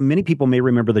 So many people may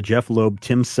remember the Jeff Loeb,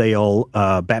 Tim Sale,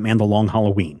 Batman the Long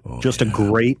Halloween. A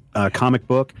great comic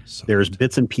book. There's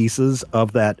bits and pieces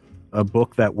of that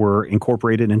book that were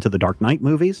incorporated into the Dark Knight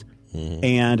movies. Mm-hmm.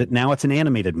 And now it's an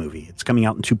animated movie. It's coming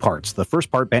out in 2 parts. The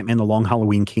first part, Batman the Long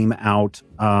Halloween, came out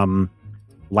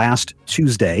last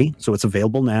Tuesday. So it's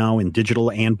available now in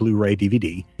digital and Blu-ray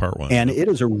DVD. Part 1. And it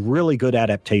is a really good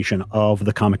adaptation of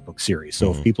the comic book series.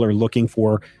 So if people are looking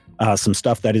for some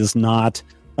stuff that is not...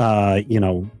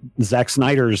 Zack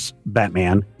Snyder's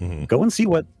Batman, go and see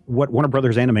what Warner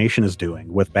Brothers Animation is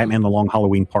doing with Batman the Long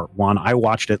Halloween Part 1. I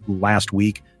watched it last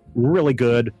week. Really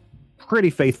good,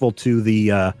 pretty faithful to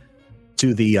the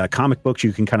comic books.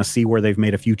 You can kind of see where they've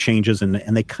made a few changes, and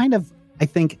they kind of, I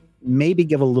think, maybe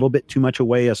give a little bit too much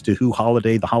away as to who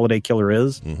the Holiday Killer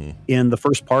is in the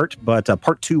first part. But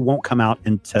Part 2 won't come out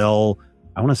until,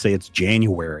 I want to say it's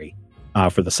January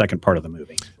for the second part of the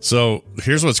movie. So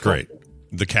here's what's great.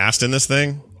 The cast in this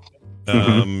thing,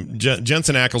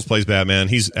 Jensen Ackles plays Batman.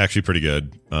 He's actually pretty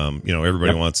good.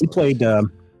 Everybody wants.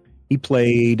 He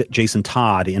played Jason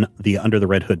Todd in the Under the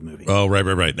Red Hood movie. Oh,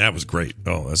 right. That was great.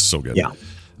 Oh, that's so good. Yeah.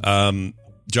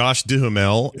 Josh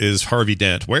Duhamel is Harvey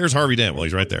Dent. Where's Harvey Dent? Well,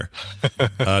 he's right there.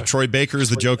 Troy Baker is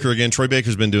the Joker again. Troy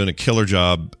Baker's been doing a killer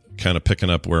job kind of picking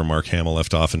up where Mark Hamill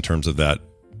left off in terms of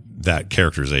that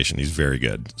characterization. He's very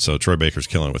good. So Troy Baker's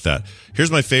killing it with that.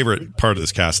 Here's my favorite part of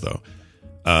this cast, though.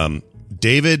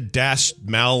 David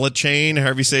Malachane,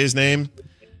 however you say his name.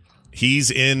 He's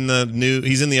in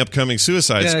the upcoming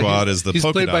Suicide Squad as the he's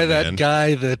polka played dot by man. that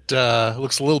guy that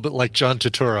looks a little bit like John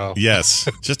Turturro. Yes,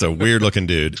 just a weird looking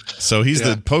dude. So he's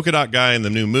the polka dot guy in the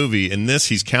new movie. In this,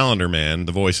 he's Calendar Man,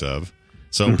 the voice of.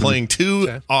 So I'm playing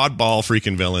 2 oddball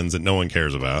freaking villains that no one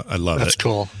cares about. I love it. That's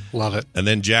cool. Love it. And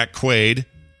then Jack Quaid,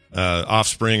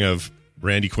 offspring of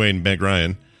Randy Quaid and Meg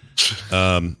Ryan.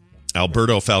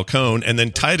 Alberto Falcone, and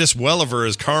then Titus Welliver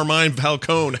as Carmine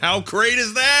Falcone. How great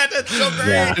is that? That's so great.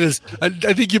 Yeah. It is. I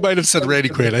think you might have said Randy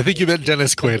Quaid. I think you meant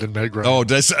Dennis Quaid and Meg Ryan. Oh,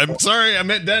 I'm sorry. I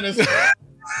meant Dennis.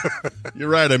 You're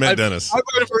right. I meant Dennis. I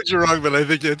might have heard you wrong, but I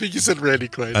think you said Randy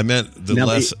Quaid. I meant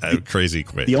crazy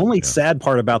Quaid. The only sad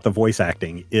part about the voice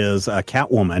acting is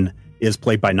Catwoman is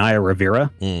played by Naya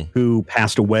Rivera, who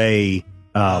passed away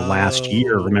last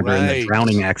year. Remember, in the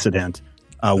drowning accident.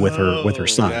 With her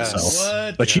son. Yes.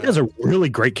 So, but she does a really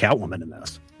great Catwoman in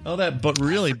this. Oh, but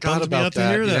really bums me out to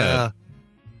that. hear that.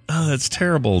 Oh, that's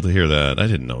terrible to hear that. I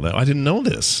didn't know that. I didn't know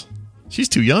this. She's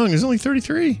too young. She's only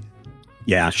 33.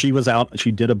 Yeah, she was out.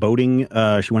 She did a boating.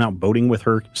 She went out boating with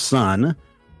her son,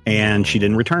 and she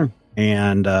didn't return.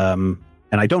 And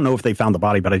I don't know if they found the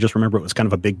body, but I just remember it was kind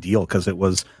of a big deal because it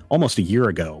was almost a year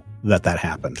ago that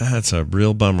happened. That's a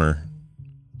real bummer.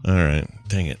 All right.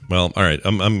 Dang it. Well, all right.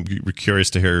 I'm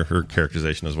curious to hear her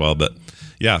characterization as well. But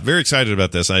yeah, very excited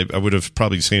about this. I would have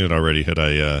probably seen it already had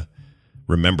I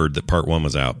remembered that part 1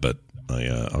 was out, but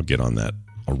I'll get on that.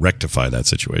 I'll rectify that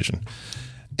situation.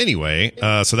 Anyway,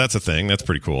 so that's a thing. That's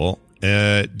pretty cool.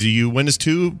 When is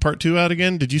part 2 out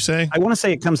again? Did you say? I want to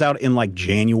say it comes out in like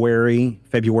January,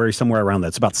 February, somewhere around that.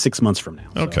 It's about 6 months from now.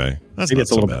 So okay. That's maybe not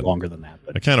it's a little bad. bit longer than that.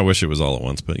 But. I kind of wish it was all at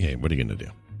once, but hey, what are you going to do?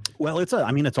 Well, it's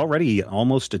already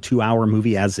almost a 2-hour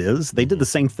movie as is. They did the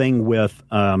same thing with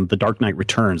The Dark Knight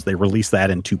Returns. They released that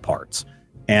in 2 parts.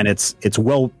 And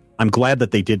I'm glad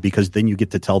that they did because then you get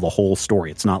to tell the whole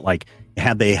story. It's not like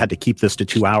had they had to keep this to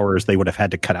 2 hours, they would have had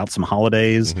to cut out some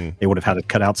holidays. They would have had to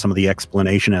cut out some of the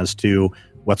explanation as to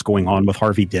what's going on with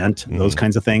Harvey Dent, those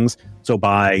kinds of things. So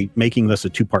by making this a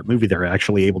 2-part movie, they're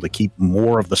actually able to keep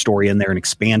more of the story in there and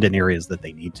expand in areas that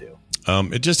they need to.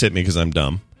 It just hit me because I'm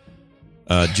dumb.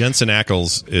 Jensen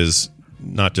Ackles is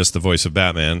not just the voice of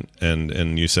Batman,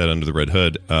 and you said Under the Red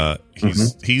Hood.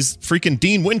 He's freaking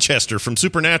Dean Winchester from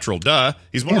Supernatural. Duh.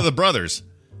 He's one of the brothers.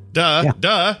 Duh.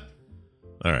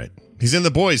 All right. He's in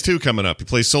The Boys, too, coming up. He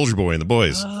plays Soldier Boy in The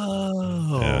Boys.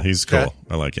 Oh. Yeah, he's cool. Okay.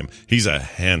 I like him. He's a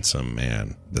handsome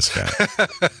man, this guy.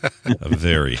 A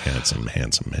very handsome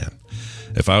man.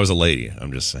 If I was a lady,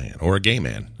 I'm just saying. Or a gay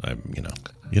man. You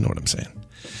know what I'm saying.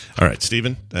 All right,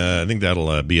 Stephen, I think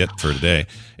that'll be it for today.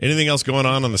 Anything else going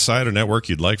on the site or network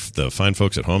you'd like the fine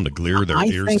folks at home to glare their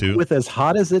ears to? With as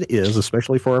hot as it is,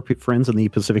 especially for our friends in the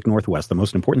Pacific Northwest, the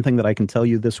most important thing that I can tell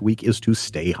you this week is to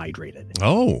stay hydrated.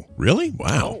 Oh, really?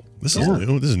 Wow. This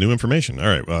is new information. All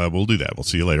right, we'll do that. We'll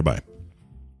see you later. Bye.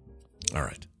 All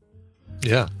right.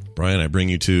 Yeah. Brian, I bring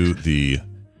you to the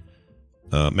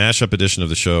mashup edition of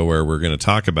the show where we're going to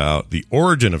talk about the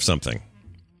origin of something.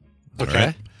 Okay. All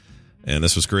right? And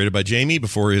this was created by Jamie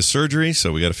before his surgery,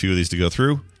 so we got a few of these to go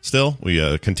through still.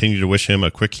 We continue to wish him a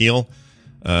quick heal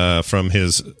from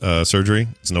his surgery.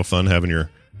 It's no fun having your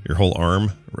whole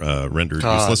arm rendered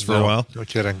useless for a while. No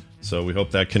kidding. So we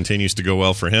hope that continues to go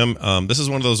well for him. This is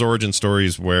one of those origin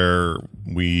stories where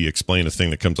we explain a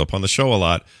thing that comes up on the show a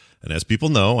lot. And as people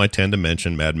know, I tend to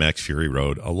mention Mad Max Fury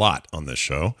Road a lot on this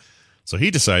show. So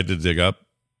he decided to dig up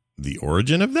the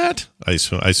origin of that. I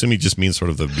assume he just means sort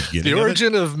of the beginning. The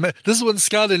origin of this is when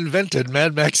Scott invented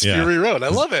Mad Max Fury Road. I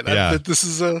love it. Yeah. This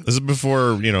is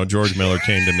before George Miller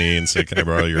came to me and said, "Can I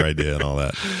borrow your idea?" and all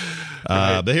that.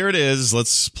 Right. But here it is.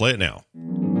 Let's play it now.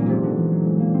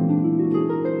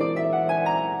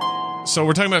 So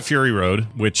we're talking about Fury Road,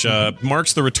 which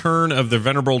marks the return of the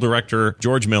venerable director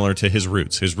George Miller to his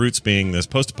roots. His roots being this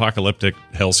post-apocalyptic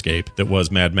hellscape that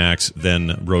was Mad Max,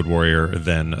 then Road Warrior,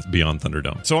 then Beyond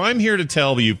Thunderdome. So I'm here to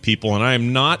tell you people,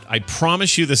 and I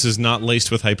promise you this is not laced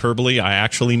with hyperbole. I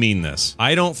actually mean this.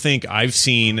 I don't think I've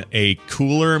seen a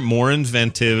cooler, more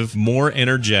inventive, more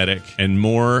energetic, and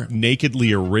more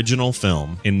nakedly original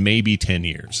film in maybe 10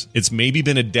 years. It's maybe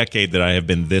been a decade that I have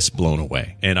been this blown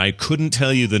away. And I couldn't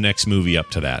tell you the next movie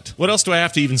up to that. What else do I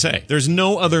have to even say? There's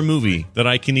no other movie that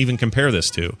I can even compare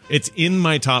this to. It's in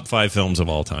my top 5 films of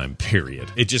all time, period.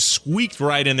 It just squeaked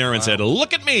right in there and said,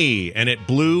 "Look at me!" And it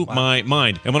blew my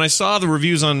mind. And when I saw the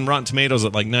reviews on Rotten Tomatoes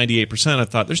at like 98%, I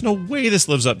thought, there's no way this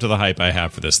lives up to the hype I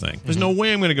have for this thing. There's no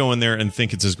way I'm going to go in there and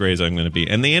think it's as great as I'm going to be.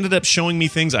 And they ended up showing me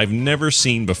things I've never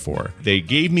seen before. They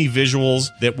gave me visuals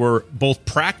that were both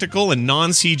practical and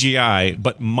non-CGI,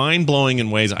 but mind-blowing in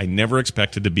ways I never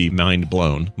expected to be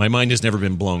mind-blown. My mind has never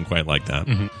been blown quite like that.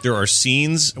 There are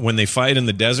scenes when they fight in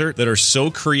the desert that are so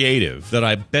creative that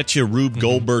I bet you Rube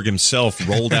Goldberg himself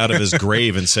rolled out of his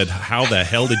grave and said, "How the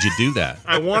hell did you do that?"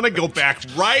 I want to go back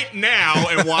right now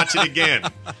and watch it again.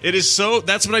 It is so,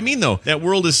 that's what I mean though. That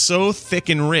world is so thick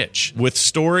and rich with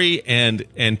story and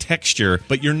texture,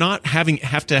 but you're not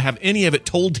have to have any of it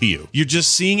told to you. You're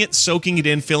just seeing it, soaking it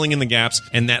in, filling in the gaps,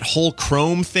 and that whole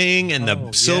chrome thing and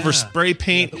the silver spray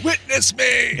paint. Yeah. Witness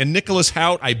me! And Nicholas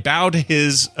Hoult, I bow to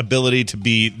his ability to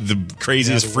be the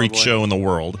craziest freak show in the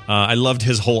world. I loved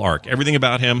his whole arc. Everything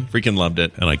about him, freaking loved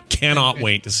it. And I cannot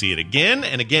wait to see it again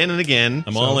and again and again.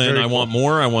 I'm all in. I want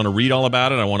more. I want to read all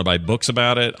about it. I want to buy books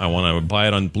about it. I want to buy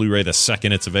it on Blu-ray the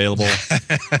second it's available.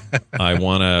 I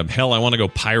want to go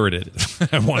pirate it.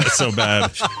 I want it so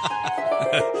bad.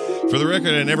 For the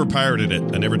record, I never pirated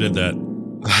it. I never did that.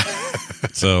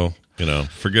 So,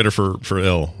 for good or for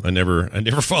ill, I never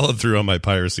followed through on my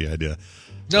piracy idea.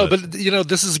 No, but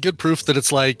this is good proof that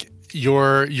it's like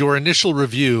your initial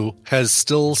review has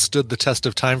still stood the test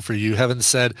of time for you. You haven't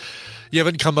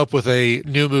come up with a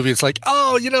new movie. It's like,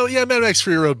 Mad Max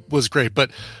Fury Road was great,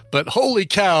 but holy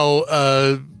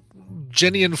cow,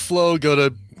 Jenny and Flo go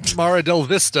to Mara del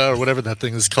Vista or whatever that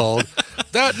thing is called.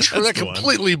 That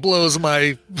completely blows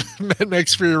my Mad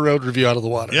Max Fury Road review out of the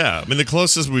water. Yeah, I mean the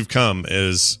closest we've come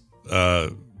is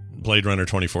Blade Runner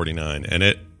 2049, and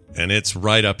it's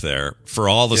right up there for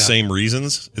all the same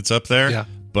reasons. It's up there,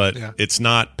 but it's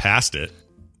not past it.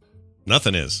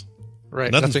 Nothing is. Right.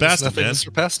 Nothing's past it, man.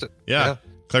 Surpassed it. Yeah.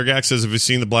 Claire Gack says, have you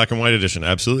seen the black and white edition?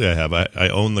 Absolutely, I have. I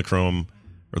own the chrome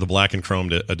or the black and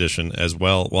chromed edition as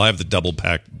well. Well, I have the double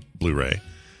pack Blu-ray.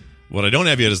 What I don't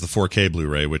have yet is the 4K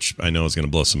Blu-ray, which I know is going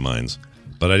to blow some minds.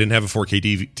 But I didn't have a 4K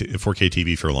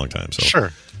TV for a long time, so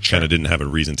sure. Kind of didn't have a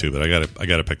reason to. But I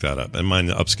got to pick that up. And mine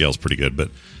upscale's pretty good.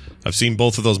 But I've seen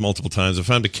both of those multiple times.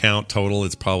 If I'm to count total,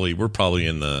 we're probably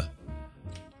in the,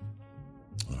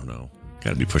 I don't know,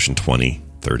 got to be pushing 20,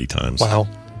 30 times. Wow.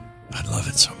 I love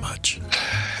it so much.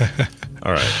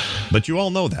 All right. But you all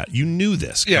know that. You knew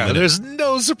this. Yeah, there's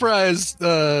no surprise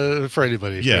for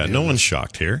anybody. Yeah, no one's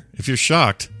shocked here. If you're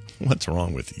shocked, what's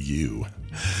wrong with you?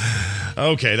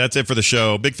 Okay, that's it for the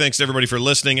show. Big thanks to everybody for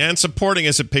listening and supporting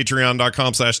us at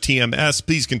patreon.com/TMS.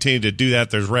 Please continue to do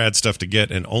that. There's rad stuff to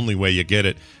get, and only way you get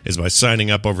it is by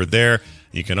signing up over there.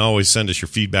 You can always send us your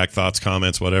feedback, thoughts,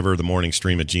 comments, whatever,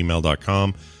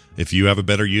 themorningstream@gmail.com. If you have a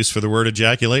better use for the word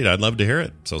ejaculate, I'd love to hear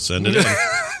it. So send it in.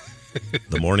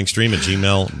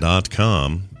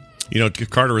 themorningstream@gmail.com.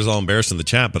 Carter was all embarrassed in the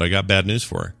chat, but I got bad news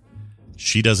for her.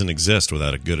 She doesn't exist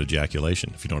without a good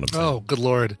ejaculation, if you know what I'm saying. Oh, good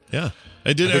Lord. Yeah.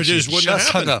 I just wouldn't have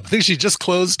hung up. I think she just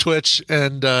closed Twitch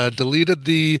and deleted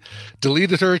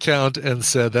her account and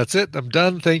said, "That's it. I'm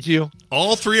done. Thank you."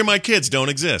 All 3 of my kids don't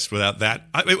exist without that.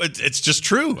 It's just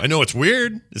true. I know it's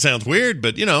weird. It sounds weird,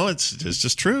 but it's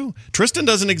just true. Tristan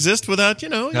doesn't exist without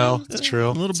No, it's true.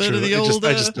 A little it's bit true. of the old.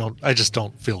 I just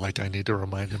don't feel like I need to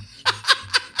remind him.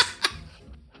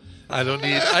 I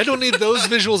don't need those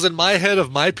visuals in my head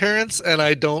of my parents, and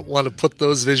I don't want to put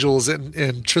those visuals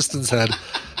in Tristan's head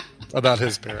about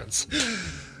his parents.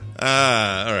 All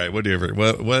right. What are you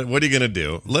going to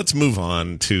do? Let's move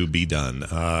on to Be Done.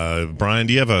 Brian,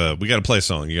 do you have we got to play a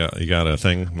song. You got a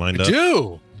thing lined up? I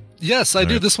do. Yes, I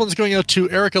do. Right. This one's going out to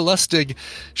Erica Lustig.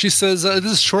 She says, this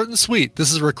is short and sweet.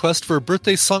 This is a request for a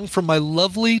birthday song from my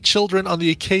lovely children on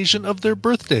the occasion of their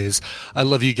birthdays. I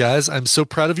love you guys. I'm so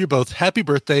proud of you both. Happy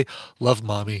birthday. Love,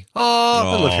 Mommy. Oh,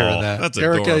 I love hearing that. That's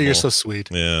Erica, adorable. You're so sweet.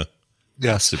 Yeah.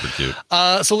 Yes. Super cute.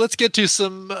 So let's get to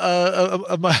some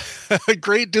a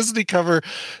great Disney cover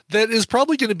that is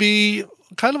probably going to be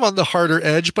kind of on the harder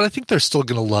edge, but I think they're still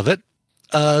going to love it.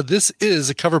 This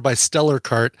is a cover by Stellar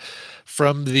Cart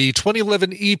from the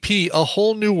 2011 EP, A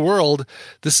Whole New World.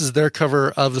 This is their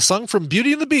cover of the song from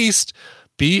Beauty and the Beast,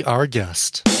 Be Our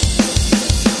Guest.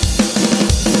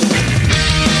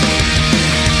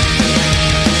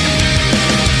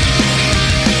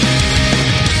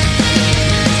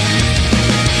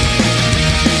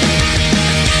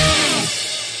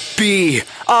 Be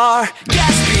our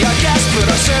guest, put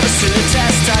our service to the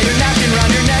test. Tie your napkin round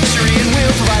your neck, Sheree, and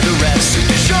we'll provide the rest.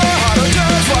 Super sure, hard hors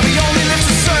d'oeuvres, while the only lips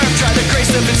to serve. Try the great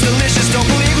stuff, it's delicious, don't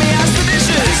believe me, ask the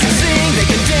dishes. They can sing, they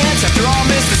can dance, after all,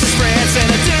 miss, this is France, and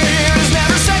a dinner here is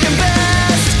never second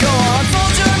best. Go on,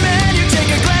 fold your menu, take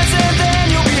a glance, and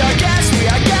then you'll be our guest, be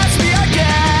our guest, be our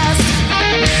guest.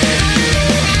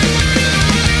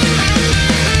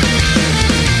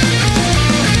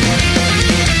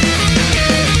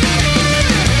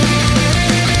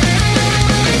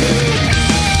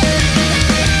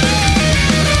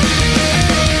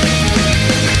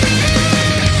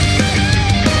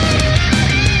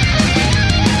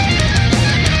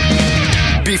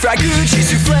 Beef ragout,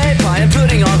 cheese souffle, pie and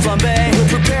pudding on flambe. We'll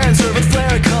prepare and serve with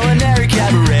flair, a culinary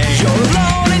cabaret. You're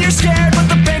alone and you're scared, but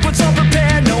the banquet's all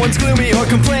prepared. No one's gloomy or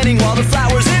complaining while the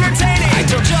flower's entertaining. I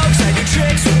tell jokes, I do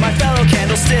tricks with my fellow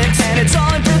candlesticks, and it's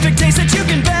all in perfect taste that you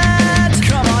can bet.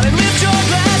 Come on and lift your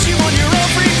glass, you won your own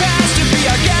free pass to be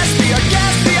our guest, be our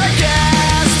guest, be our guest.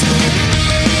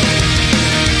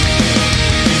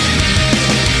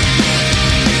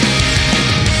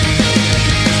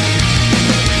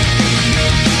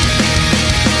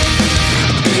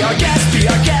 Be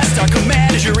our guest, our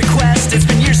command is your request. It's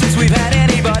been years since we've had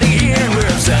anybody here, and we're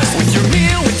obsessed with your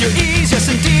meal, with your ease. Yes,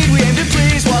 indeed, we aim to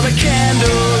please while the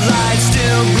candlelight's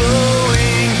still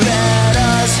glowing. Let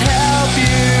us help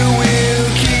you,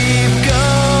 we'll keep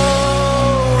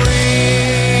going.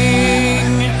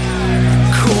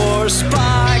 Course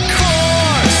by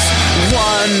course,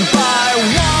 one by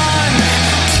one,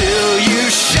 till you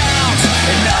shout,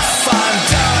 enough, I'm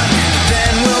done.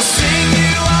 Then we'll sing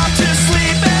you off to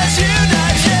sleep as you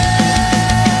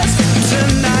digest.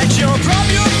 Tonight you'll prop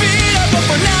your feet up, but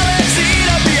for now let's eat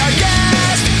up. Be our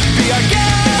guest, be our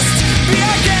guest, be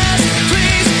our guest.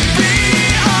 Please be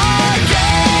our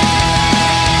guest.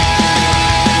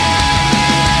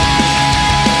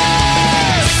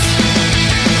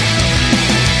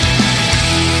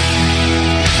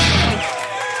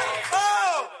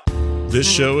 This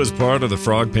show is part of the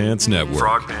Frog Pants Network.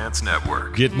 Frog Pants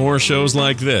Network. Get more shows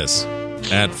like this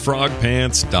at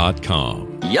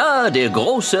frogpants.com. Ja, der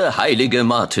große heilige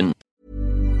Martin.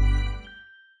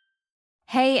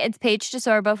 Hey, it's Paige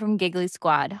DeSorbo from Giggly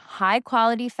Squad. High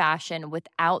quality fashion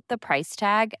without the price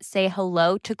tag. Say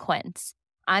hello to Quince.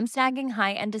 I'm snagging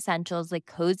high-end essentials like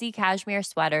cozy cashmere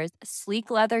sweaters,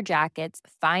 sleek leather jackets,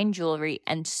 fine jewelry,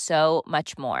 and so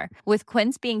much more. With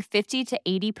Quince being 50 to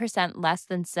 80% less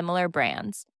than similar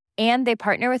brands. And they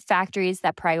partner with factories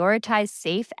that prioritize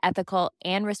safe, ethical,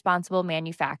 and responsible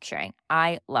manufacturing.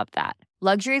 I love that.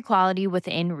 Luxury quality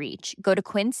within reach. Go to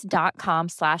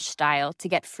quince.com/style to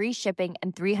get free shipping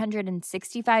and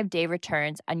 365-day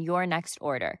returns on your next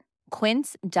order.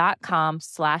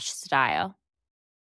 Quince.com/style.